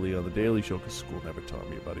more fully on the Daily Show, because school never taught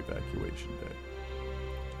me about Evacuation Day.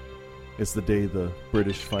 It's the day the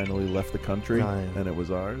British finally left the country, and it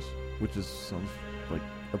was ours, which sounds like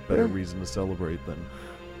a better reason to celebrate than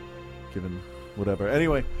given whatever.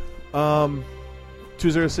 Anyway,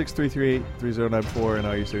 206-338-3094 and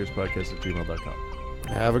areyouseriouspodcast@gmail.com.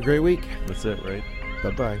 Have a great week. That's it, right?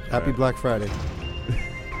 Bye-bye. Happy Black Friday.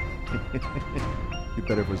 Be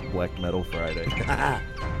better if it was Black Metal Friday.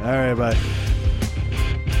 All right, bye.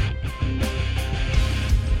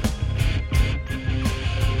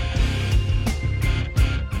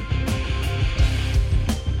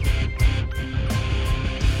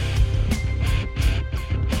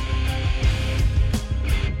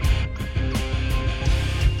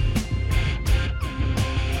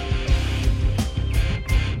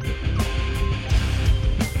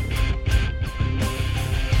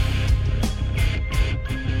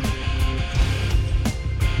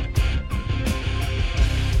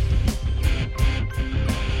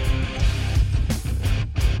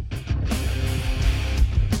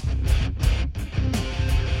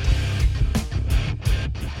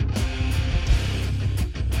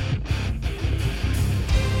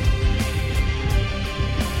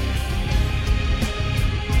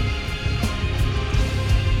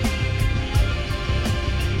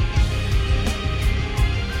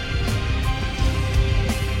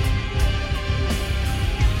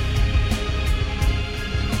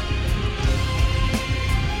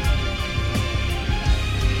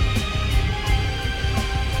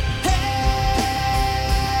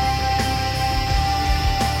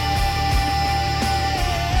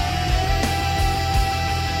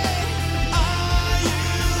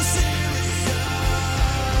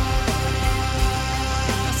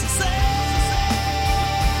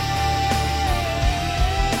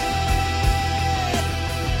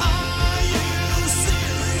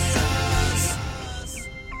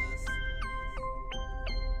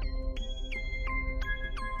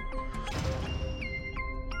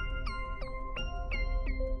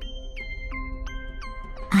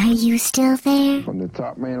 Are you still there? From the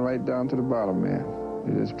top man right down to the bottom man.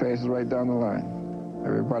 It just passes right down the line.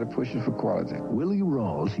 Everybody pushes for quality. Willie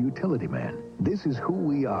Rawls, utility man. This is who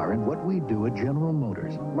we are and what we do at General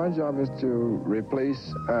Motors. My job is to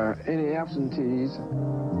replace any absentees.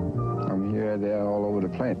 I'm here, there, all over the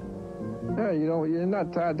plant. Yeah, you're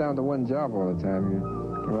not tied down to one job all the time.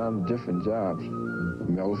 You're around different jobs.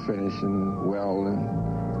 Metal finishing, welding,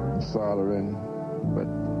 soldering. But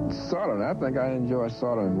soldering, I think I enjoy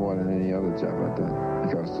soldering more than any other job I do,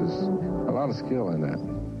 because there's a lot of skill in that.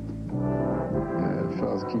 The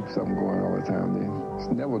fellas keep something going all the time. It's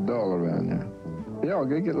never dull around there. Yeah,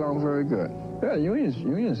 they get along very good. Yeah,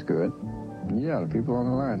 union's good. Yeah, the people on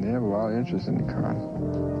the line, they have a lot of interest in the car.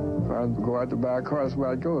 If I go out to buy a car, that's where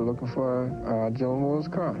I go, looking for a General Motors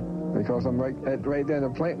car. Because I'm right there in the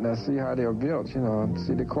plant, and I see how they're built, and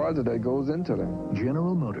see the quality that goes into them.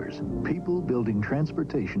 General Motors, people building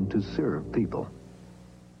transportation to serve people.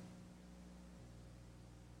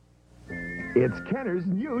 It's Kenner's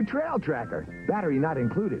new trail tracker, battery not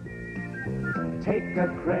included. Take a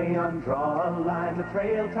crayon, draw a line. The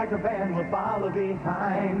trail tracker van will follow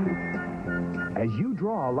behind. As you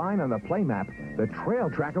draw a line on the play map, the trail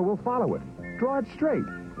tracker will follow it. Draw it straight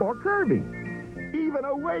or curvy, even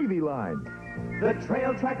a wavy line. The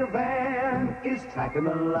trail tracker van is tracking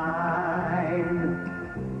the line.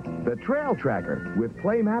 The Trail Tracker with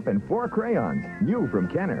play map and 4 crayons, new from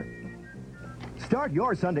Kenner. Start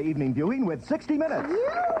your Sunday evening viewing with 60 Minutes. You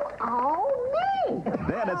owe me.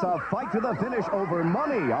 Then it's a fight to the finish over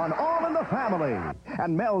money on All in the Family.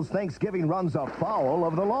 And Mel's Thanksgiving runs afoul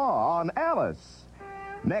of the law on Alice.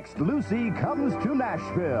 Next, Lucy comes to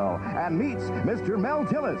Nashville and meets Mr. Mel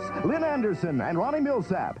Tillis, Lynn Anderson, and Ronnie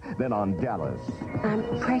Millsap. Then on Dallas. I'm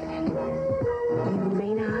pregnant. You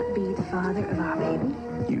may not be the father of our baby.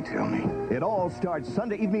 You tell me. It all starts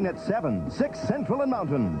Sunday evening at 7, 6 Central and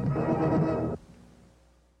Mountain.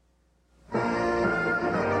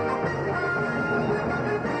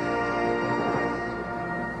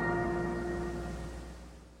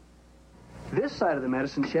 This side of the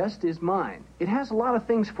medicine chest is mine. It has a lot of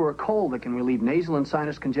things for a cold that can relieve nasal and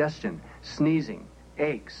sinus congestion, sneezing,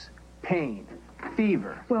 aches, pain,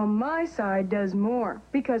 fever. Well, my side does more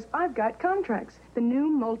because I've got Comtrex, the new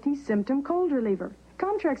multi-symptom cold reliever.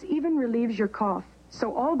 Comtrex even relieves your cough.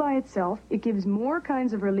 So all by itself, it gives more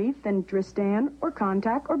kinds of relief than Dristan or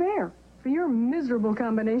Contac or Bayer. For your miserable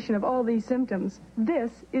combination of all these symptoms,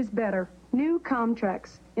 this is better. New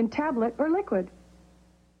Comtrex in tablet or liquid.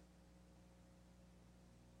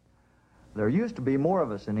 There used to be more of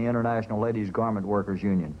us in the International Ladies Garment Workers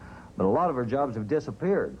Union, but a lot of our jobs have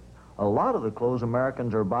disappeared. A lot of the clothes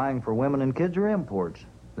Americans are buying for women and kids are imports.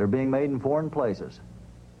 They're being made in foreign places.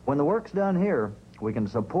 When the work's done here, we can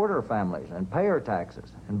support our families and pay our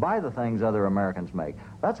taxes and buy the things other Americans make.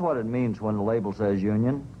 That's what it means when the label says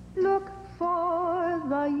union. Look for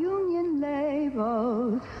the union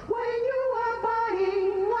label when you are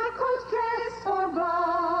buying a coat, dress, or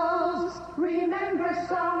blouse. Remember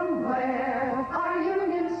somewhere our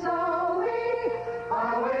union sewing,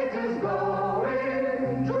 our wages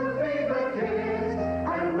going to feed the kids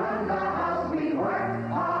and run the house. We work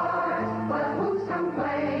hard, but who's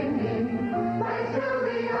complaining? Thanks to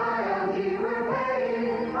the ILG, we're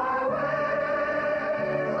paying our wages.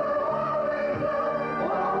 So always look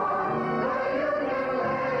for the union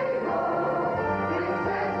label. It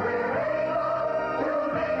says we're able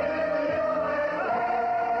to make it in the USA.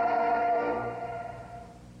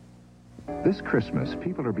 This Christmas,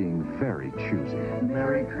 people are being very choosy.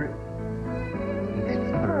 Merry Christmas.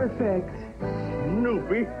 It's perfect.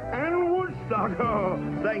 Snoopy and Woodstock. Oh,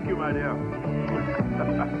 thank you, my dear.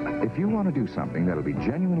 If you want to do something that'll be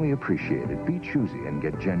genuinely appreciated, be choosy and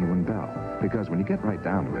get Genuine Bell. Because when you get right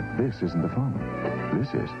down to it, this isn't the phone.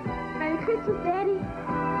 This is. Merry Christmas, Daddy.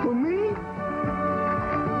 For me?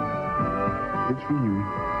 It's for you.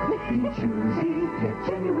 Be choosy, get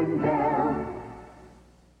Genuine Bell.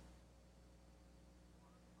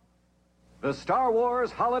 The Star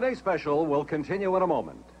Wars Holiday Special will continue in a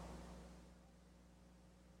moment.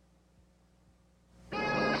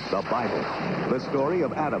 The Bible, the story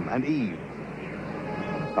of Adam and Eve,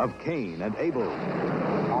 of Cain and Abel.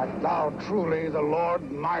 Art thou truly the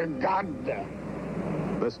Lord my God?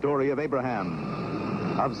 The story of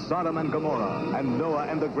Abraham, of Sodom and Gomorrah, and Noah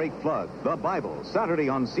and the Great Flood. The Bible, Saturday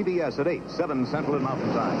on CBS at 8, 7 Central and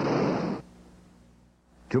Mountain Time.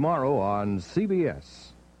 Tomorrow on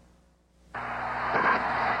CBS.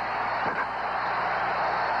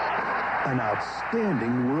 An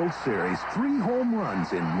outstanding World Series, 3 home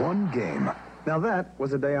runs in one game. Now that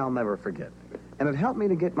was a day I'll never forget. And it helped me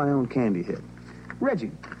to get my own candy hit.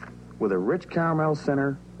 Reggie, with a rich caramel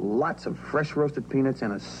center, lots of fresh roasted peanuts,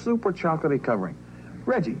 and a super chocolatey covering.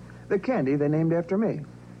 Reggie, the candy they named after me.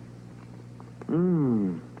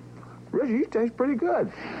 Reggie, you taste pretty good.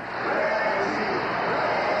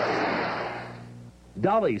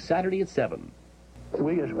 Dolly, Saturday at 7.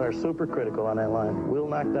 We are super critical on that line. We'll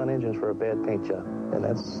knock down engines for a bad paint job, and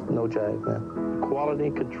that's no jive, man. Quality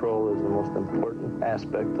control is the most important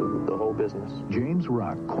aspect of the whole business. James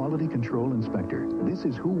Rock, Quality Control Inspector. This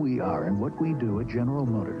is who we are and what we do at General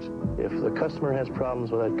Motors. If the customer has problems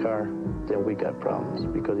with that car, then we got problems,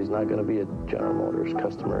 because he's not going to be a General Motors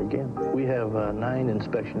customer again. We have 9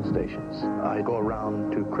 inspection stations. I go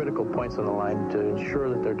around to critical points on the line to ensure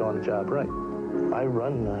that they're doing the job right. I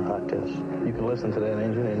run hot tests. You can listen to that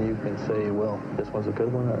engine and you can say, well, this one's a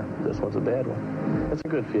good one or this one's a bad one. It's a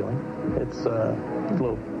good feeling. It's a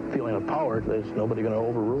little feeling of power. There's nobody going to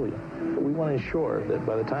overrule you. But we want to ensure that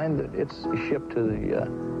by the time that it's shipped to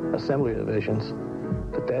the assembly divisions,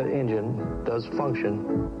 that engine does function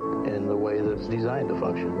in the way that it's designed to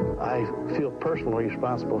function. I feel personally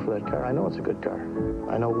responsible for that car. I know it's a good car.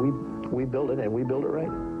 I know we build it, and we build it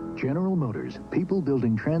right. General Motors, people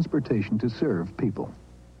building transportation to serve people.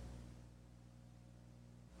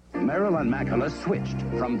 Marilyn McCullough switched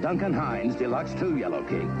from Duncan Hines Deluxe 2 Yellow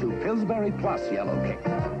Cake to Pillsbury Plus Yellow Cake.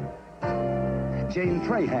 Jane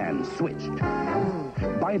Trahan switched.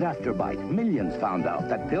 Bite after bite, millions found out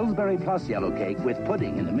that Pillsbury Plus Yellow Cake with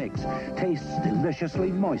pudding in the mix tastes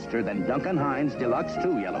deliciously moister than Duncan Hines Deluxe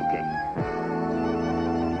 2 Yellow Cake.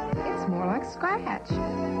 It's more like scratch.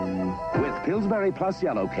 With Pillsbury Plus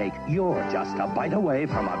Yellow Cake, you're just a bite away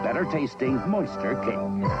from a better tasting, moister cake.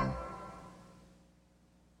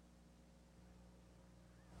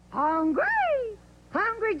 Hungry!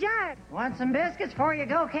 Hungry Jack! Want some biscuits before you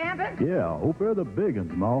go camping? Yeah, hope they're the big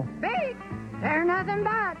ones, Ma. Big? They're nothing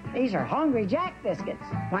but. These are Hungry Jack biscuits.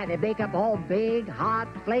 Why, they bake up all big, hot,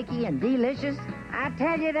 flaky, and delicious. I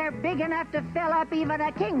tell you, they're big enough to fill up even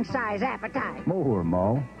a king-size appetite. More,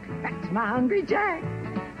 Ma. That's my Hungry Jack.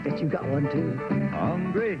 Bet you got one, too.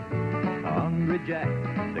 Hungry Jack.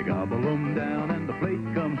 They gobble them down and the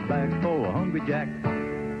plate comes back for a Hungry Jack.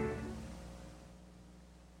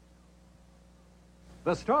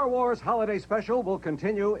 The Star Wars Holiday Special will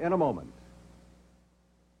continue in a moment.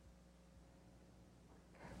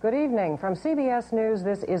 Good evening. From CBS News,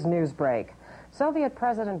 this is Newsbreak. Soviet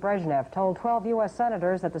President Brezhnev told 12 U.S.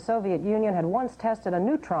 senators that the Soviet Union had once tested a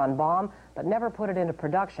neutron bomb but never put it into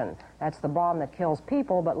production. That's the bomb that kills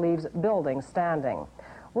people but leaves buildings standing.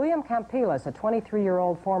 William Campilas, a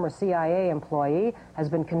 23-year-old former CIA employee, has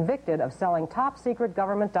been convicted of selling top-secret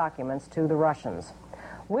government documents to the Russians.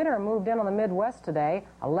 Winter moved in on the Midwest today,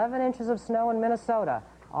 11 inches of snow in Minnesota.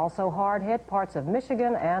 Also hard hit parts of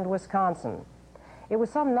Michigan and Wisconsin. It was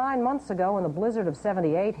some 9 months ago when the blizzard of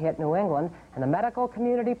 '78 hit New England, and the medical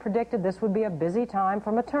community predicted this would be a busy time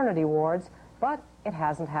for maternity wards, but it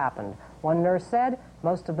hasn't happened. One nurse said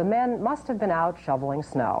most of the men must have been out shoveling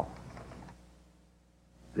snow.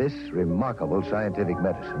 This remarkable scientific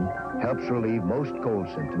medicine helps relieve most cold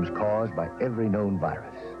symptoms caused by every known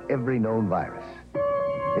virus. Every known virus.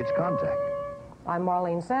 It's Contact. I'm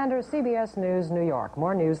Marlene Sanders, CBS News, New York.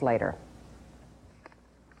 More news later.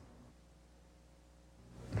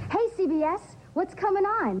 Hey, CBS, what's coming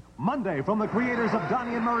on? Monday, from the creators of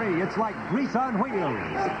Donnie and Marie, it's like Grease on Wheels.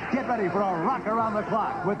 Get ready for a rock around the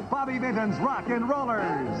clock with Bobby Vinton's Rock and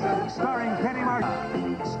Rollers. Starring Penny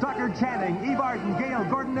Marshall, Stockard Channing, Eve Arden, Gail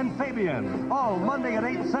Gordon, and Fabian. All Monday at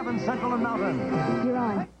 8, 7 Central and Mountain. You're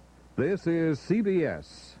on. This is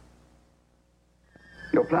CBS.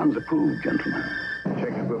 Your plan's approved, gentlemen.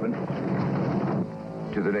 Check equipment.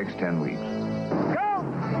 To the next 10 weeks. Go!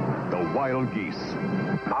 The Wild Geese.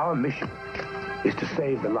 Our mission is to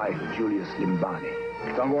save the life of Julius Limbani.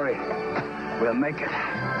 Don't worry. We'll make it.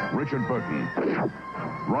 Richard Burton.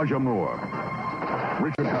 Roger Moore.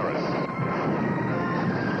 Richard Harris.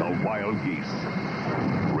 The Wild Geese.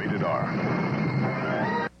 Rated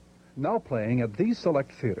R. Now playing at these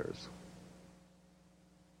select theaters.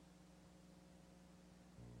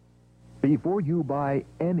 Before you buy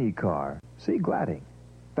any car, see Gladding.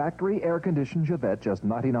 Factory air-conditioned Chevette, just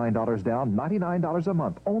 $99 down, $99 a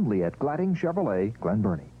month, only at Gladding Chevrolet, Glen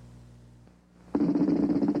Burnie.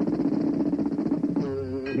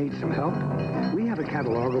 Need some help? We have a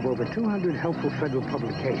catalog of over 200 helpful federal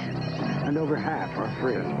publications, and over half are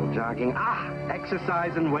free. Jogging,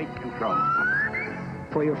 exercise and weight control.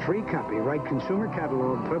 For your free copy, write Consumer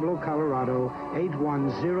Catalog, Pueblo, Colorado,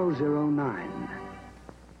 81009.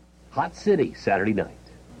 Hot City, Saturday night.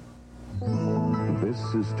 This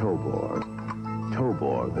is Tobor.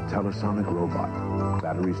 Tobor, the Telesonic robot.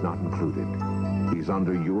 Batteries not included. He's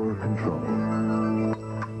under your control.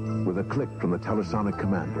 With a click from the Telesonic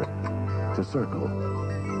commander, to circle,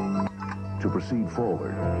 to proceed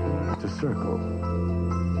forward, to circle,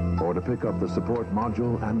 or to pick up the support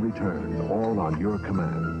module and return, all on your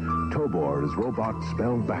command. Tobor is robot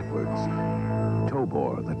spelled backwards.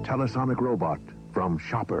 Tobor, the Telesonic robot from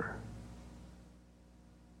Shopper.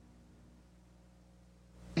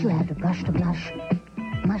 You have to blush, to blush,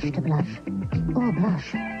 blush to blush, or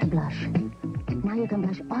blush to blush. Now you can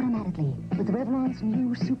blush automatically with Revlon's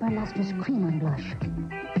new Super Lustrous Cream on Blush.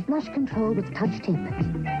 Blush control with touch tip.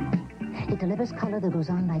 It delivers color that goes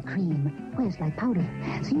on like cream, wears like powder,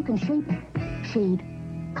 so you can shape, shade,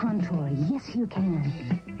 contour. Yes, you can.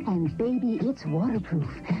 And baby, it's waterproof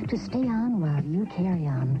to stay on while you carry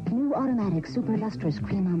on. New automatic Super Lustrous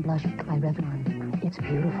Cream on Blush by Revlon. It's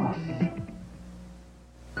beautiful.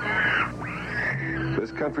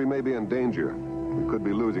 This country may be in danger, could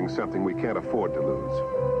be losing something we can't afford to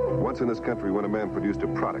lose. Once in this country, when a man produced a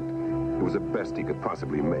product, it was the best he could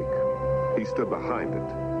possibly make. He stood behind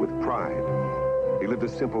it with pride. He lived a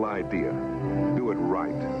simple idea. Do it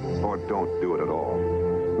right, or don't do it at all.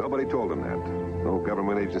 Nobody told him that. No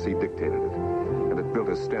government agency dictated it. And it built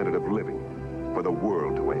a standard of living for the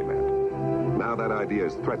world to aim at. Now that idea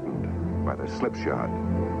is threatened by the slipshod,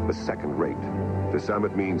 the second rate. To some,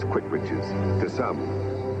 it means quick riches. To some,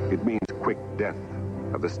 it means quick death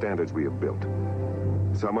of the standards we have built.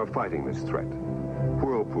 Some are fighting this threat.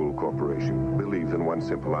 Whirlpool Corporation believes in one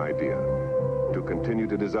simple idea: to continue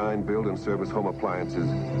to design, build, and service home appliances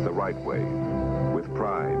the right way, with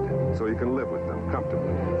pride, so you can live with them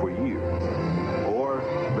comfortably for years. Or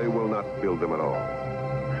they will not build them at all.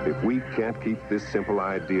 If we can't keep this simple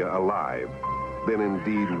idea alive, then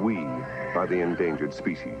indeed we are the endangered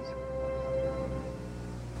species.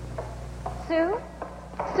 Sue?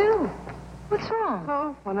 Sue, what's wrong?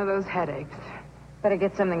 Oh, one of those headaches. Better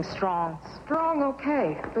get something strong. Strong,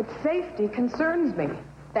 okay, but safety concerns me.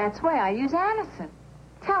 That's why I use Anacin.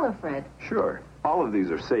 Tell her, Fred. Sure. All of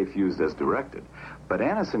these are safe used as directed. But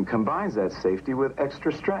Anacin combines that safety with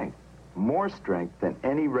extra strength. More strength than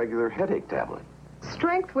any regular headache tablet.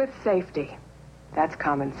 Strength with safety. That's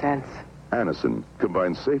common sense. Anacin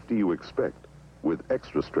combines safety you expect with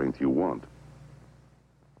extra strength you want.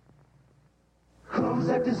 Clothes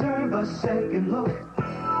that deserve a second look.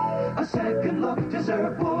 A second look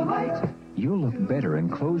deserve Woolite. You'll look better in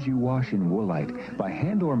clothes you wash in Woolite. By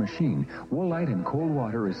hand or machine, Woolite in cold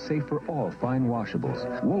water is safe for all fine washables.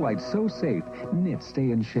 Woolite's so safe, knits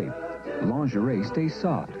stay in shape. Lingerie stays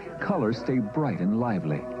soft. Colors stay bright and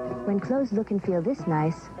lively. When clothes look and feel this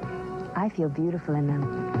nice, I feel beautiful in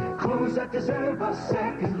them. Clothes that deserve a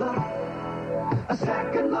second look. A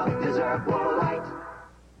second look deserve Woolite.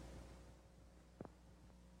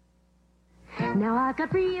 Now I've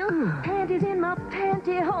got real panties in my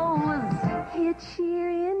pantyhose. It's sheer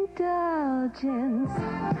indulgence.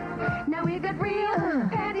 Now we've got real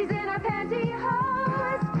panties in our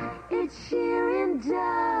pantyhose. It's sheer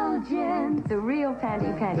indulgence. The real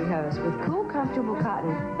pantyhose with cool, comfortable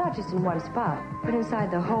cotton, not just in one spot, but inside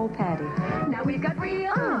the whole panty. Now we've got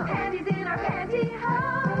real panties in our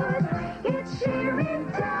pantyhose. It's sheer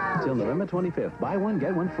indulgence. Till November 25th. Buy one,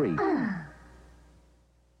 get one free.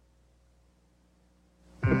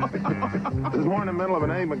 There's more in the middle of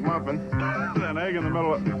an Egg McMuffin than an egg in the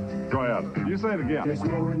middle of... Go ahead. You say it again. There's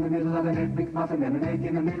more in the middle of an Egg McMuffin than an egg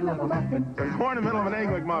in the middle of a muffin. There's more in the middle of an Egg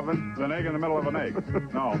McMuffin than an egg in the middle of an egg.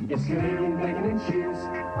 No. It's Canadian bacon and cheese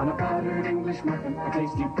on a powdered English muffin. A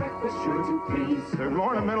tasty breakfast sure to please. There's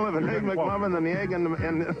more in the middle of an Egg McMuffin than the egg in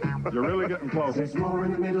the... You're really getting close. There's more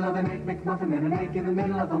in the middle of an Egg McMuffin than an egg in the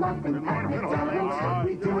middle of a muffin. At McDonald's,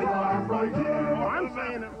 we do it our way. I'm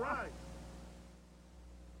saying it right.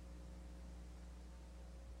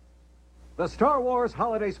 The Star Wars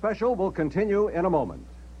Holiday Special will continue in a moment.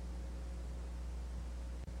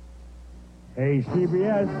 Hey,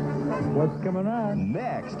 CBS, what's coming on?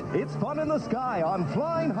 Next, it's fun in the sky on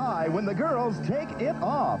Flying High when the girls take it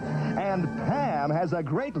off. And Pam has a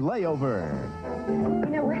great layover. You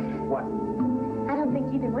know what? What? I don't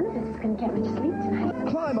think either one of us is going to get much sleep tonight.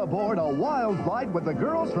 Climb aboard a wild flight with the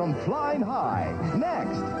girls from Flying High.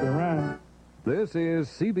 Next. This is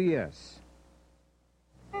CBS.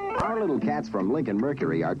 Our little cats from Lincoln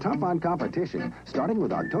Mercury are tough on competition. Starting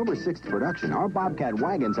with October 6th production, our Bobcat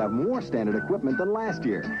wagons have more standard equipment than last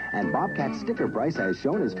year. And Bobcat's sticker price as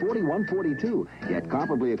shown is $41.42. Yet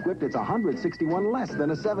comparably equipped, it's $161 less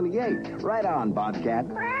than a 78. Right on, Bobcat.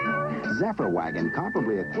 Zephyr wagon,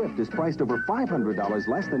 comparably equipped, is priced over $500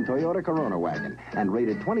 less than Toyota Corona wagon and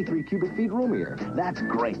rated 23 cubic feet roomier. That's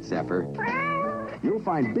great, Zephyr. You'll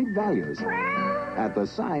find big values at the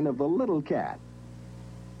sign of the little cat.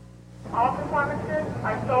 All performances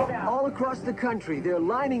are sold out. All across the country, they're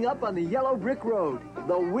lining up on the yellow brick road.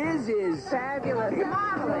 The Whiz is... Fabulous.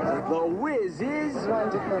 Marvelous. The Whiz is...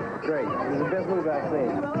 Wonderful. Great. This is the best movie I've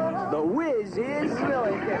seen. The Whiz is...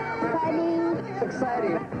 Really good. Funny.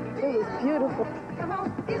 Exciting. It was beautiful.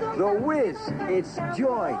 The Whiz. It's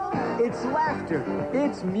joy. It's laughter.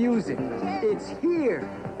 It's music. It's here.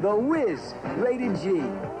 The Whiz. Rated G.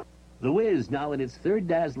 The Wiz, now in its third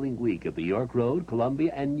dazzling week at the York Road,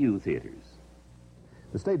 Columbia, and New theaters.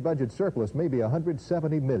 The state budget surplus may be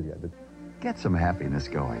 $170 million. Get some happiness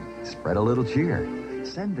going. Spread a little cheer.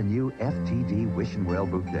 Send the new FTD Wish and Well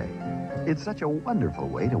bouquet. It's such a wonderful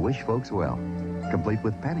way to wish folks well, complete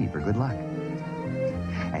with penny for good luck.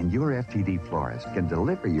 And your FTD florist can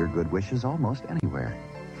deliver your good wishes almost anywhere.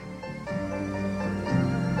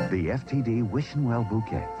 The FTD Wish and Well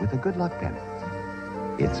bouquet with a good luck penny.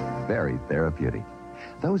 It's very therapeutic.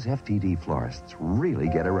 Those FTD florists really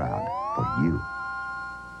get around for you.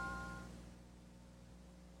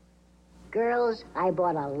 Girls, I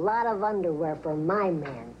bought a lot of underwear for my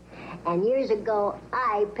man. And years ago,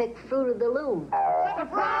 I picked Fruit of the Loom.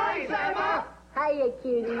 Surprise, Emma! Hiya,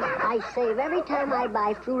 cutie. I save every time I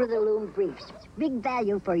buy Fruit of the Loom briefs. Big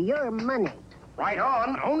value for your money. Right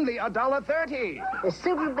on, only $1.30. The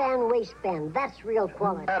Superband waistband, that's real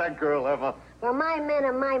quality. That a girl, Emma. For my men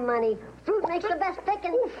and my money, Fruit makes the best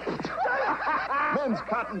picking. Men's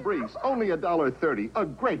cotton briefs, only $1.30. A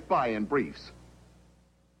great buy in briefs.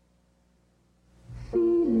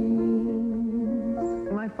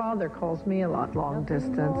 My father calls me a lot long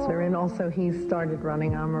distance, and also he started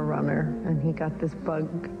running. I'm a runner, and he got this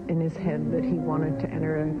bug in his head that he wanted to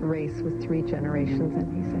enter a race with 3 generations,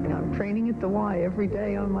 and he said, I'm training at the Y every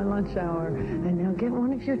day on my lunch hour, and now get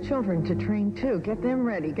one of your children to train too. Get them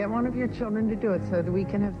ready. Get one of your children to do it so that we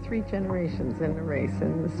can have 3 generations in the race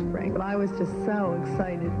in the spring. But I was just so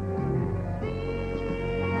excited.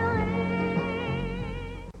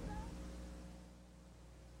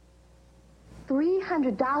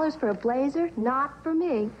 $300 for a blazer? Not for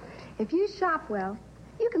me. If you shop well,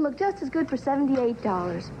 you can look just as good for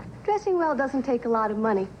 $78. Dressing well doesn't take a lot of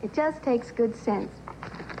money. It just takes good sense.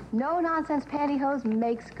 No-nonsense pantyhose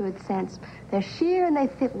makes good sense. They're sheer and they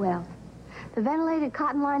fit well. The ventilated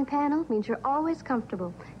cotton line panel means you're always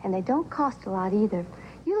comfortable, and they don't cost a lot either.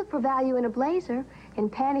 You look for value in a blazer. In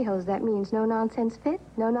pantyhose, that means no-nonsense fit,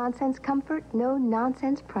 no-nonsense comfort,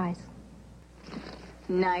 no-nonsense price.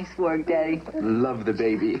 Nice work, Daddy. Love the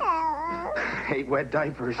baby. Hate wet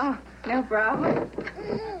diapers. Oh, no problem.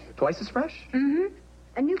 Twice as fresh? Mm-hmm.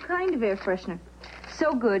 A new kind of air freshener.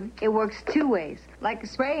 So good, it works 2 ways. Like a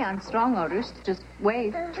spray on strong odors, just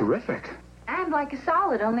wave. Terrific. And like a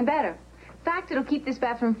solid, only better. In fact, it'll keep this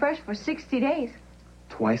bathroom fresh for 60 days.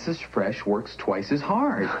 Twice as fresh works twice as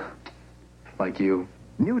hard. Like you.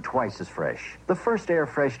 New Twice as Fresh. The first air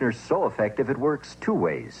freshener so effective it works 2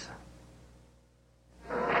 ways.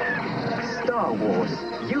 Star Wars.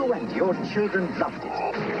 You and your children loved it.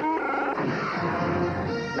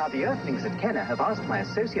 Now, the Earthlings at Kenner have asked my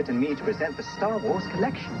associate and me to present the Star Wars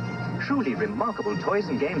collection. Truly remarkable toys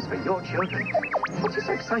and games for your children. What are you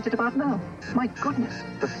so excited about now? My goodness,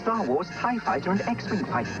 the Star Wars TIE Fighter and X-Wing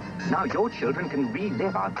fighter. Now your children can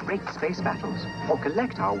relive our great space battles or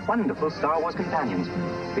collect our wonderful Star Wars companions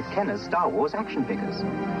with Kenner's Star Wars action figures.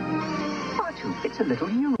 R2, it's a little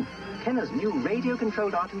new. Kenner's new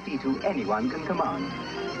radio-controlled R2-D2 anyone can command.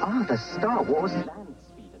 Ah, the Star Wars land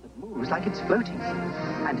speeder that moves like it's floating.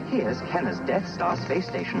 And here's Kenner's Death Star space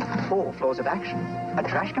station, 4 floors of action. A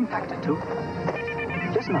trash compactor, too.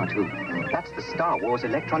 Listen, R2, that's the Star Wars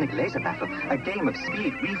electronic laser battle, a game of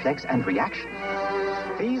speed, reflex, and reaction.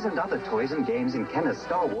 These and other toys and games in Kenner's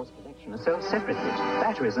Star Wars collection are sold separately.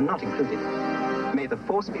 Batteries are not included. May the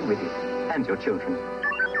Force be with you and your children.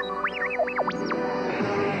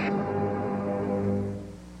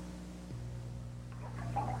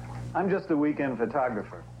 I'm just a weekend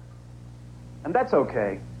photographer. And that's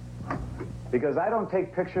okay, because I don't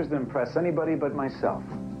take pictures to impress anybody but myself.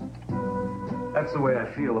 That's the way I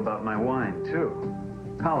feel about my wine, too.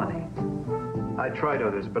 Colony. I tried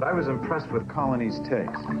others, but I was impressed with Colony's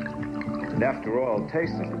taste. And after all,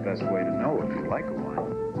 taste is the best way to know if you like a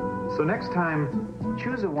wine. So next time,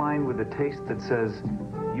 choose a wine with a taste that says,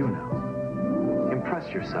 you know. Impress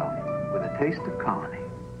yourself with a taste of Colony.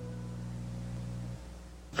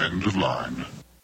 End of line.